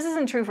world. This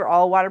isn't true for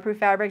all waterproof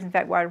fabrics. In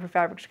fact, waterproof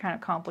fabrics are kind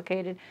of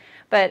complicated.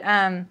 But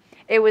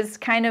it was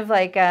kind of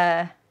like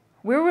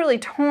we were really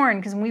torn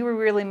because we were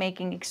really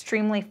making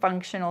extremely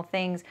functional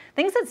things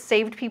that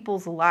saved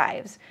people's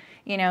lives,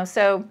 you know.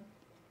 So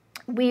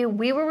we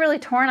were really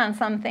torn on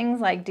some things,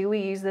 like, do we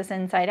use this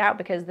inside out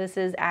because this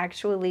is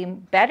actually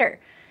better?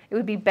 It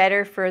would be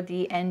better for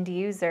the end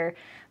user.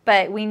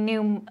 But we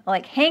knew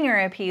like hanger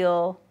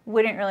appeal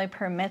wouldn't really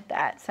permit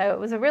that. So it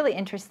was a really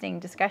interesting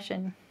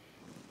discussion.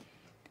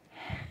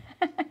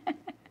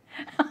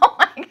 Oh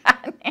my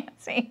God,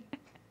 Nancy.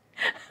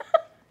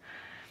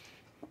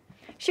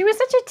 She was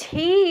such a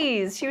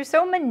tease. She was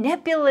so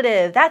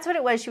manipulative. That's what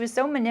it was. She was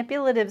so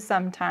manipulative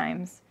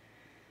sometimes.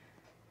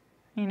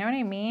 You know what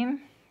I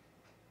mean?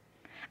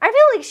 I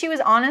feel like she was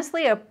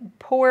honestly a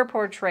poor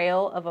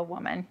portrayal of a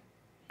woman.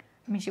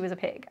 I mean, she was a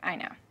pig. I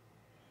know.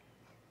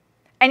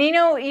 And you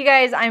know, you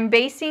guys, I'm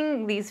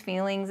basing these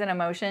feelings and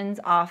emotions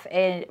off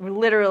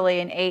literally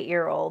an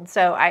 8-year-old.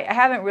 So I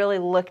haven't really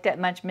looked at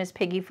much Miss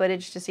Piggy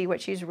footage to see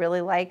what she's really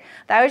like.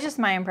 That was just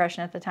my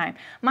impression at the time.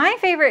 My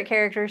favorite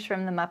characters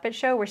from the Muppet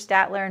Show were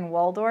Statler and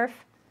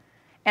Waldorf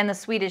and the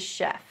Swedish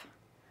Chef.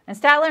 And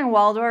Statler and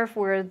Waldorf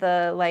were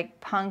the like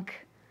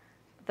punk,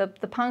 the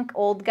punk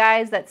old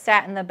guys that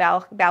sat in the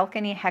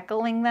balcony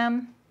heckling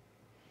them.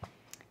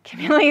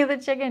 Camilla the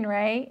chicken,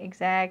 right?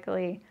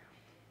 Exactly.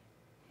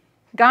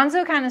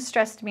 Gonzo kind of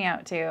stressed me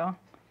out too.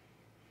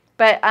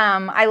 But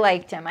I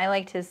liked him. I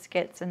liked his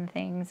skits and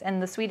things.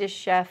 And the Swedish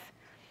Chef,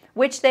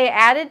 which they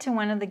added to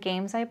one of the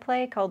games I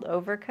play called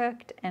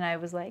Overcooked. And I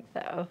was like,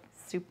 oh,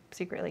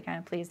 secretly kind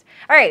of pleased.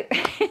 All right.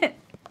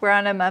 We're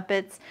on to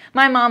Muppets.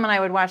 My mom and I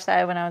would watch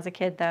that when I was a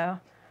kid, though.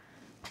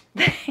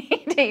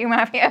 Do you,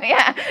 Mafia?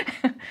 Yeah.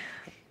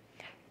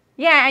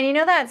 Yeah, and you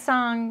know that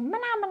song,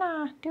 Mana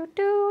Mana, doo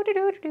doo doo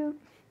doo doo.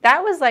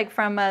 That was like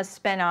from a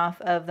spinoff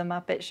of the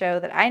Muppet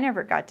Show that I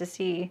never got to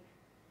see.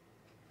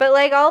 But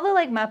like all the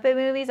like Muppet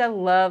movies, I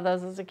love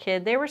those as a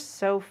kid. They were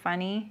so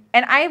funny.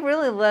 And I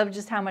really loved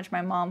just how much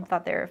my mom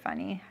thought they were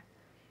funny.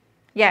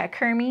 Yeah,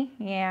 Kermie,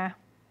 yeah.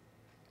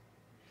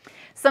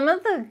 Some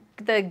of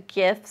the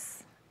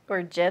GIFs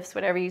or GIFs,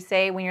 whatever you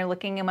say, when you're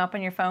looking them up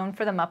on your phone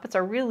for the Muppets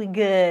are really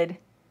good.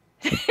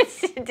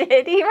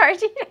 Did he,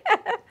 Margie?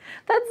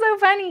 That's so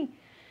funny.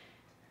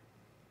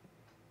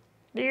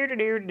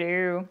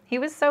 He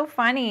was so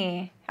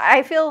funny.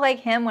 I feel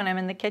like him when I'm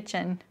in the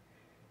kitchen.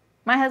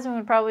 My husband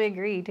would probably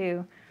agree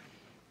too.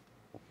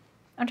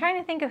 I'm trying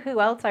to think of who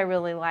else I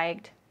really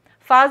liked.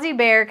 Fozzie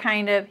Bear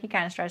he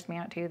kind of stressed me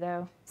out too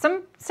though.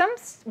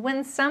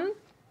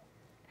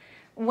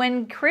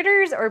 When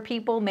critters or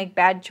people make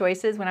bad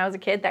choices when I was a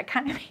kid, that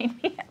kind of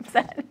made me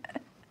upset.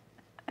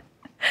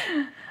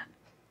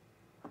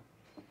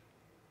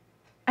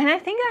 And I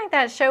think like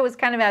that show was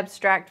kind of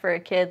abstract for a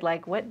kid,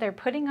 like what they're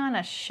putting on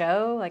a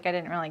show. Like I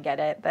didn't really get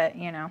it, but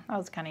you know, I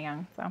was kind of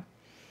young, so.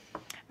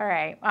 All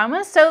right, well, I'm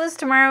gonna sew this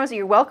tomorrow, so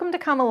you're welcome to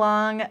come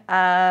along.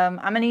 I'm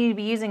gonna need to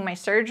be using my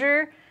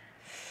serger.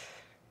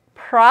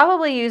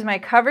 Probably use my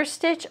cover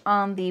stitch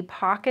on the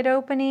pocket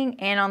opening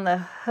and on the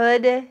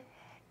hood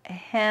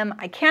hem.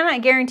 I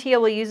cannot guarantee I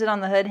will use it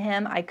on the hood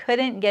hem. I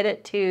couldn't get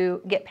it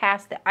to get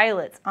past the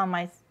eyelets on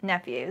my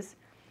nephews.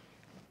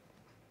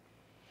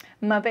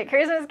 Muppet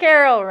Christmas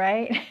Carol,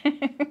 right?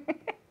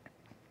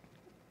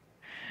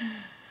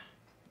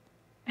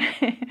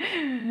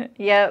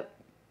 Yep.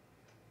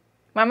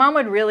 My mom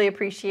would really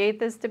appreciate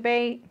this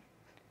debate.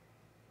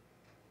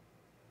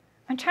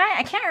 I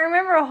can't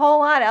remember a whole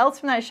lot else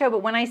from that show,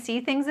 but when I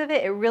see things of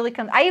it, it really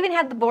comes. I even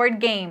had the board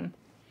game.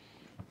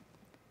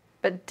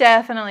 But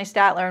definitely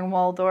Statler and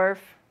Waldorf.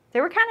 They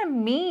were kind of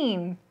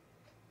mean.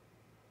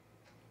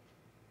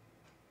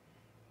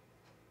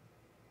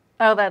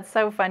 Oh, that's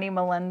so funny,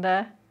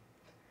 Melinda.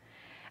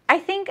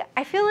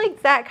 I feel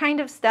like that kind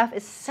of stuff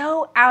is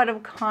so out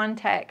of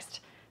context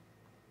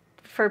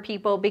for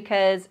people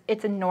because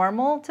it's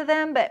normal to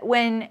them. But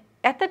when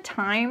at the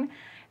time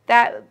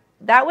that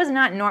was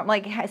not normal,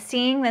 like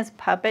seeing this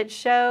puppet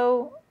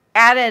show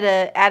at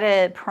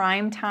a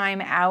prime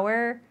time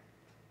hour.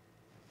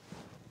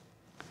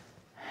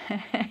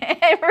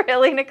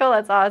 Really, Nicole?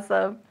 That's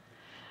awesome.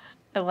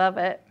 I love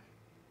it.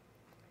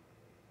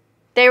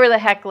 They were the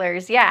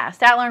hecklers. Yeah,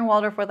 Statler and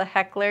Waldorf were the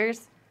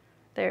hecklers.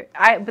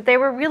 But they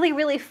were really,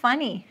 really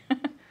funny.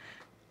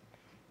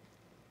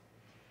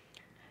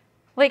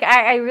 Like,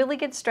 I really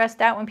get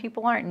stressed out when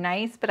people aren't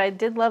nice, but I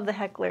did love the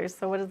hecklers.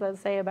 So what does that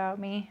say about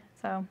me?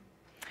 So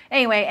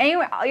anyway,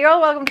 you're all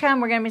welcome to come.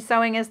 We're going to be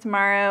sewing this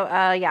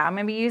tomorrow. Yeah, I'm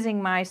going to be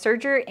using my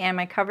serger and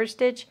my cover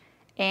stitch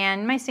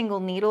and my single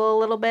needle a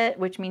little bit,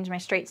 which means my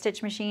straight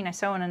stitch machine. I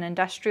sew on an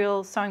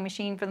industrial sewing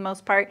machine for the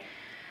most part.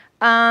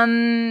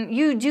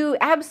 You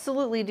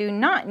absolutely do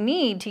not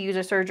need to use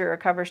a serger or a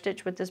cover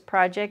stitch with this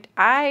project.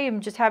 I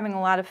am just having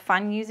a lot of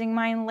fun using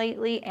mine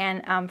lately,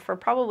 and for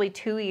probably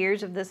 2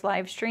 years of this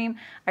live stream,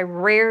 I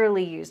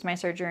rarely used my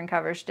serger and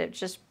cover stitch,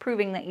 just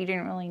proving that you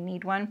didn't really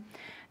need one.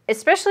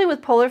 Especially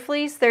with polar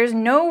fleece, there's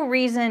no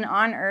reason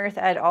on earth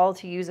at all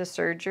to use a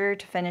serger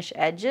to finish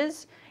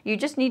edges. You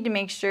just need to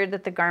make sure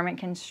that the garment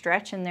can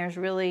stretch, and there's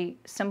really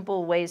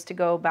simple ways to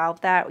go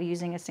about that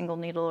using a single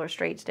needle or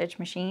straight stitch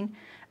machine.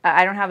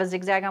 I don't have a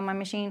zigzag on my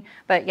machine,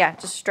 but yeah,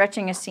 just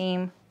stretching a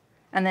seam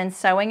and then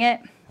sewing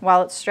it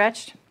while it's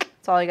stretched,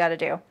 that's all you got to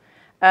do.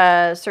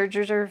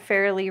 Sergers are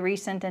fairly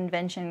recent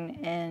invention,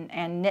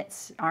 and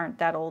knits aren't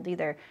that old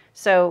either,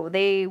 so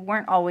they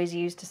weren't always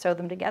used to sew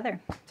them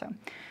together. So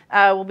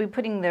we'll be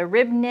putting the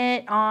rib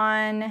knit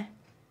on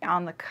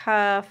the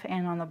cuff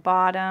and on the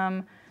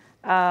bottom.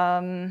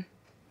 I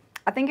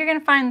think you're going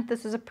to find that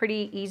this is a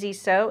pretty easy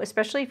sew,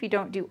 especially if you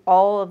don't do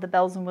all of the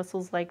bells and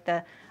whistles like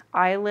the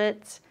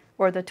eyelets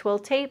or the twill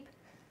tape.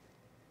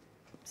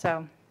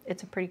 So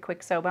it's a pretty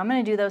quick sew, but I'm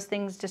going to do those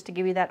things just to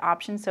give you that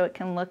option so it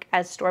can look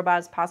as store-bought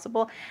as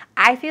possible.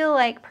 I feel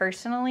like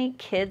personally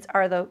kids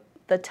are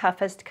the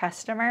toughest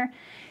customer.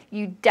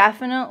 You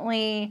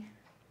definitely,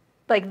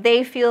 like,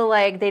 they feel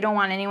like they don't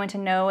want anyone to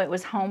know it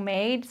was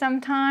homemade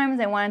sometimes.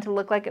 They want it to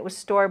look like it was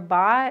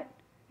store-bought,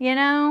 you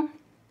know?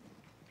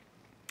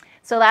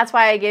 So that's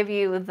why I give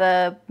you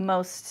the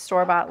most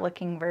store-bought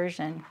looking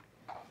version,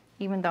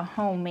 even though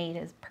homemade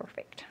is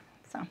perfect.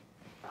 So,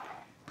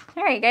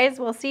 all right, guys,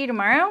 we'll see you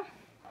tomorrow.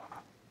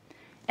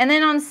 And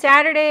then on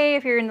Saturday,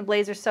 if you're in the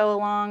Blazer Sew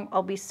Along,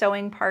 I'll be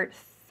sewing part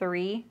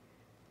 3.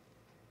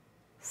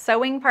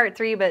 Sewing part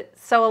 3, but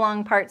Sew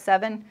Along part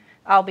 7.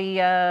 I'll be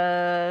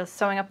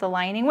sewing up the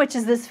lining, which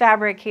is this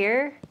fabric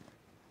here,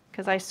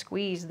 because I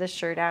squeezed this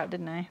shirt out,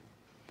 didn't I?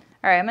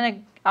 All right, I'm going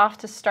to off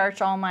to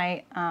starch all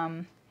my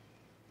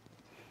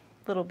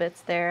little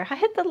bits there. I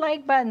hit the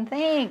like button,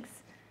 thanks.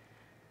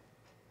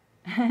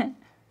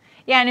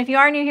 Yeah, and if you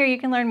are new here, you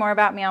can learn more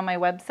about me on my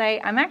website.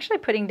 I'm actually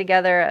putting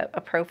together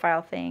a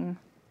profile thing,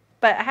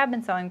 but I have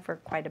been sewing for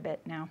quite a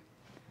bit now.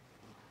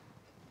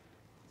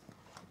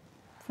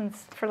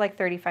 For like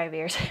 35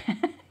 years.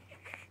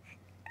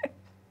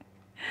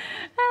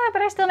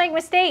 But I still make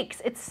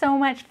mistakes. It's so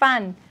much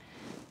fun.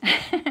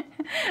 All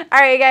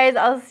right, guys,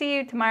 I'll see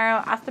you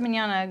tomorrow. Hasta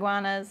mañana,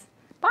 iguanas.